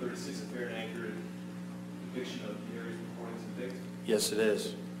Exhibit 136, a fair and accurate depiction of the areas purporting to depict? Yes, it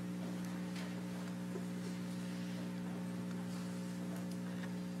is.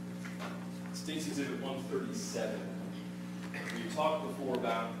 State's Exhibit 137. We talked before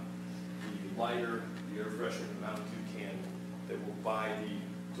about the lighter, the air freshener, and the Mountain Dew can that were by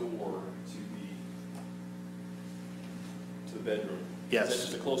the door to the bedroom. Yes. Is that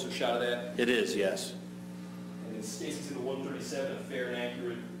just a closer shot of that? It is, yes. And in State's Exhibit 137, a fair and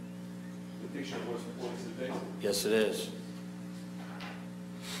accurate depiction of what's purporting to depict? Yes, it is.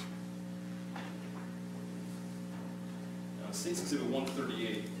 Now, State's Exhibit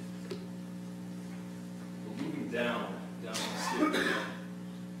 138. We're moving down the stairs.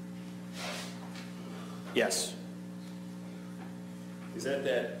 Yes. Is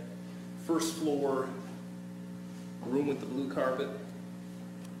that first floor room with the blue carpet?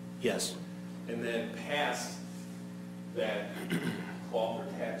 Yes. And then past that cloth or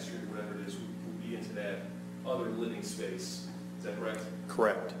tapestry or whatever it is, would be into that other living space. Is that correct?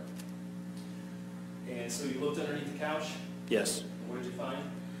 Correct. And so you looked underneath the couch? Yes. And what did you find?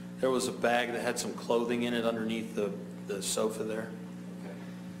 There was a bag that had some clothing in it underneath the sofa there. Okay.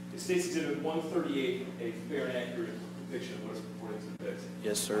 Is State's Exhibit 138 a fair and accurate depiction of what is purported to depict?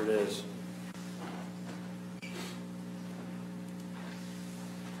 Yes, sir, it is.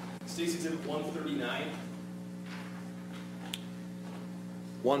 State's Exhibit 139.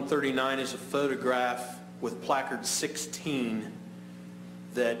 139 is a photograph with placard 16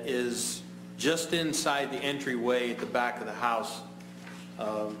 that is just inside the entryway at the back of the house.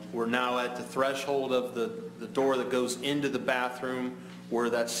 We're now at the threshold of the door that goes into the bathroom where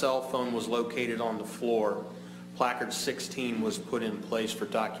that cell phone was located on the floor. Placard 16 was put in place for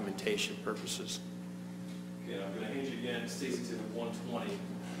documentation purposes. Okay, I'm going to hand you again State's Exhibit 120,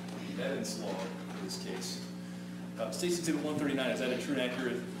 the evidence log in this case. State's Exhibit 139, is that a true and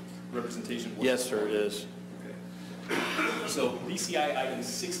accurate representation? Yes, sir, it is. Okay. So BCI item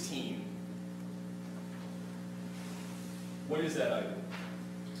 16, what is that item?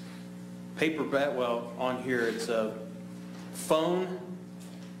 Paper bag, well, on here it's a phone,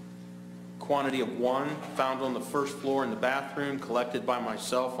 quantity of 1, found on the first floor in the bathroom, collected by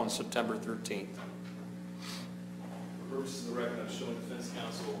myself on September 13th. For purposes of the record, I'm showing defense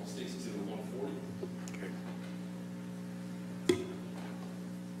counsel State's Exhibit 140. Okay.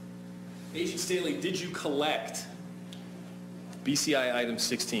 Agent Staley, did you collect BCI item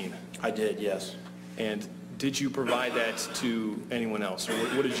 16? I did, yes. And did you provide that to anyone else, or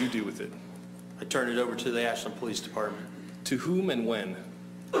what did you do with it? I turned it over to the Ashland Police Department. To whom and when?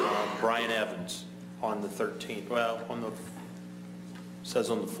 Brian Evans on the 13th. Well, says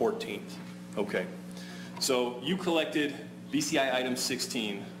on the 14th. Okay. So you collected BCI item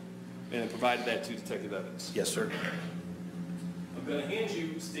 16 and provided that to Detective Evans? Yes, sir. I'm going to hand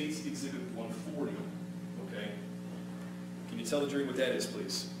you State's Exhibit 140, okay? Can you tell the jury what that is,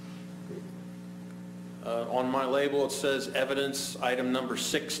 please? On my label, it says evidence item number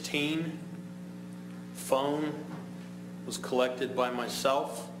 16. Phone was collected by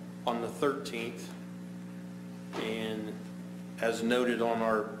myself on the 13th, and as noted on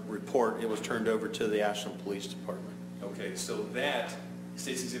our report, it was turned over to the Ashland Police Department. Okay, so that,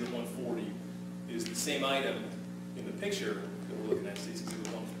 State's Exhibit 140, is the same item in the picture that we're looking at, State's Exhibit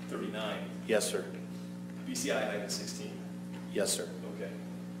 139. Yes, sir. BCI item 16. Yes, sir. Okay.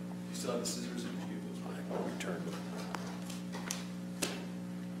 You still have the scissors, or did you give those back? I'll return them.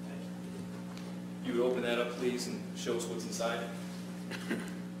 You would open that up, please, and show us what's inside.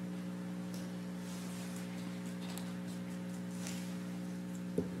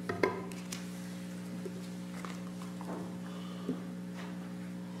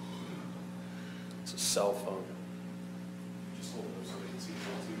 It's a cell phone. Just hold it up so they can see it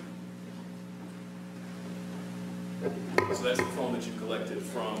too. So that's the phone that you collected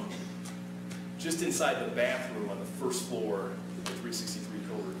from just inside the bathroom on the first floor of the 363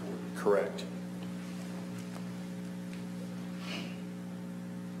 code report. Correct.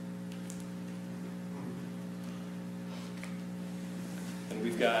 And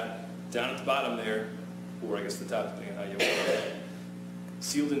we've got down at the bottom there, or I guess the top, depending on how you want it,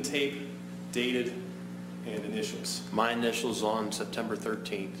 sealed in tape, dated, and initials. My initials on September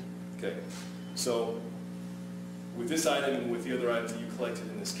 13th. Okay. So with this item and with the other items that you collected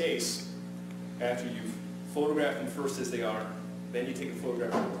in this case, after you've photographed them first as they are, then you take a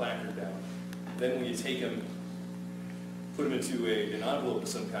photograph of the placard down. Then when you take them, put them into an envelope of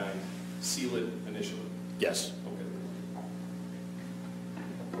some kind, seal it, initial it. Yes. Okay.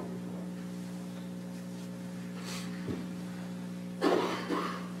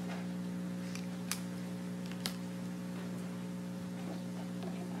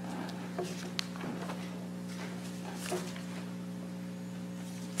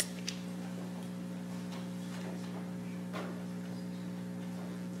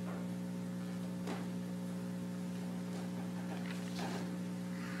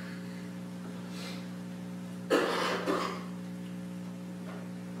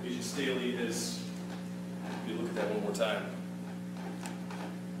 Agent Staley has, if you look at that one more time.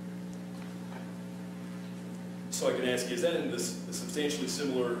 So I can ask you, is that in this a substantially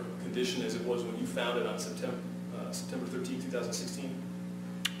similar condition as it was when you found it on September 13, 2016?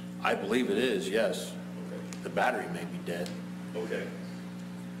 I believe it is, yes. Okay. The battery may be dead. Okay.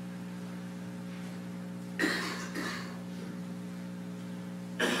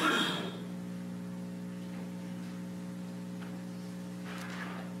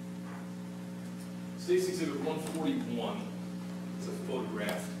 State's Exhibit 141 is a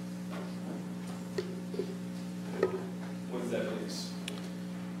photograph. What is that, please?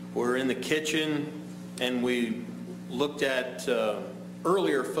 We're in the kitchen and we looked at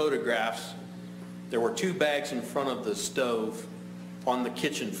earlier photographs. There were 2 bags in front of the stove on the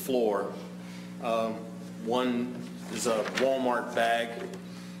kitchen floor. One is a Walmart bag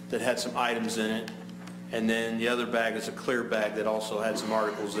that had some items in it, and then the other bag is a clear bag that also had some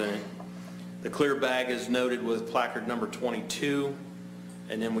articles in it. The clear bag is noted with placard number 22,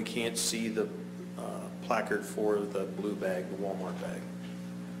 and then we can't see the placard for the blue bag, the Walmart bag.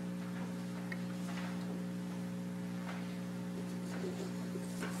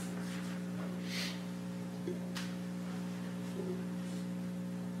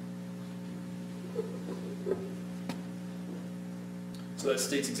 So that's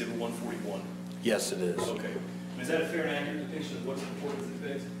State's Exhibit 141. Yes, it is. Okay. And is that a fair and accurate depiction of what's reported to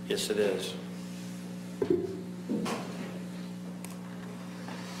depict? Yes, it is.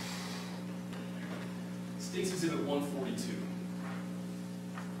 State's Exhibit 142.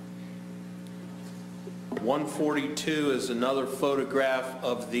 142 is another photograph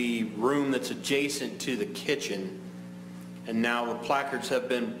of the room that's adjacent to the kitchen. And now the placards have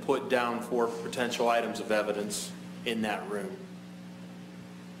been put down for potential items of evidence in that room.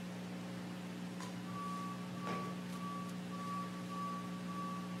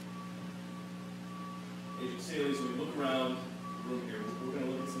 Agent Staley, as we look around the room here, we're going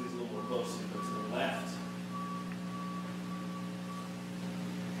to look at some of these a little more closely, but to the left,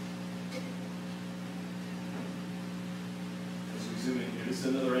 as we zoom in here, this is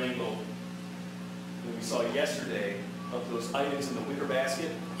another angle that we saw yesterday of those items in the wicker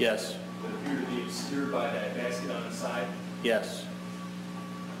basket Yes, that appear to be obscured by that basket on the side. yes.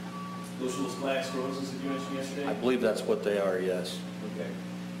 Those are those glass roses that you mentioned yesterday? I believe that's what they are, yes. Okay.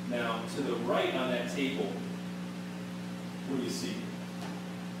 Now, to the right on that table, what do you see?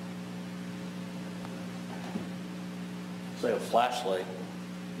 It's like a flashlight.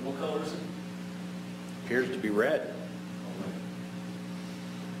 What color is it? Appears to be red.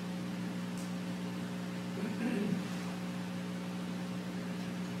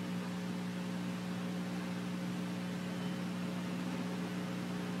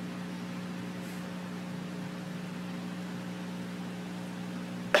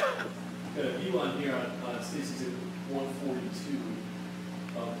 Got a view on here on State's Exhibit 142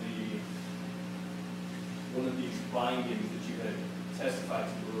 of one of these bindings that you had testified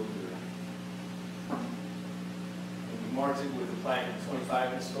to earlier. And we marked it with the placard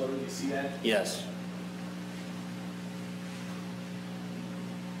 25 in this photo. Do you see that? Yes.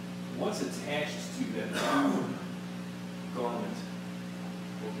 What's attached to that blue garment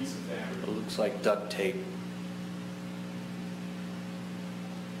or piece of fabric? It looks like duct tape.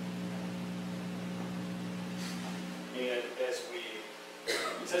 And as we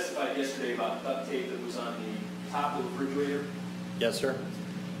testified yesterday about duct tape that was on the top of the refrigerator, Yes, sir.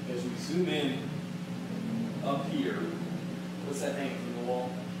 as we zoom in up here, what's that hanging from the wall?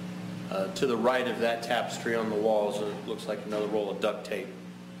 To the right of that tapestry on the walls, it looks like another roll of duct tape.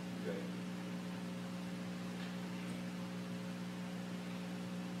 Okay.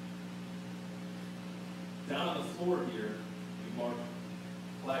 Down on the floor here, we marked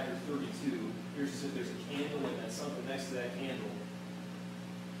placard 32. Here's as if there's a candle and something next to that candle.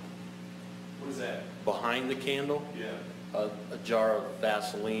 What is that? Behind the candle, Yeah. a jar of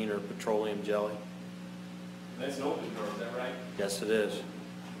Vaseline or petroleum jelly. That's an open door, is that right? Yes, it is.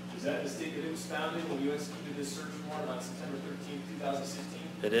 Is that the state that it was found in when you executed this search warrant on September 13th, 2016?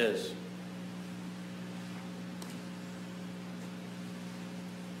 It is.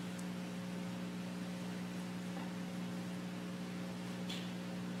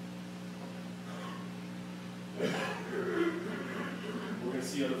 We're going to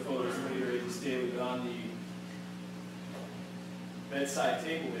see other photos later, Agent Staley, but on the bedside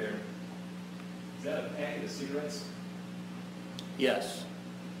table there, is that a packet of cigarettes? Yes.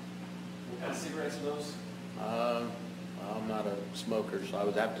 What kind of cigarettes are those? I'm not a smoker, so I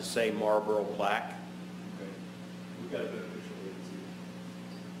would have to say Marlboro Black. Okay. We've got a better picture later, too.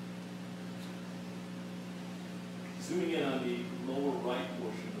 Zooming in on the lower right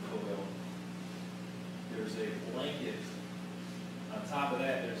portion of the photo, there's a blanket. On top of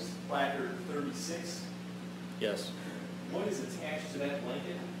that, there's placard 36. Yes. What is attached to that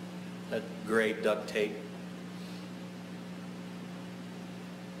blanket? That gray duct tape.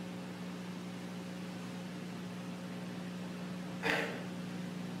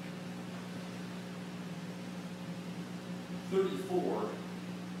 As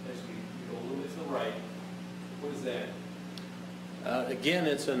we go a little bit to the right, what is that? Again,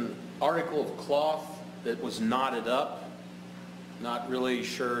 it's an article of cloth that was knotted up. Not really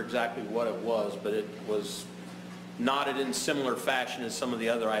sure exactly what it was, but it was knotted in similar fashion as some of the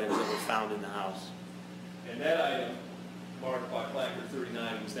other items that were found in the house. And that item, marked by placard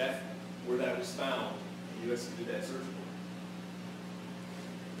 39, was that where that was found? You executed that search warrant?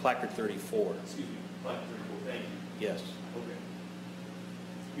 Placard 34. Excuse me, placard 34, thank you. Yes. Okay.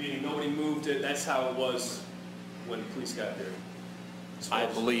 Meaning nobody moved it, that's how it was when the police got there? I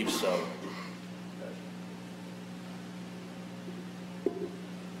believe so.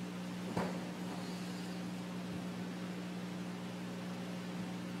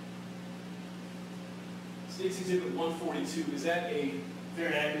 State's Exhibit 142, is that a fair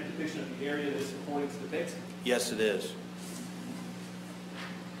and accurate depiction of the area that it's purporting to depict? Yes, it is.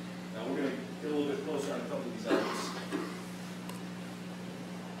 Now we're going to get a little bit closer on a couple of these items.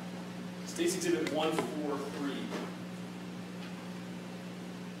 State's Exhibit 143.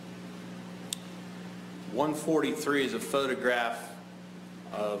 143 is a photograph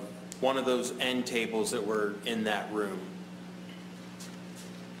of one of those end tables that were in that room.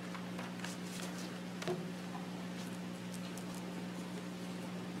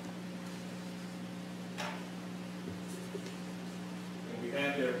 And we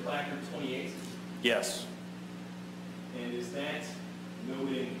have there placard 28. Yes. And is that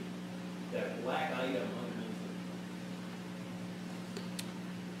noting that black item underneath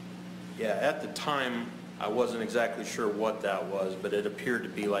it? Yeah, at the time, I wasn't exactly sure what that was, but it appeared to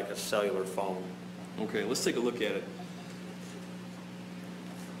be like a cellular phone. Okay, let's take a look at it.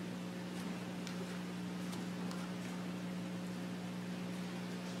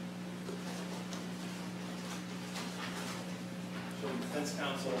 Showing defense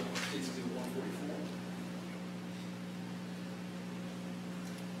counsel, State's Exhibit 144.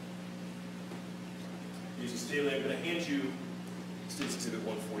 Agent Staley, I'm going to hand you State's Exhibit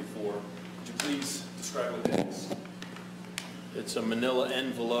 144. Would you please describe what that is? It's a manila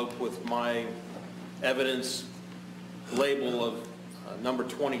envelope with my evidence label of number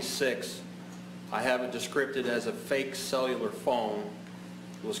 26. I have it descripted as a fake cellular phone.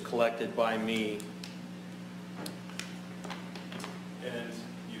 It was collected by me. And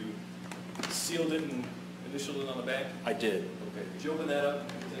you sealed it and initialed it on the back? I did. Okay, could you open that up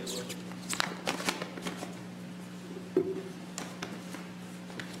and take a look?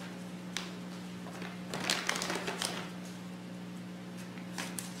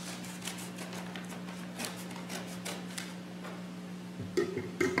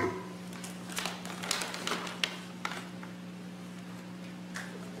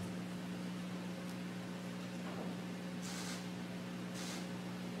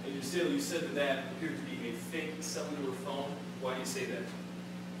 Agent Staley, you said that that appeared to be a fake cellular phone. Why do you say that?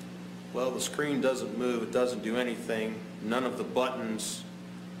 Well, the screen doesn't move. It doesn't do anything. None of the buttons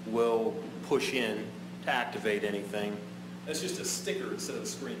will push in to activate anything. That's just a sticker instead of a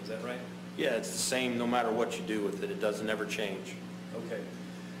screen, is that right? Yeah, it's the same no matter what you do with it. It doesn't ever change. Okay.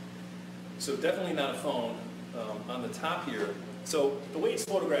 So definitely not a phone. On the top here, so the way it's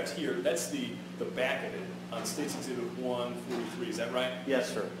photographed here, that's the back of it on State's Exhibit 143, is that right?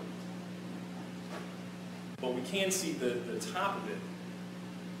 Yes, sir. But we can see the top of it.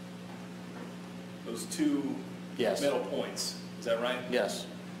 Those two Yes. metal points, is that right? Yes.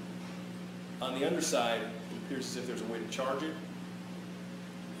 On the underside, it appears as if there's a way to charge it.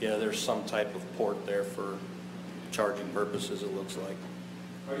 Yeah, there's some type of port there for charging purposes, it looks like.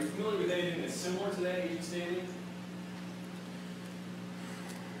 Are you familiar with anything that's similar to that, Agent Staley?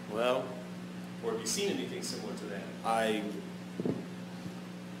 Well, Or have you seen anything similar to that? I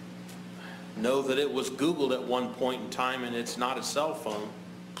know that it was Googled at one point in time, and it's not a cell phone.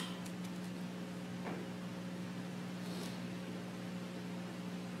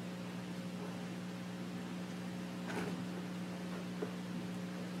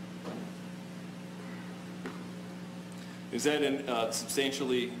 Is that in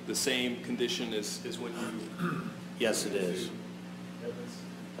substantially the same condition as what you... Yes, it is.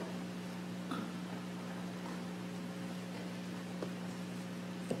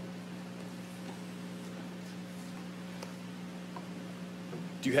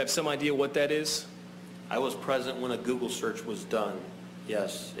 Do you have some idea what that is? I was present when a Google search was done.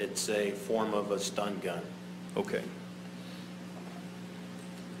 Yes, it's a form of a stun gun. Okay.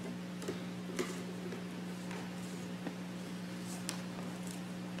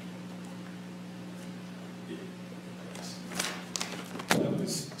 That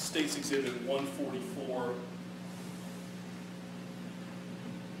was State's Exhibit 144.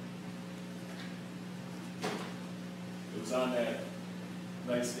 It was on that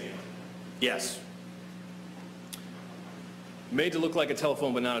nightstand. Yes. Made to look like a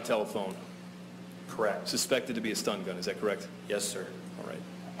telephone, but not a telephone. Correct. Suspected to be a stun gun, is that correct? Yes, sir. All right.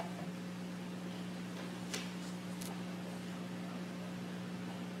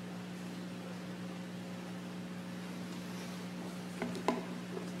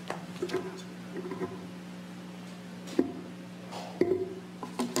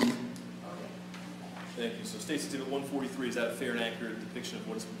 Thank you. So State's Exhibit 143, is that a fair and accurate depiction of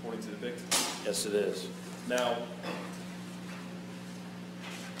what it's purporting to depict? Yes, it is. Now,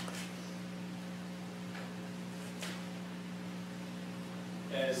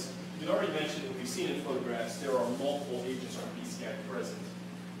 as you'd already mentioned, and we've seen in photographs, there are multiple agents from BCI present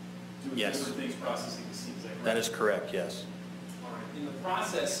doing Yes. different things, processing the scene. Is that correct? That is correct, yes. All right. In the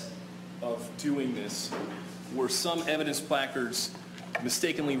process of doing this, were some evidence placards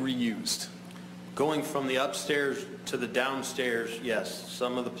mistakenly reused? Going from the upstairs to the downstairs, yes,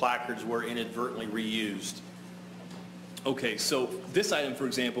 some of the placards were inadvertently reused. Okay, so this item, for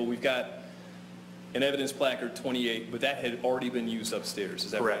example, we've got an evidence placard 28, but that had already been used upstairs,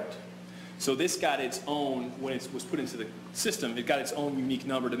 is that right? Correct. So this got its own, when it was put into the system, it got its own unique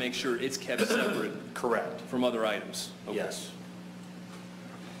number to make sure it's kept separate Correct. from other items? Okay. Yes.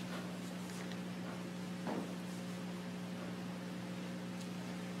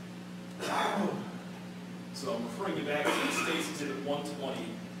 So I'm referring you back to State's Exhibit 120.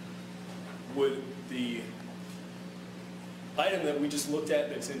 Would the item that we just looked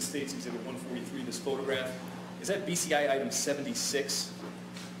at that's in State's Exhibit 143, this photograph, is that BCI item 76?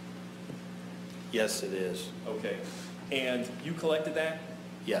 Yes, it is. Okay. And you collected that?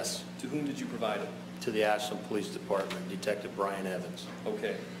 Yes. To whom did you provide it? To the Ashland Police Department, Detective Brian Evans.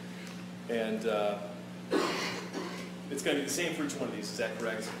 Okay. And it's going to be the same for each one of these, is that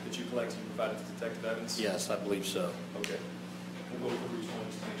correct? That you collected and provided to Detective Evans? Yes, I believe so. Okay. We'll go over each one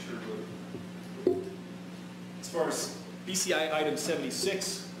just to make sure. As far as BCI item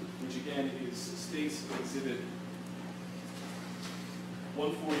 76, which again is State's Exhibit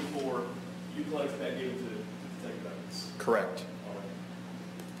 144, you collected that, gave it to Detective Evans? Correct. All right.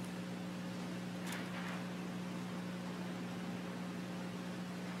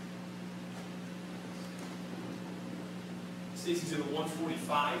 State's Exhibit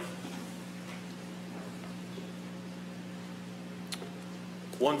 145.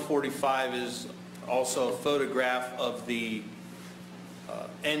 145 is also a photograph of the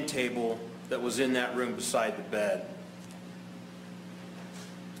end table that was in that room beside the bed.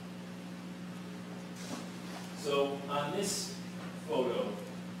 So on this photo,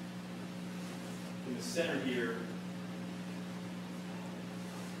 in the center here,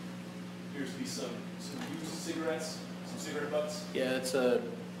 appears to be some used cigarettes, some cigarette butts. Yeah, it's a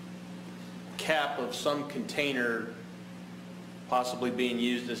cap of some container possibly being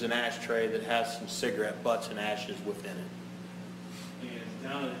used as an ashtray that has some cigarette butts and ashes within it. And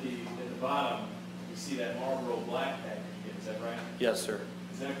down at the bottom, you see that Marlboro Black package again, is that right? Yes, sir.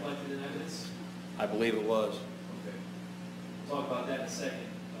 Is that collected in evidence? I believe it was. Okay. We'll talk about that in a second.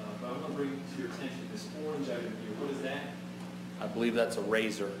 But I want to bring to your attention this orange item here. What is that? I believe that's a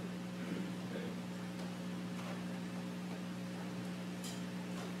razor. Okay.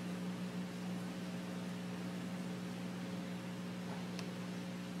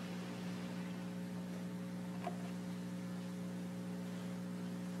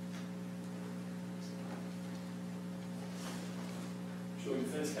 Showing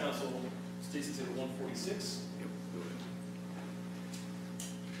defense counsel, State's Exhibit 146.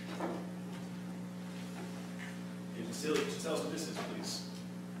 Agent Staley, could you tell us what this is, please?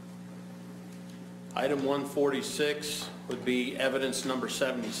 Item 146 would be evidence number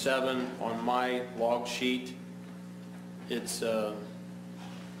 77 on my log sheet. It's a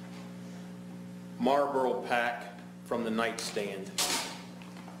Marlboro pack from the nightstand.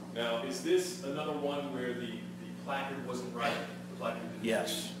 Now, is this another one where the placard wasn't right? The placard didn't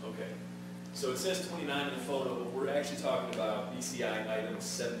Yes. read? Okay. So it says 29 in the photo, but we're actually talking about BCI item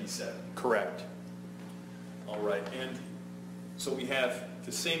 77. Correct. All right. And so we have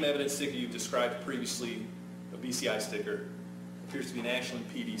the same evidence sticker you described previously, a BCI sticker. Appears to be an Ashland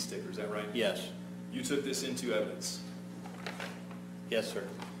PD sticker, is that right? Yes. You took this into evidence. Yes, sir.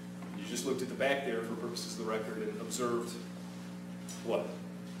 You just looked at the back there for purposes of the record and observed what?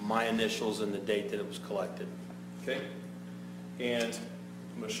 My initials and the date that it was collected. Okay? And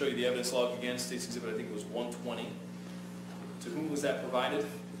I'm going to show you the evidence log again. State's Exhibit, I think it was 120. To whom was that provided?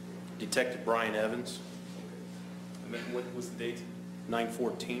 Detective Brian Evans, And then what was the date?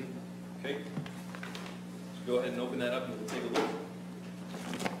 9/14. Okay? So go ahead and open that up and we'll take a look.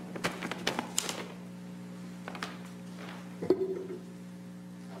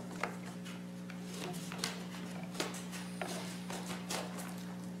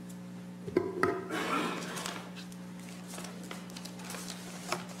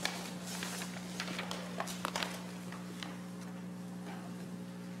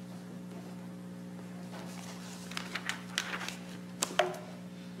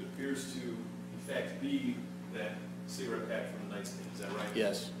 It appears to, in fact, be that cigarette pack from the nightstand. Is that right?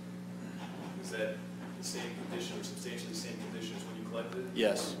 Yes. Is that the same condition or substantially the same condition as when you collected it?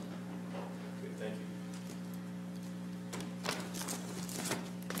 Yes. Okay, thank you.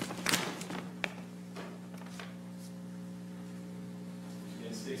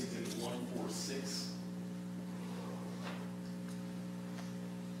 Again, State's Exhibit 146.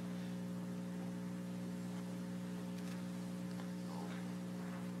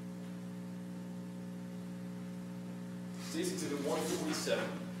 State's Exhibit 147.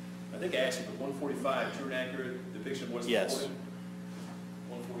 I think I asked you, but 145, true and accurate depiction of what's Yes. reported?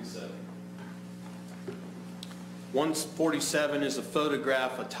 147. 147 is a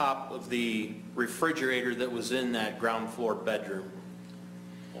photograph atop of the refrigerator that was in that ground floor bedroom.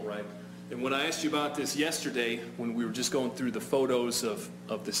 All right. And when I asked you about this yesterday, when we were just going through the photos of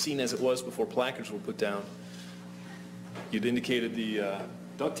the scene as it was before placards were put down, you'd indicated the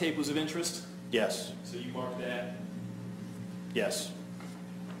duct tape was of interest, Yes, so you marked that. yes,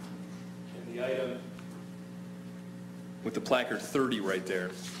 And the item with the placard 30 right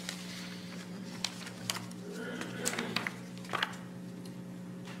there.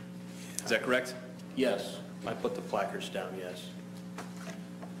 Is that correct? yes. I put the placards down, yes.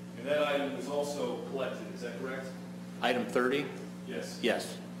 And that item was also collected, is that correct? Item 30? Yes.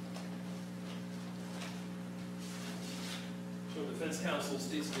 Yes. So defense counsel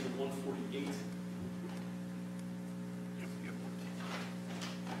states exhibit 148.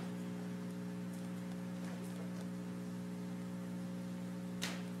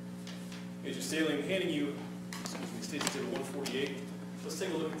 Agent Staley, I'm handing you, states exhibit 148. Let's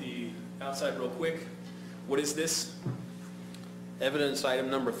take a look at the outside real quick. What is this? Evidence item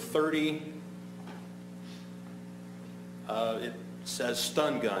number 30. It says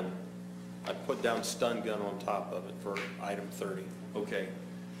stun gun. I put down stun gun on top of it for item 30. Okay,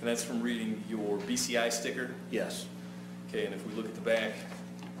 and that's from reading your BCI sticker? Yes. Okay, and if we look at the back,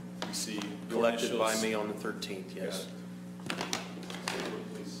 we see your Collected by initials. me on the 13th, yes. Got it. Take a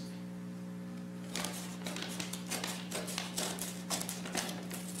look, please.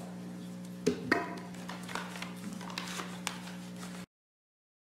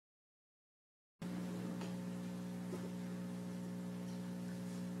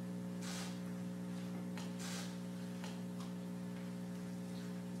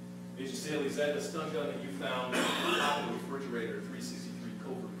 Agent Staley, is that the stun gun that you found on top of the refrigerator, 363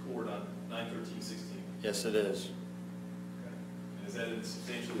 covert cord on 9/13/16? Yes, it is. And is that in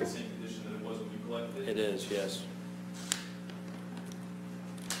substantially the same condition that it was when you collected It is, yes.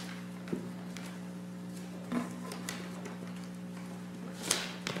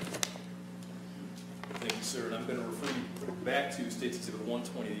 Thank you, sir. And I'm going to refer you back to State's Exhibit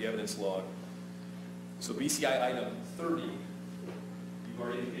 120, the evidence log. So BCI item 30, you've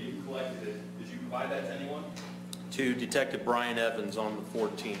already indicated you collected it. Did you provide that to anyone? To Detective Brian Evans on the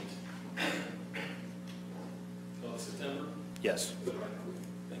 14th. Of September? Yes. All right.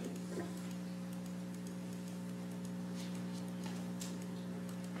 Thank you.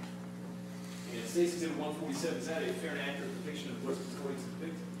 And State's Exhibit 147, is that a fair and accurate depiction of what's reported to the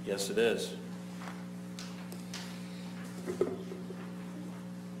victim? Yes, it is.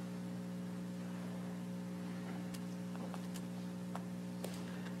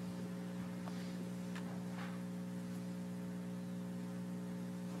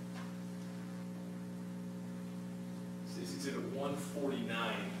 State's Exhibit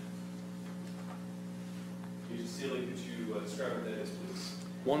 149. Agent Staley, could you describe what that is, please?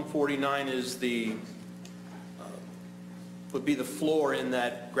 149 is the, would be the floor in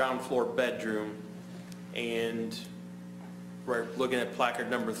that ground floor bedroom, and we're looking at placard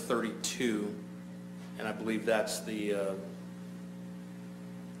number 32, and I believe that's the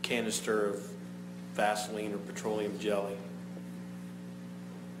canister of Vaseline or petroleum jelly.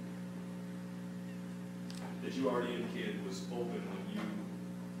 That you already indicated was open when you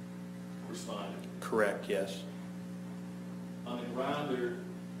responded. Correct, yes. On the ground there,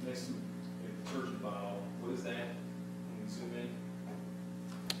 next to a detergent bottle, what is that? Can we zoom in?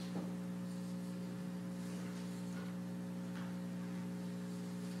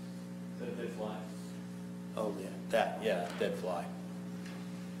 Is that a dead fly? Oh, yeah, dead fly.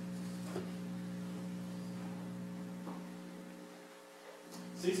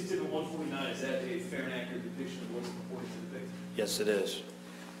 State's Exhibit 149, is that a fair and accurate depiction of what's reported to the victim? Yes, it is.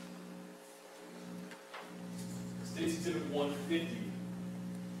 State's Exhibit 150,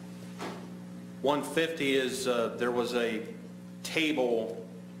 150 is, there was a table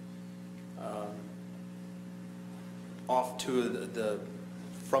off to the,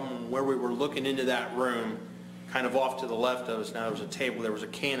 from where we were looking into that room, kind of off to the left of us. Now there was a table, there was a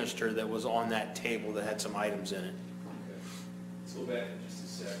canister that was on that table that had some items in it. okay. Let's go back just a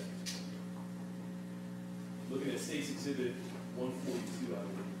sec. Looking at State's Exhibit 142, I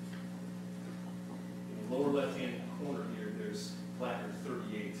believe. In the lower left-hand corner here, there's placard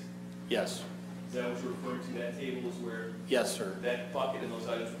 38. Yes, Is that what you're referring to? That table is where yes, sir, that bucket and those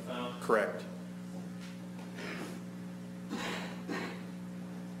items were found? correct.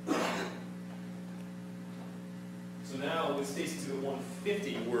 So now with State's Exhibit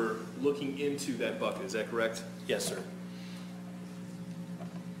 150, we're looking into that bucket, is that correct? Yes, sir.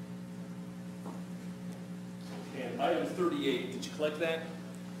 138, did you collect that?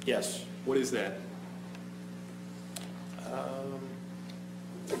 Yes. What is that?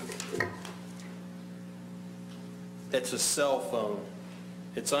 It's a cell phone.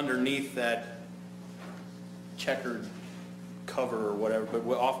 It's underneath that checkered cover or whatever, but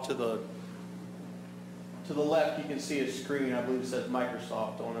we're off to the left, you can see a screen, I believe it says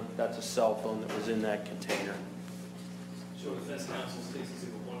Microsoft on it. That's a cell phone that was in that container. Show defense counsel states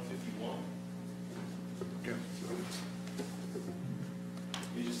exhibit 151.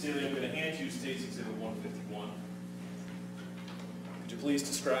 Agent Staley, I'm going to hand you states exhibit 151. Could you please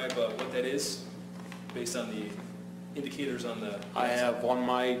describe what that is, based on the indicators on the... I have on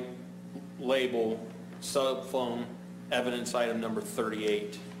my label, cell phone, evidence item number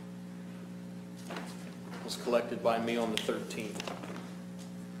 38. It was collected by me on the 13th.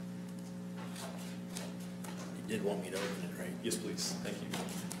 You did want me to open it, right? Yes, please. Thank you.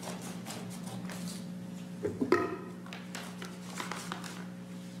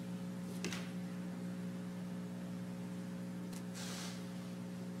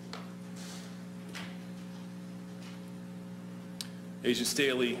 Agent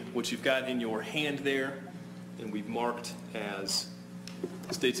Staley, what you've got in your hand there, and we've marked as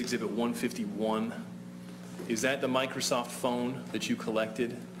States Exhibit 151, is that the Microsoft phone that you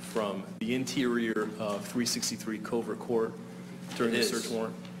collected from the interior of 363 Covert Court during the search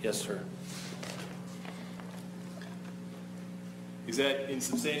warrant? Yes, sir. Is that in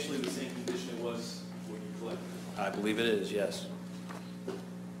substantially the same condition it was when you collected it? I believe it is, yes.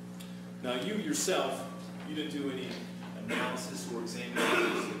 Now, you yourself, you didn't do any analysis or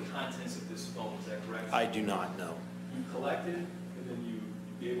examination of the contents of this phone, is that correct? I do not know. You collected, and then you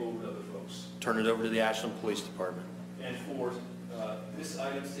gave over to other folks. Turn it over to the Ashland Police Department. And for this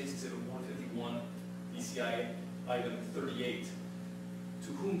item, States Exhibit 151, BCI item 38,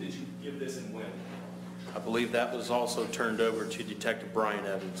 to whom did you give this and when? I believe that was also turned over to Detective Brian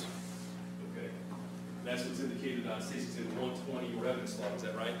Evans. Okay. That's what's indicated on States Exhibit 120, your evidence log, is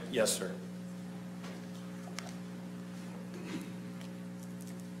that right? Yes, sir.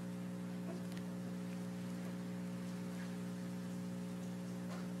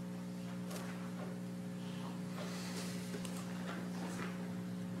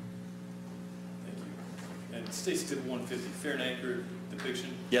 States Exhibit 150, fair and accurate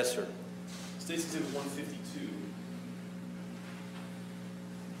depiction. Yes, sir. States Exhibit 152.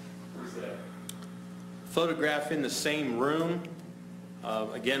 Where's that? Photograph in the same room.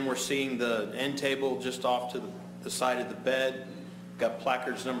 Again, we're seeing the end table just off to the side of the bed. Got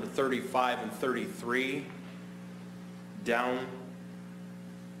placards number 35 and 33 down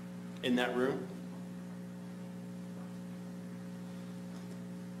in that room.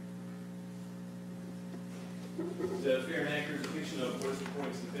 Is that a fair and accurate depiction of what is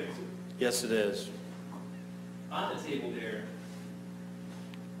purporting to depict? Yes, it is. On the table there,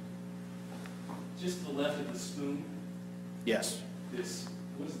 just to the left of the spoon, Yes.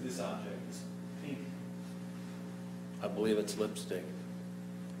 What is this object? This pink, I believe it's lipstick.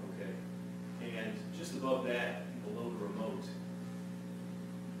 okay. And just above that, below the remote,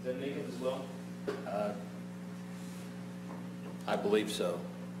 is that makeup as well? I believe so.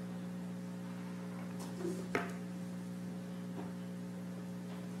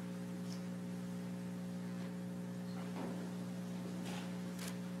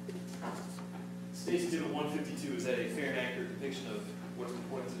 States Exhibit 152, is that a fair and accurate depiction of what it's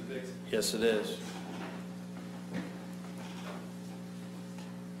purporting to depict? Yes, it is.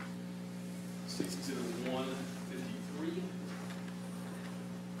 States Exhibit 153.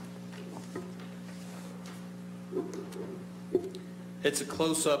 It's a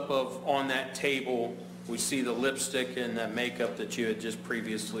close-up of on that table. We see the lipstick and the makeup that you had just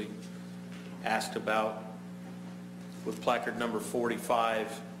previously asked about with placard number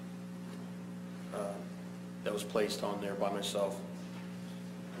 45 that was placed on there by myself.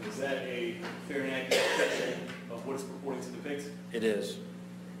 Is that a fair and accurate depiction of what it's purporting to depict? It is.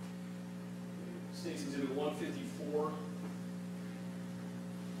 States Exhibit 154.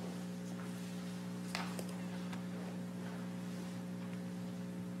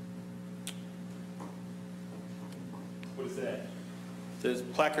 What is that? The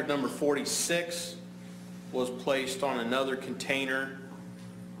placard number 46 was placed on another container.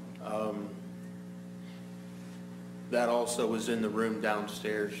 That also was in the room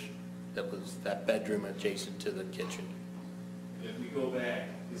downstairs. That was that bedroom adjacent to the kitchen. If we go back,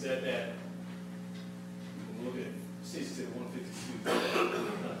 is that when we look at States Exhibit 152,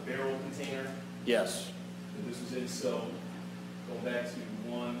 a barrel container? Yes. And this was in, so going back to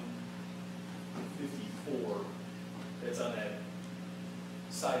 154, that's on that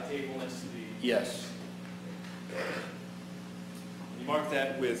side table next to the... Yes. You mark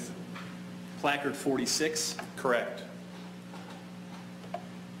that with placard 46. Correct.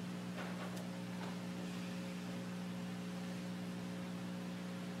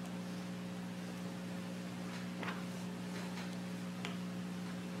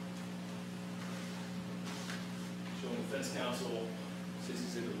 Showing defense counsel, says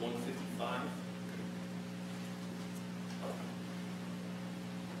exhibit 155.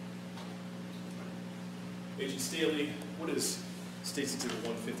 Agent Staley, what is State's exhibit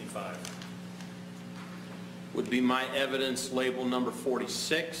 155? Would be my evidence label number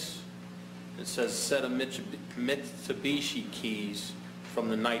 46. It says set of Mitsubishi keys from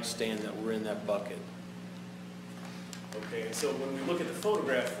the nightstand that were in that bucket. Okay, and so when we look at the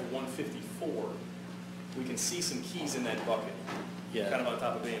photograph for 154, we can see some keys in that bucket. Yeah. Kind of on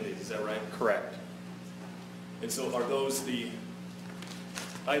top of Band-Aids, is that right? Correct. And so are those the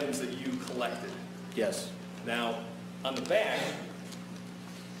items that you collected? Yes. Now, on the back,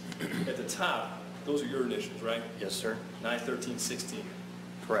 at the top, those are your initials, right? Yes, sir. 9/13/16,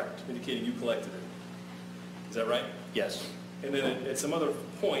 Correct. indicating you collected it. Is that right? Yes. And then at some other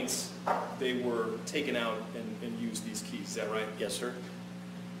points, they were taken out and used these keys, is that right? Yes, sir.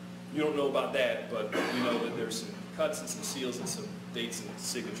 You don't know about that, but you know that there's some cuts and some seals and some dates and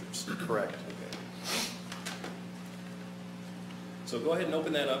signatures. Correct. Okay. So go ahead and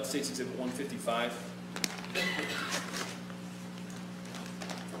open that up, State's Exhibit 155.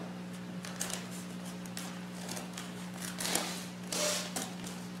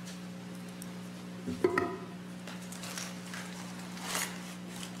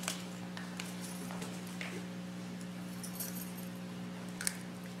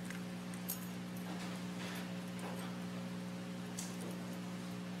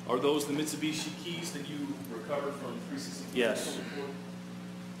 Are those the Mitsubishi keys that you recovered from 360? Yes.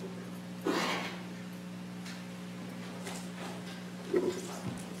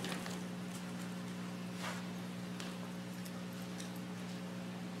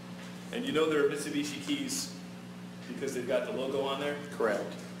 And you know they're Mitsubishi keys because they've got the logo on there?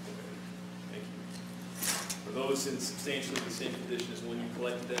 Correct. Thank you. Are those in substantially the same condition as when you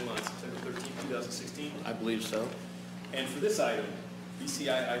collected them on September 13, 2016? I believe so. And for this item,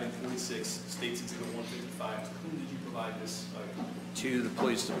 BCI item 46, State's Exhibit 155, to whom did you provide this item? To the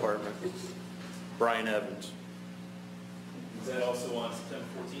police department. Brian Evans. Was that also on September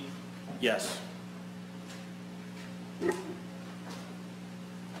 14th? Yes.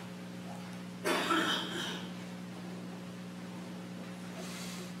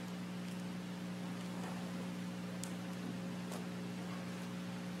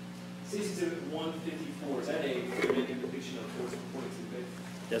 State's Exhibit 154, is that a naked depiction of force reporting to the victim?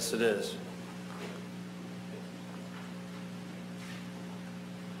 Yes, it is.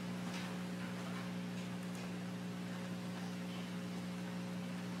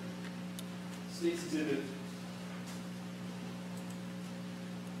 State's Exhibit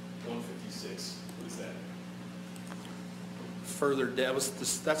 156, what is that? Further,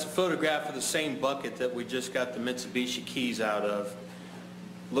 that's a photograph of the same bucket that we just got the Mitsubishi keys out of.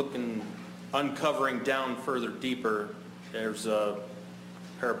 Uncovering down further deeper, there's a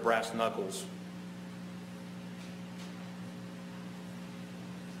pair of brass knuckles.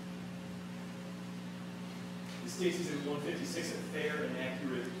 Is State's Exhibit 156 a fair and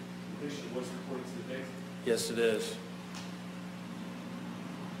accurate depiction of what's reported to the victim? Yes, it is.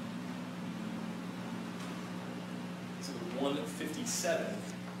 Exhibit 157.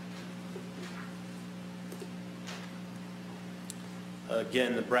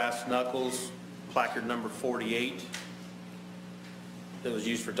 Again, the brass knuckles, placard number 48, that was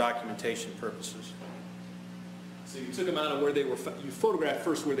used for documentation purposes. So you took them out of where they were, you photographed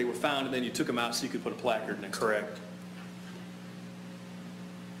first where they were found, and then you took them out so you could put a placard next to them. Correct.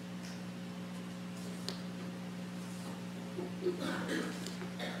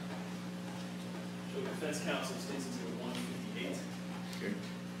 Show defense counsel, State's Exhibit 158. Okay.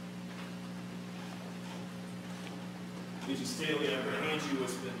 Agent Staley, I'm going to hand you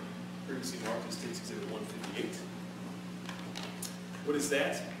what's been previously marked as State's Exhibit 158. What is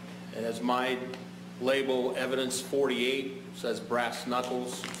that? It has my label, evidence 48, says brass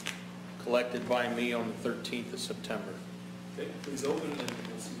knuckles, collected by me on the 13th of September. Okay, please open and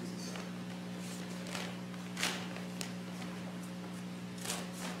we'll see what's inside.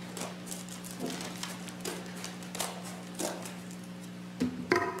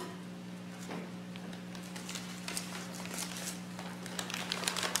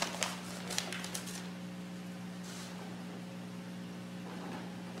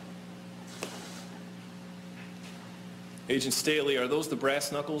 Agent Staley, are those the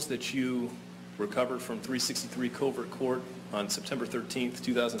brass knuckles that you recovered from 363 Covert Court on September 13th,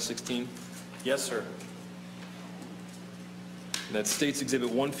 2016. Yes, sir. And that's State's Exhibit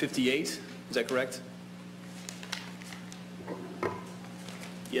 158, is that correct?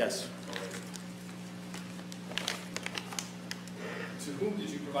 Yes. To whom did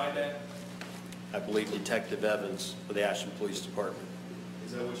you provide that? I believe Detective Evans for the Ashland Police Department.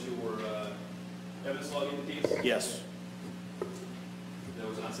 Is that what your evidence log indicates? Yes, That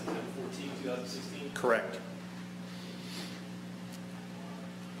was on September 14, 2016? correct.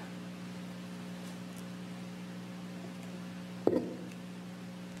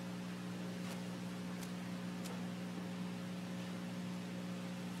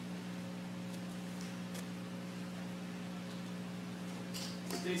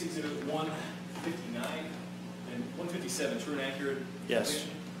 State's Exhibit 159 and 157, true and accurate? Yes.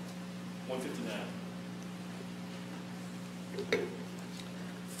 Information? 159.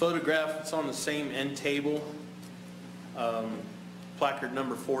 Photograph, it's on the same end table. Placard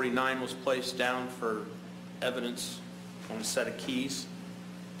number 49 was placed down for evidence on a set of keys.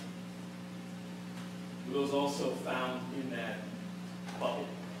 Were those also found in that bucket?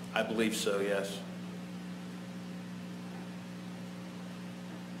 I believe so, yes.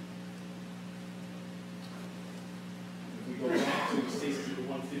 If we go back to State's Exhibit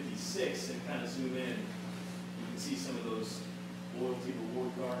 156 and kind of zoom in, you can see some of those loyalty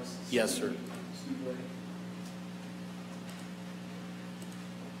reward cards. Yes, sir. Speedway.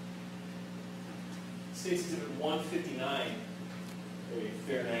 State's Exhibit 159, a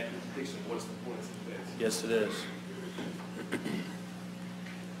fair and accurate depiction of what's the point of the event. Yes, it is.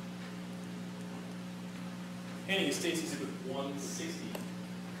 Handing you State's Exhibit 160.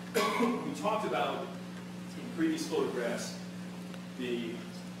 We talked about in previous photographs the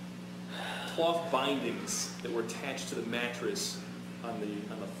cloth bindings that were attached to the mattress on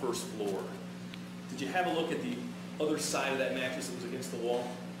the first floor. Did you have a look at the other side of that mattress that was against the wall?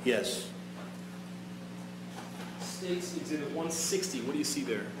 Yes. State's Exhibit 160, what do you see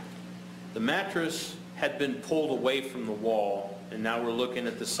there? The mattress had been pulled away from the wall, and now we're looking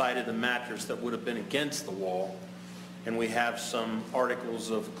at the side of the mattress that would have been against the wall, and we have some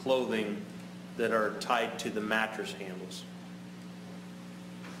articles of clothing that are tied to the mattress handles.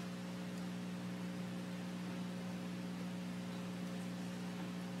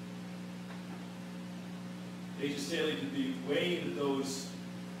 Agent Staley, did the way that those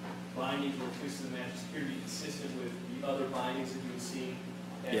bindings were affixed to the mattress appear to be consistent with the other bindings that you had seen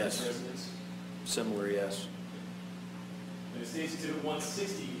at Yes. this residence? Similar, yes. And is State's Exhibit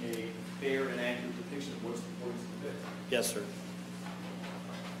 160 a fair and accurate depiction of what's reported to the victim? Yes, sir.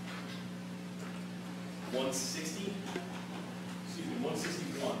 160? Excuse me,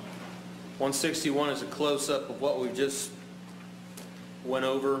 161. 161 is a close-up of what we just went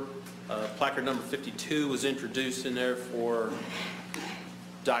over. Placard number 52 was introduced in there for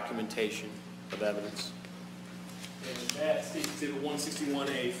documentation of evidence. And is that State's Exhibit 161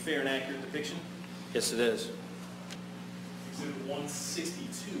 a fair and accurate depiction? Yes, it is. Exhibit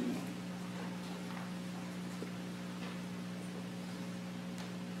 162.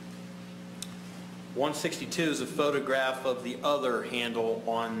 .162 is a photograph of the other handle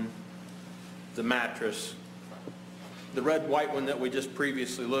on the mattress. The red white one that we just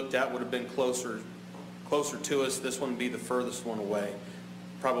previously looked at would have been closer to us. This one would be the furthest one away,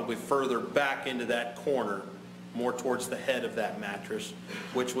 probably further back into that corner, more towards the head of that mattress,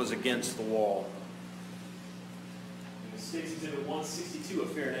 which was against the wall. And is State's Exhibit 162 a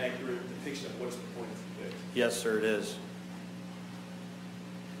fair and accurate depiction of what's reported to the victim? Yes, sir, it is.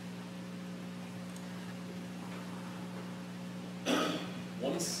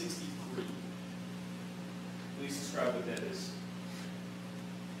 Please describe what that is.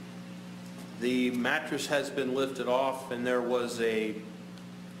 The mattress has been lifted off, and there was a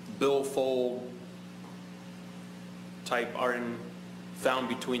billfold type item found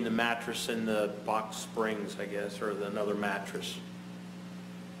between the mattress and the box springs, I guess, or another mattress.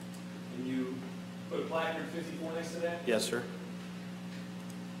 And you put a placard 54 next to that? Yes, sir.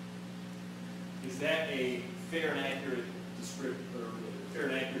 Is that a fair and accurate fair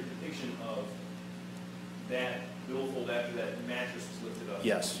and accurate depiction of that billfold after that mattress was lifted up?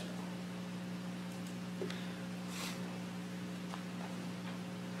 Yes.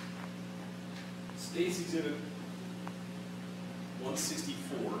 State's Exhibit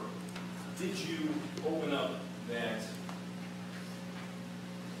 164. Did you open up that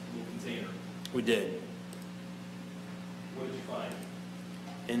little container? We did. What did you find?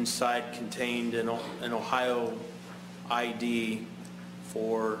 Inside contained an Ohio ID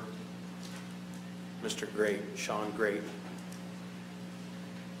for Mr. Grate, Shawn Grate.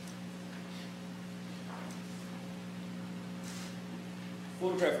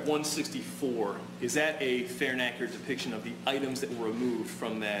 Photograph 164, is that a fair and accurate depiction of the items that were removed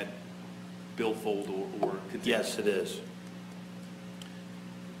from that billfold or container? Yes, it is.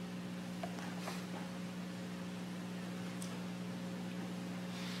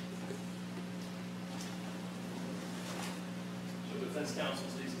 So defense counsel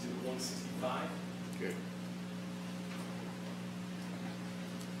states exhibit 165. Okay.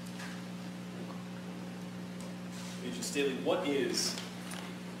 Agent Staley, what is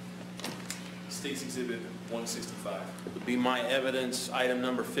State's Exhibit 165? Would be my evidence, item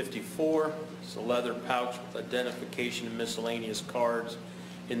number 54. It's a leather pouch with identification and miscellaneous cards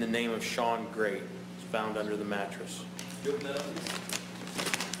in the name of Shawn Grate. It's found under the mattress. You open that up, please?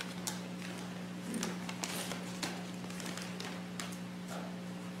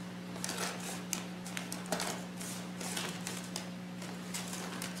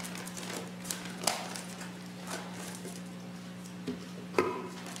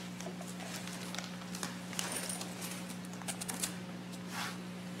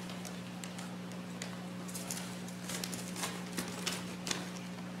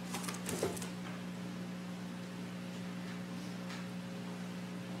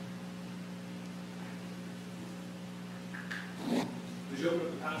 Would you open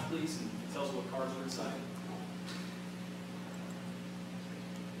up the pouch, please, and tell us what cards are inside?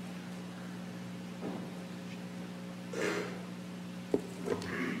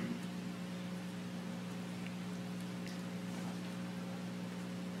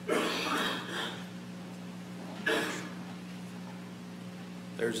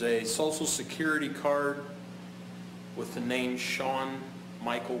 There's a Social Security card with the name Shawn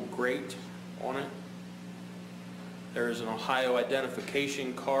Michael Grate on it. There is an Ohio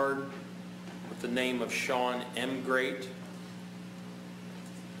identification card with the name of Shawn M. Grate.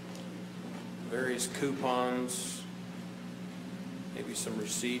 Various coupons, maybe some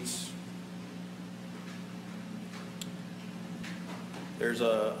receipts. There's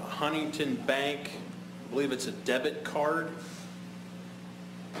a Huntington Bank, I believe it's a debit card.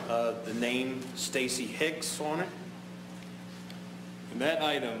 The name Stacy Hicks on it. And that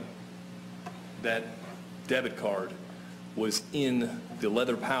item, that debit card, was in the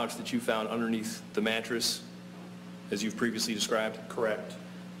leather pouch that you found underneath the mattress, as you've previously described? Correct.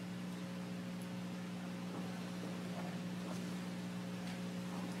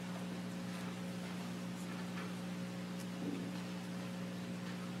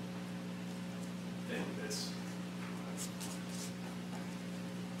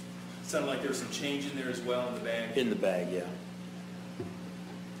 Sounded like there was some change in there as well in the bag. In the bag, yeah.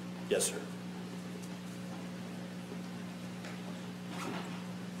 Yes, sir.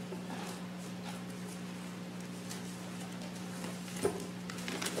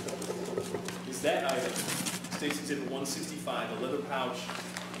 Is that item, State's Exhibit 165, a leather pouch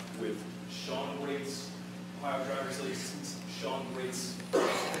with Shawn Grate's Ohio driver's license, Shawn Grate's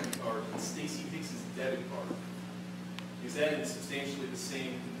card, and Stacy Hicks's debit card? Is that in substantially the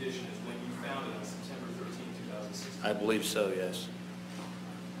same condition as when you found it on September 13, 2016? I believe so, yes.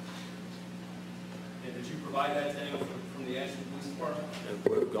 And did you provide that to anyone from the Ashland Police Department?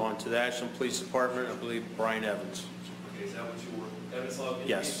 And we've gone to the Ashland Police Department, I believe Brian Evans. Okay, is that what your evidence log indicates?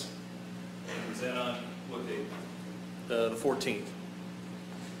 Yes. And was that on what date? The 14th.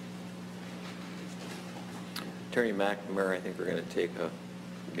 Attorney McNamara, I think we're going to take a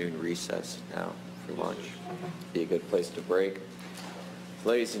noon recess now for lunch. Be a good place to break.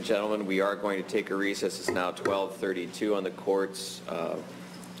 Ladies and gentlemen, we are going to take a recess. It's now 12:32 on the court's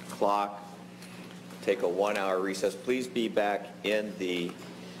clock. Take a 1-hour recess. Please be back in the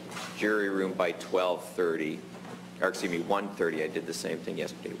jury room by 12:30. Or excuse me, 1:30. I did the same thing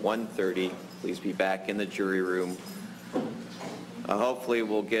yesterday. 1:30. Please be back in the jury room. Hopefully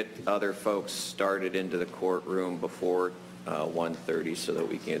we'll get other folks started into the courtroom before 1:30 so that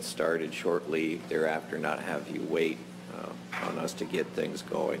we can get started shortly thereafter, not have you wait on us to get things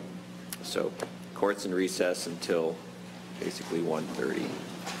going. So court's in recess until basically 1:30.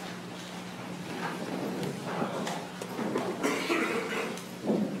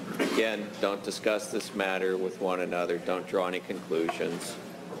 Again, don't discuss this matter with one another. Don't draw any conclusions.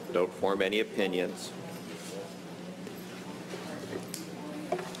 Don't form any opinions.